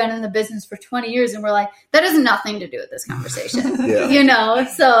 I've been in the business for 20 years. And we're like, that has nothing to do with this conversation.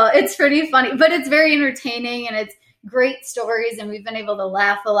 So it's pretty funny, but it's very entertaining and it's great stories. And we've been able to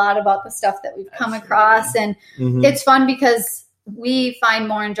laugh a lot about the stuff that we've come across. And it's fun because we find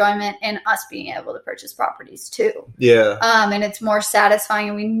more enjoyment in us being able to purchase properties too. Yeah. And it's more satisfying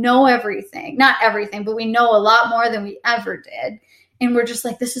and we know everything, not everything, but we know a lot more than we ever did. And we're just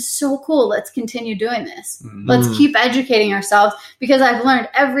like, this is so cool. Let's continue doing this. Let's keep educating ourselves because I've learned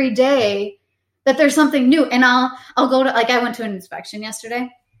every day that there's something new. And I'll go to, I went to an inspection yesterday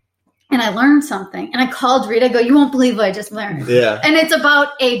and I learned something and I called Rita, I go, you won't believe what I just learned. Yeah. And it's about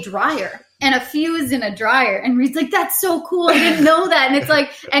a dryer and a fuse in a dryer. And Rita's like, that's so cool. I didn't know that. And it's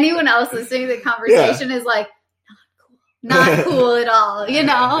like anyone else listening to the conversation is like, not cool at all,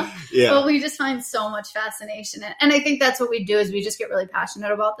 Yeah. But we just find so much fascination. And I think that's what we do is we just get really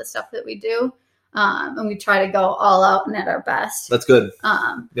passionate about the stuff that we do. And we try to go all out and at our best. That's good.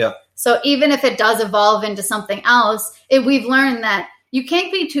 So even if it does evolve into something else, we've learned that you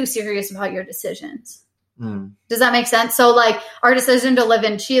can't be too serious about your decisions. Does that make sense? So like our decision to live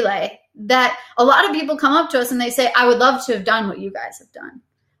in Chile, that a lot of people come up to us and they say, I would love to have done what you guys have done.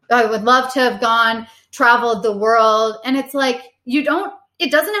 I would love to have traveled the world. And it's like,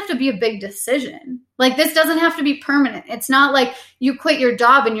 it doesn't have to be a big decision. Like this doesn't have to be permanent. It's not like you quit your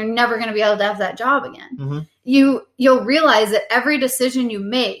job and you're never going to be able to have that job again. You'll realize that every decision you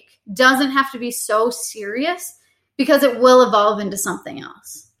make doesn't have to be so serious because it will evolve into something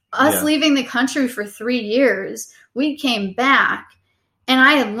else. Us leaving the country for 3 years, we came back and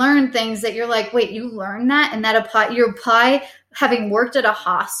I had learned things that you're like, wait, you learned that? And you apply having worked at a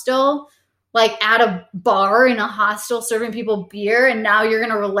hostel, like at a bar in a hostel serving people beer, and now you're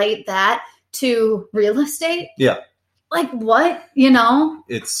going to relate that to real estate? Yeah. Like what?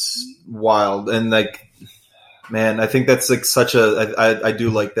 It's wild. And like, man, I think that's like I do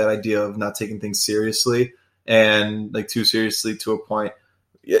like that idea of not taking things seriously and like too seriously to a point.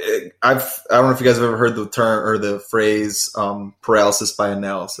 I don't know if you guys have ever heard the term or the phrase paralysis by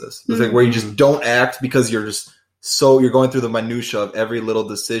analysis. It's like where you just don't act because you're going through the minutia of every little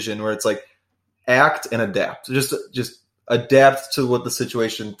decision, where it's like act and adapt. Just adapt to what the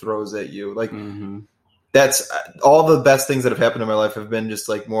situation throws at you. Like that's all the best things that have happened in my life have been just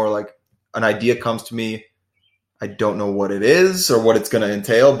like more like an idea comes to me. I don't know what it is or what it's going to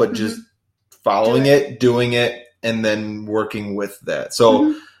entail, but just following it, doing it, and then working with that.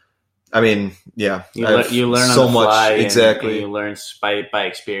 So, I mean, yeah, you learn so on the fly much. Exactly. And you learn by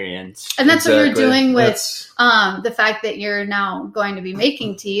experience. And that's what you're doing with the fact that you're now going to be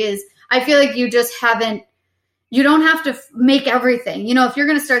making tea is I feel like you don't have to make everything. If you're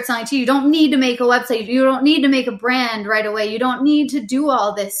going to start selling tea, you don't need to make a website. You don't need to make a brand right away. You don't need to do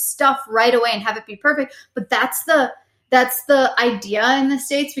all this stuff right away and have it be perfect. But that's the idea in the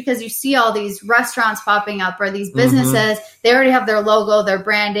States, because you see all these restaurants popping up or these businesses, they already have their logo, their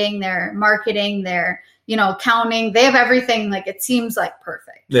branding, their marketing, their, accounting. They have everything. Like it seems like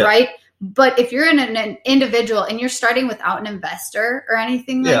perfect, right? But if you're an individual and you're starting without an investor or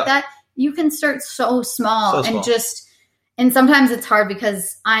anything like that, you can start so small. And sometimes it's hard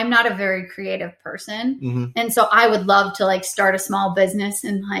because I'm not a very creative person. And so I would love to like start a small business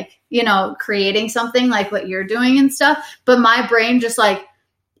and like, creating something like what you're doing and stuff. But my brain just like,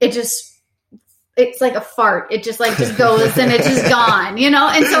 it's like a fart. It just goes and it's just gone,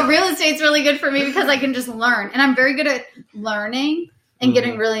 And so real estate's really good for me because I can just learn, and I'm very good at learning and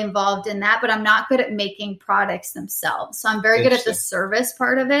getting really involved in that, but I'm not good at making products themselves. So I'm very good at the service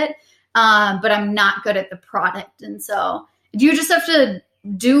part of it, but I'm not good at the product. And so you just have to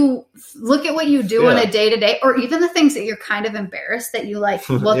look at what you do on a day-to-day, or even the things that you're kind of embarrassed that you like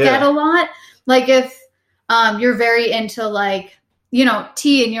look at a lot. Like if you're very into like, you know,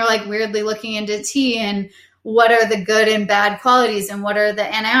 tea, and you're like weirdly looking into tea and what are the good and bad qualities and what are the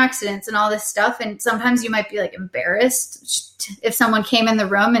antioxidants and all this stuff. And sometimes you might be like embarrassed if someone came in the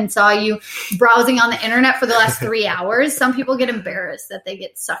room and saw you browsing on the internet for the last 3 hours. Some people get embarrassed that they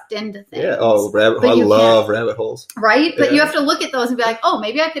get sucked into things. Yeah. Oh, I love rabbit holes. Right. But you have to look at those and be like, oh,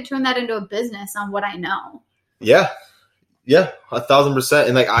 maybe I could turn that into a business on what I know. Yeah. Yeah. 1,000%.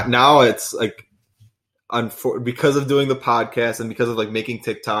 And like now it's like, because of doing the podcast and because of like making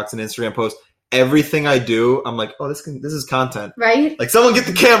TikToks and Instagram posts, everything I do, I'm like, oh, this is content, right? Like, someone get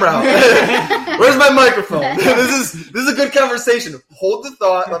the camera out. Where's my microphone? This is a good conversation. Hold the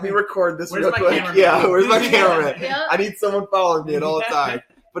thought. Let me record this real quick. Yeah, where's my camera? Yep. I need someone following me at all the time.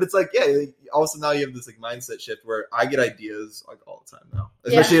 But it's like, also now you have this like mindset shift where I get ideas like all the time now,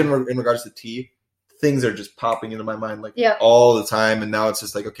 especially in regards to tea. Things are just popping into my mind like all the time, and now it's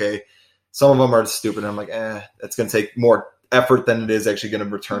just like, okay, some of them are stupid. And I'm like, it's going to take more effort than it is actually going to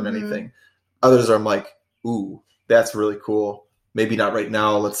return anything. Others are I'm like, ooh, that's really cool. Maybe not right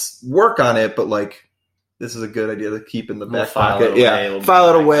now. Let's work on it. But like, this is a good idea to keep in the back pocket. File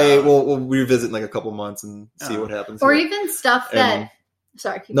it away. We'll revisit in like a couple months and see what happens. Or even stuff that,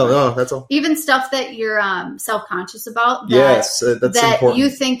 No, that's all. Even stuff that you're self-conscious about. That's important.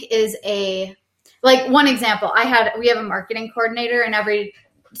 You think is like one example. We have a marketing coordinator, and every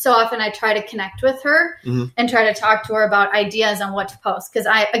so often I try to connect with her and try to talk to her about ideas on what to post. Cause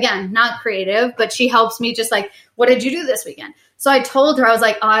again, not creative, but she helps me just like, what did you do this weekend? So I told her, I was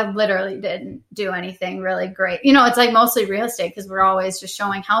like, oh, I literally didn't do anything really great. You know, it's like mostly real estate because we're always just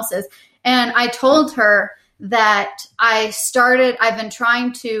showing houses. And I told her that I've been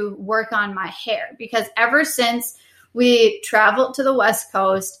trying to work on my hair because ever since we traveled to the West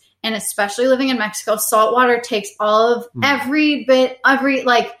Coast, and especially living in Mexico, salt water takes all of every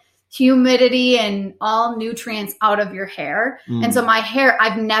like humidity and all nutrients out of your hair. And so my hair,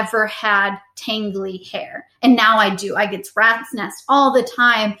 I've never had tangly hair. And now I do. I get rat's nest all the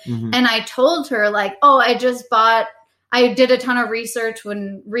time. And I told her like, oh, I did a ton of research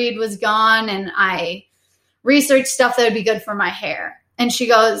when Reed was gone, and I researched stuff that would be good for my hair. And she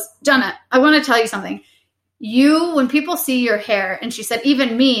goes, Jenna, I want to tell you something. When people see your hair, and she said,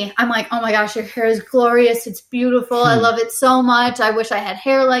 even me, I'm like, oh my gosh, your hair is glorious. It's beautiful. I love it so much. I wish I had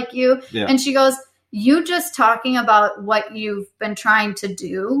hair like you. Yeah. And she goes, you just talking about what you've been trying to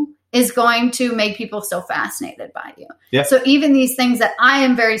do is going to make people so fascinated by you. Yeah. So even these things that I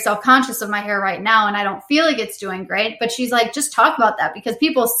am very self-conscious of my hair right now, and I don't feel like it's doing great, but she's like, just talk about that because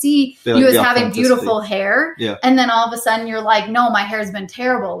people see you as having beautiful hair. Yeah. And then all of a sudden you're like, no, my hair has been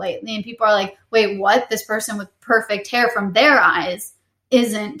terrible lately. And people are like, wait, what? This person with perfect hair from their eyes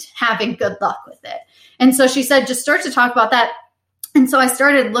isn't having good luck with it. And so she said, just start to talk about that. And so I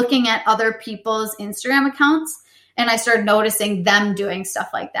started looking at other people's Instagram accounts, and I started noticing them doing stuff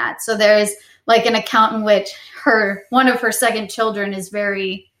like that. So there's like an account in which one of her second children is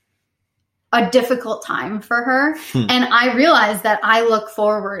a difficult time for her. And I realized that I look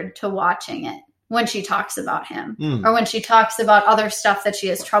forward to watching it when she talks about him or when she talks about other stuff that she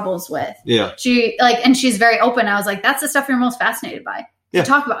has troubles with. Yeah. And she's very open. I was like, that's the stuff you're most fascinated by. Yeah.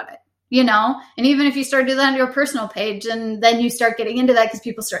 So talk about it. You know, and even if you start doing that on your personal page, and then you start getting into that because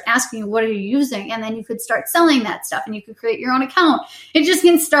people start asking you, what are you using? And then you could start selling that stuff and you could create your own account. It just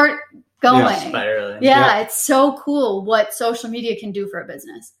can start going. Yeah, it's so cool what social media can do for a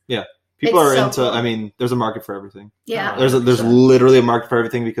business. Yeah. People are into, cool. I mean, there's a market for everything. Yeah. There's literally a market for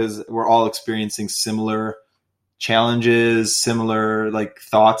everything because we're all experiencing similar challenges, similar like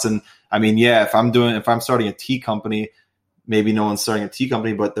thoughts. And I mean, yeah, if I'm starting a tea company, maybe no one's starting a tea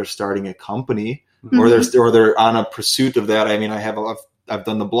company, but they're starting a company or they're on a pursuit of that. I mean, I've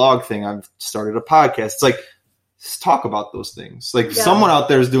done the blog thing. I've started a podcast. It's like, let's talk about those things. Like someone out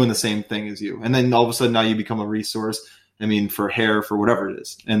there is doing the same thing as you. And then all of a sudden now you become a resource. I mean, for hair, for whatever it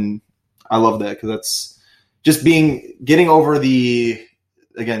is. And I love that because that's just getting over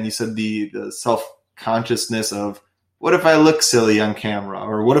again, you said the self-consciousness of what if I look silly on camera,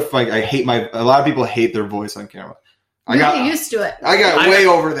 or what if a lot of people hate their voice on camera. I got used to it. I got way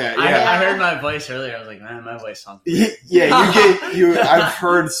over that. Yeah. I heard my voice earlier. I was like, man, my voice sounds good. I've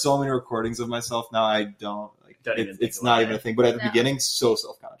heard so many recordings of myself now. I don't it's not even a thing. But at the beginning, so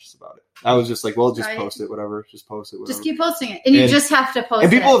self-conscious about it. I was just like, well, just post it, whatever. Just post it, whatever. Just keep posting it. And you just have to post it.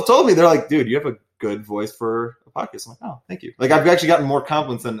 And people have told me, they're like, dude, you have a good voice for a podcast. I'm like, oh, thank you. Like, I've actually gotten more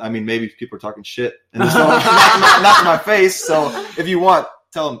compliments than, I mean, maybe people are talking shit. And so, not to my face. So if you want,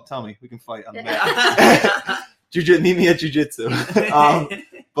 tell me. We can fight on the mat. Meet me at jiu-jitsu.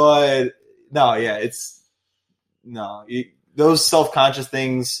 But no, yeah, those self-conscious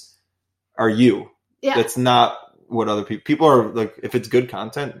things are you. Yeah. It's not what other people are like. If it's good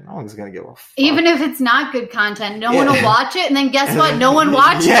content, no one's gonna give a fuck. Even if it's not good content, no one will watch it, and then guess what? No one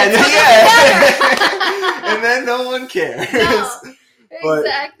watches it. And then no one cares. No, But,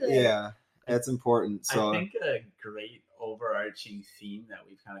 exactly. yeah, that's important. So I think a great overarching theme that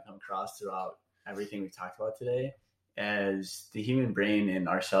we've kind of come across throughout everything we've talked about today as the human brain and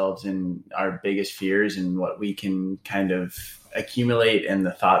ourselves and our biggest fears and what we can kind of accumulate and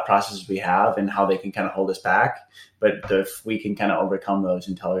the thought processes we have and how they can kind of hold us back. But if we can kind of overcome those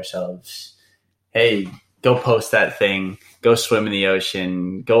and tell ourselves, hey, go post that thing, go swim in the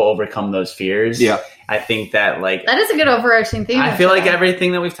ocean, go overcome those fears. Yeah. I think that that is a good overarching theme. I feel like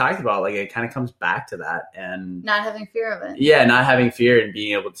everything that we've talked about, like it kind of comes back to that and not having fear of it. Yeah, not having fear and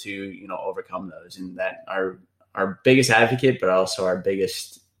being able to, overcome those, and that our biggest advocate, but also our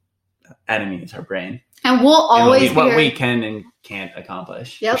biggest enemy is our brain. And we'll always be what here. we can and can't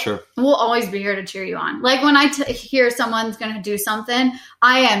accomplish. Yep. For sure. We'll always be here to cheer you on. Like when I hear someone's going to do something,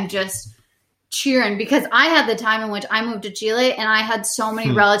 I am just cheering because I had the time in which I moved to Chile and I had so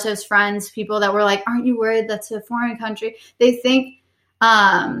many relatives, friends, people that were like, aren't you worried that's a foreign country? They think,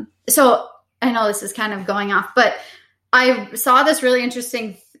 so I know this is kind of going off, but I saw this really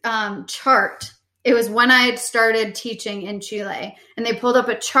interesting chart. It was when I had started teaching in Chile, and they pulled up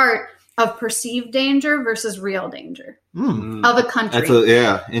a chart of perceived danger versus real danger of a country.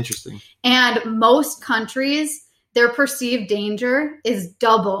 That's interesting. And most countries, their perceived danger is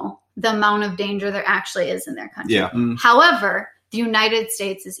double the amount of danger there actually is in their country. Yeah. However, the United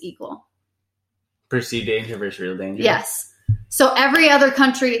States is equal. Perceived danger versus real danger. Yes. So every other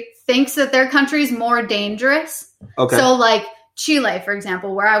country thinks that their country is more dangerous. Okay. So like Chile, for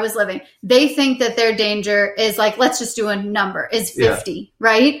example, where I was living, they think that their danger is like, let's just do a number, is 50,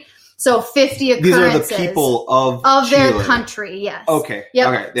 right? So 50 occurrences. These are the people of their Chile. country, yes. Okay. Yep.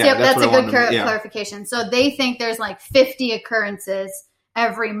 Okay. Yeah, Yep, that's a good wanted, clarification. So they think there's like 50 occurrences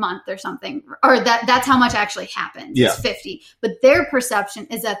every month or something, or that's how much actually happens. Yeah. It's 50. But their perception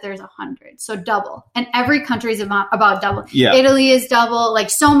is that there's 100. So double. And every country is about double. Yeah. Italy is double. Like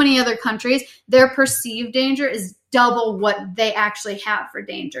so many other countries, their perceived danger is double what they actually have for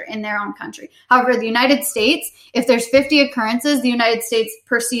danger in their own country. However, the United States, if there's 50 occurrences, the United States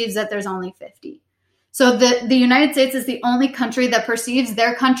perceives that there's only 50. So the United States is the only country that perceives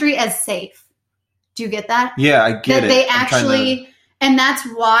their country as safe. Do you get that? Yeah, I get that it. They actually, and that's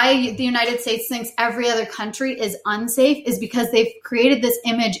why the United States thinks every other country is unsafe, is because they've created this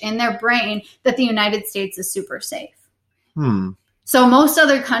image in their brain that the United States is super safe. So most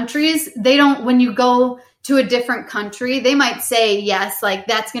other countries, they don't, when you go to a different country, they might say, yes, like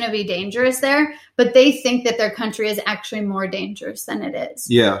that's going to be dangerous there, but they think that their country is actually more dangerous than it is.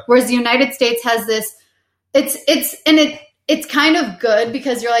 Yeah. Whereas the United States has this, it's kind of good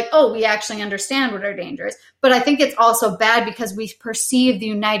because you're like, oh, we actually understand what are dangerous. But I think it's also bad because we perceive the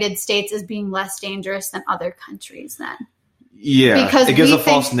United States as being less dangerous than other countries then. Yeah. Because it gives we a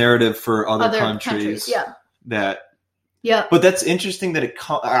false think narrative for other countries. Yeah. Yeah. But that's interesting that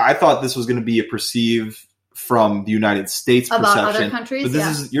I thought this was going to be a perceive from the United States about perception. Other countries, but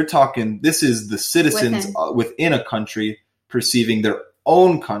this is the citizens within a country perceiving their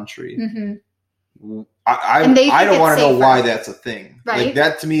own country. Mm-hmm. I don't want to know why that's a thing. Right? Like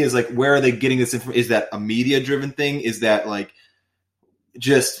that to me is like, where are they getting this information? Is that a media driven thing? Is that like,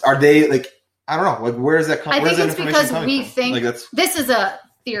 just, are they like, I don't know, like where is that coming? I think it's because we think, like this is a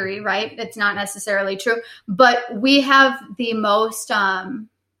theory, right? It's not necessarily true, but we have the most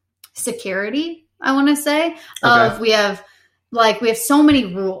security, I want to say, we have so many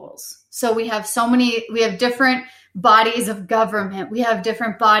rules. So we have different bodies of government. We have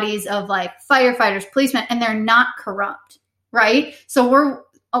different bodies of like firefighters, policemen, and they're not corrupt, right? So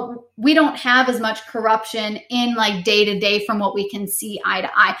we don't have as much corruption in like day to day from what we can see eye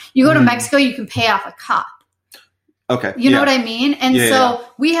to eye. You go to Mexico, you can pay off a cop. Okay. You know what I mean? And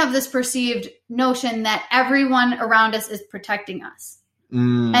we have this perceived notion that everyone around us is protecting us.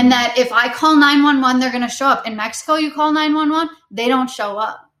 And that if I call 911, they're going to show up. In Mexico, you call 911, they don't show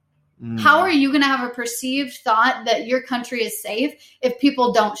up. How are you going to have a perceived thought that your country is safe if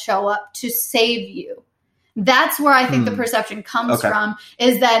people don't show up to save you? That's where I think the perception comes from,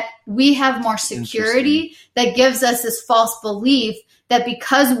 is that we have more security that gives us this false belief that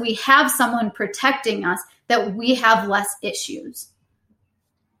because we have someone protecting us, that we have less issues.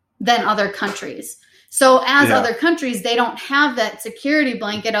 than other countries. So as Yeah. other countries, they don't have that security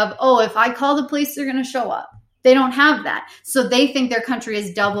blanket of, oh, if I call the police, they're going to show up. They don't have that. So they think their country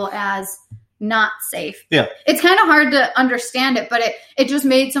is double as not safe. Yeah. It's kind of hard to understand it, but it just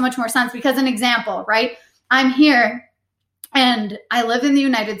made so much more sense because an example, right? I'm here and I live in the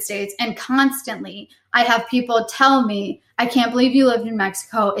United States, and constantly I have people tell me, I can't believe you lived in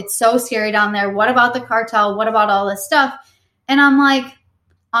Mexico. It's so scary down there. What about the cartel? What about all this stuff? And I'm like,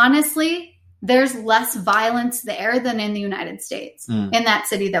 honestly, there's less violence there than in the United States, in that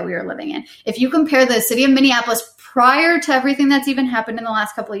city that we were living in. If you compare the city of Minneapolis prior to everything that's even happened in the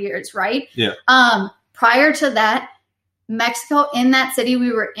last couple of years, right? Yeah. Prior to that, Mexico in that city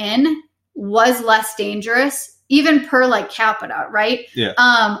we were in was less dangerous, even per like capita, right?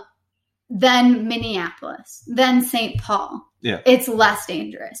 Yeah. Than Minneapolis, than St. Paul. Yeah. It's less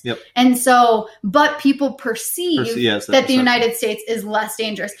dangerous. Yep. And so, but people perceive Yes, that the United States is less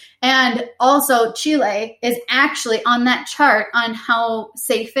dangerous. And also Chile is actually on that chart on how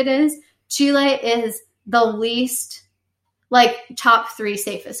safe it is. Chile is the least, like, top 3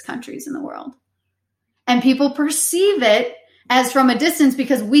 safest countries in the world. And people perceive it as from a distance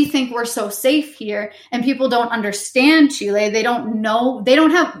because we think we're so safe here, and people don't understand Chile. They don't know. They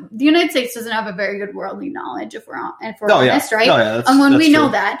don't have, the United States doesn't have a very good worldly knowledge if we're honest, right? Oh, yeah, And when we true. know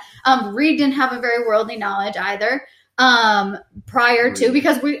that, Reed didn't have a very worldly knowledge either prior to,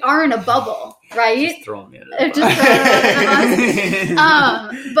 because we are in a bubble, right? Just throwing me at It it. just throws it at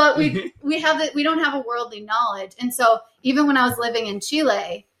us. But we don't have a worldly knowledge. And so even when I was living in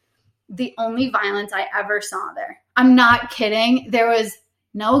Chile, the only violence I ever saw there, I'm not kidding, there was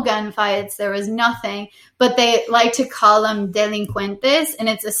no gunfights, there was nothing, but they like to call them delincuentes, and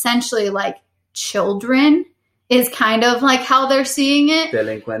it's essentially like children is kind of like how they're seeing it.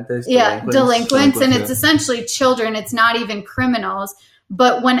 Delincuentes. Yeah, delinquents, and it's yeah. essentially children. It's not even criminals.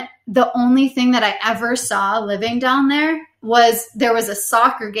 But when the only thing that I ever saw living down there was a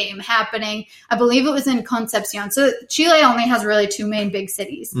soccer game happening. I believe it was in Concepcion. So Chile only has really 2 main big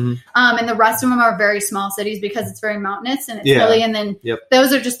cities. Mhm. And the rest of them are very small cities because it's very mountainous and it's Yeah. hilly. And then Yep.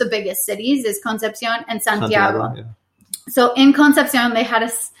 those are just the biggest cities, is Concepcion and Santiago. Yeah. So in Concepcion, they had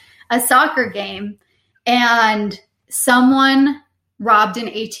a soccer game, and someone robbed an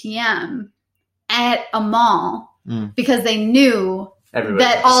ATM at a mall because they knew Everybody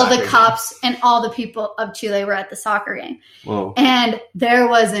that at the all the soccer cops and all the people of Chile were at the soccer game. Whoa. And there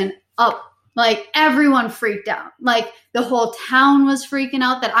was like everyone freaked out. Like the whole town was freaking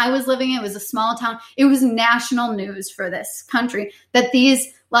out that I was living in. It was a small town. It was national news for this country that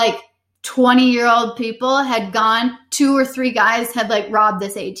these like 20-year-old people had gone, 2 or 3 guys had like robbed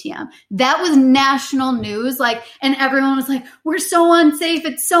this ATM. That was national news. Like, and everyone was like, we're so unsafe.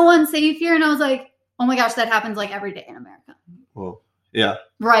 It's so unsafe here. And I was like, oh my gosh, that happens like every day in America. Whoa. Yeah.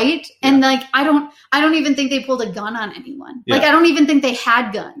 Right. Yeah. And like, I don't even think they pulled a gun on anyone. Like, Yeah. I don't even think they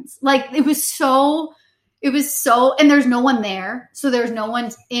had guns. Like, it was so, and there's no one there. So there's no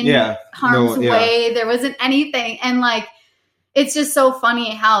one in harm's way. There wasn't anything. And like, it's just so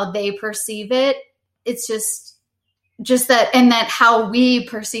funny how they perceive it. It's just that, and that how we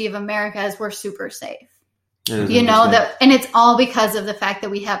perceive America as we're super safe. You know, that, and it's all because of the fact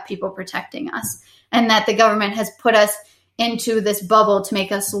that we have people protecting us, and that the government has put us into this bubble to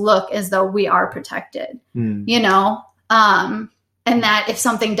make us look as though we are protected, you know, and that if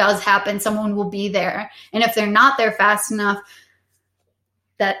something does happen, someone will be there. And if they're not there fast enough,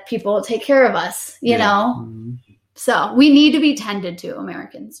 that people will take care of us, you know? So we need to be tended to,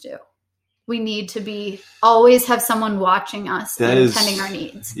 Americans do. We need to always have someone watching us and tending our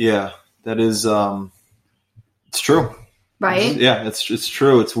needs. Yeah, that is, it's true. Right? Yeah, it's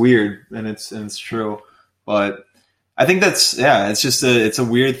true. It's weird, and it's true. But I think it's just it's a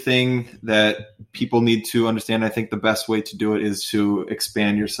weird thing that people need to understand. I think the best way to do it is to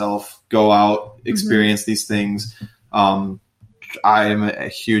expand yourself, go out, experience these things. I am a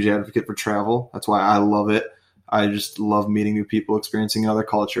huge advocate for travel. That's why I love it. I just love meeting new people, experiencing other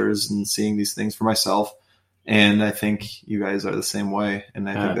cultures, and seeing these things for myself. And I think you guys are the same way. And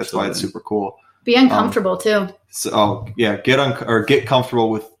I think that's why it's super cool. Be uncomfortable too. So get comfortable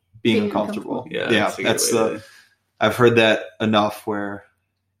with being uncomfortable. Yeah. That's I've heard that enough where,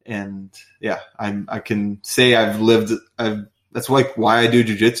 and yeah, I can say that's like why I do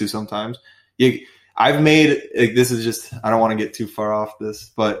jujitsu sometimes. I've made, this is just, I don't want to get too far off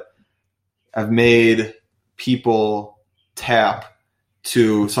this, but I've made people tap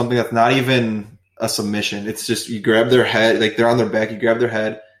to something that's not even a submission. It's just, you grab their head, like they're on their back, you grab their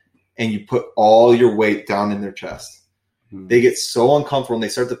head and you put all your weight down in their chest. They get so uncomfortable and they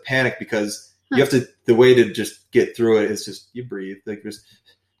start to panic because you have to, the way to just get through it is just, you breathe. Like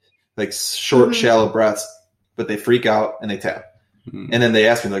like short, shallow breaths, but they freak out and they tap. And then they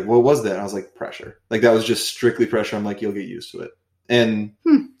asked me like, what was that? And I was like, pressure. Like that was just strictly pressure. I'm like, you'll get used to it. And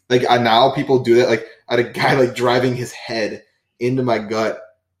like now people do that. Like I had a guy like driving his head into my gut,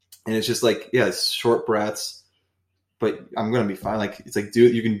 and it's just like, yeah, it's short breaths, but I'm going to be fine. Like, it's like,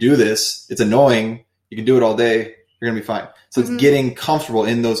 dude, you can do this. It's annoying. You can do it all day. You're going to be fine. So it's getting comfortable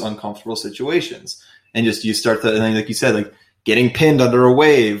in those uncomfortable situations. And just, you start to, and then like you said, like getting pinned under a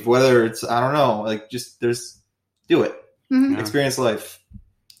wave, whether it's, I don't know, like just do it. Experience life.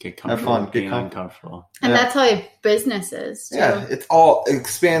 Get comfortable. Have fun. Get uncomfortable. And that's how your business is, too. Yeah, it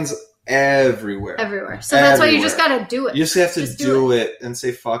expands everywhere. So that's why you just got to do it. You just have to do it and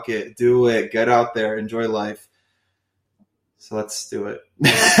say, fuck it. Do it. Get out there. Enjoy life. So let's do it.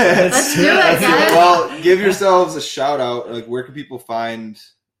 Let's do it, guys. Well, give yourselves a shout out. Like, where can people find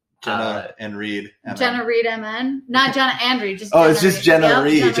Jenna and Reed? MN? Jenna Reed MN. Not Jenna and Reed. Just it's just Jenna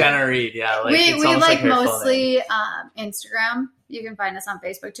Reed. Jenna Reed, yeah. Like, we like mostly Instagram. You can find us on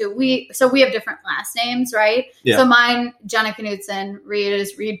Facebook too. We have different last names, right? Yeah. So mine, Jenna Knutson. Reed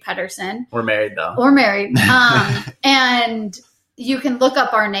is Reed Pedersen. We're married though. And you can look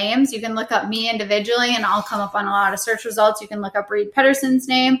up our names. You can look up me individually, and I'll come up on a lot of search results. You can look up Reed Pedersen's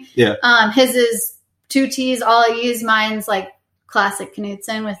name. Yeah. His is 2 T's, all E's. Mine's like classic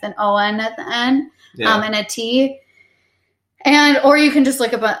Knutson with an O-N at the end, and a T. Or you can just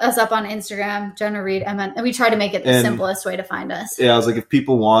look us up on Instagram, Jenna Reed MN, and we try to make it the simplest way to find us. Yeah, I was like, if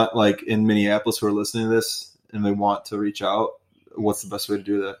people want, like in Minneapolis who are listening to this and they want to reach out, what's the best way to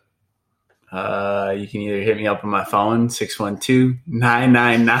do that? You can either hit me up on my phone,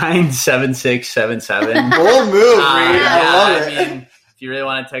 612-999-7677. Bold move, Reed. I love it. I mean, if you really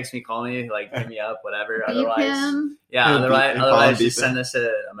want to text me, call me, like hit me up, whatever. Beep him. Otherwise just send us a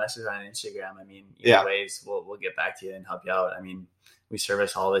message on Instagram. I mean, either ways, we'll get back to you and help you out. I mean, we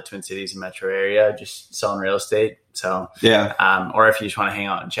service all the Twin Cities and metro area, just selling real estate. So or if you just want to hang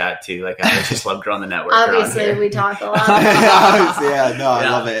out and chat too, like I just love growing the network. Obviously, we talk a lot. I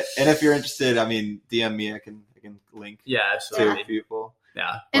love it. And if you're interested, I mean, DM me. I can link. Yeah, absolutely. To people.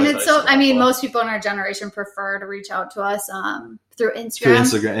 Yeah. And it's so, I mean, most people in our generation prefer to reach out to us through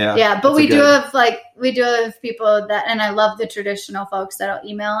Instagram. Yeah, but we do have people that, and I love the traditional folks that'll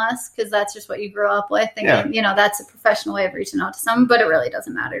email us because that's just what you grew up with. And, that's a professional way of reaching out to someone, but it really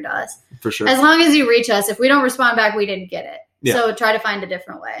doesn't matter to us. For sure. As long as you reach us. If we don't respond back, we didn't get it. Yeah. So try to find a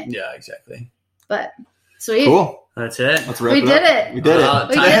different way. Yeah, exactly. But sweet. Cool. That's it. Let's wrap it up. We did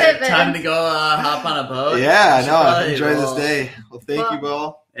it. Time to go hop on a boat. Yeah, no, enjoy this day. Well, thank you,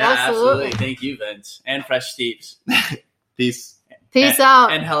 Bo. Yeah, absolutely. Thank you, Vince. And Fresh Steeps. Peace. Peace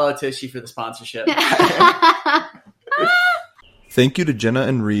out. And Hello Tushy for the sponsorship. Thank you to Jenna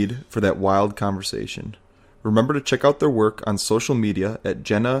and Reed for that wild conversation. Remember to check out their work on social media at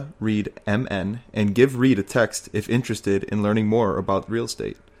Jenna Reed MN and give Reed a text if interested in learning more about real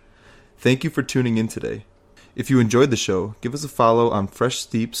estate. Thank you for tuning in today. If you enjoyed the show, give us a follow on Fresh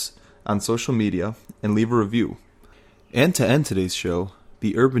Steeps on social media and leave a review. And to end today's show,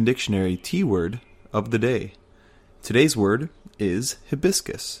 the Urban Dictionary T-word of the day. Today's word is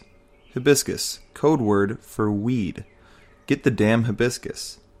hibiscus. Hibiscus, code word for weed. Get the damn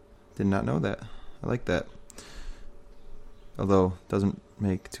hibiscus. Did not know that. I like that. Although, doesn't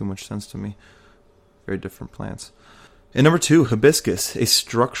make too much sense to me. Very different plants. And number 2, hibiscus, a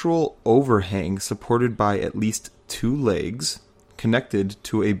structural overhang supported by at least 2 legs, connected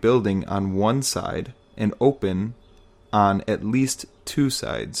to a building on one side and open on at least 2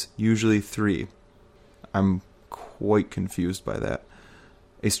 sides, usually 3. I'm quite confused by that.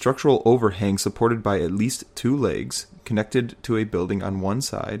 A structural overhang supported by at least 2 legs, connected to a building on one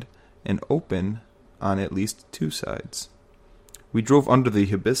side and open on at least 2 sides. We drove under the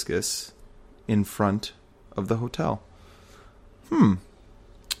hibiscus in front of the hotel. Well,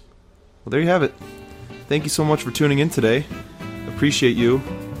 there you have it. Thank you so much for tuning in today. Appreciate you,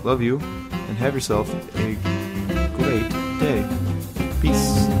 love you, and have yourself a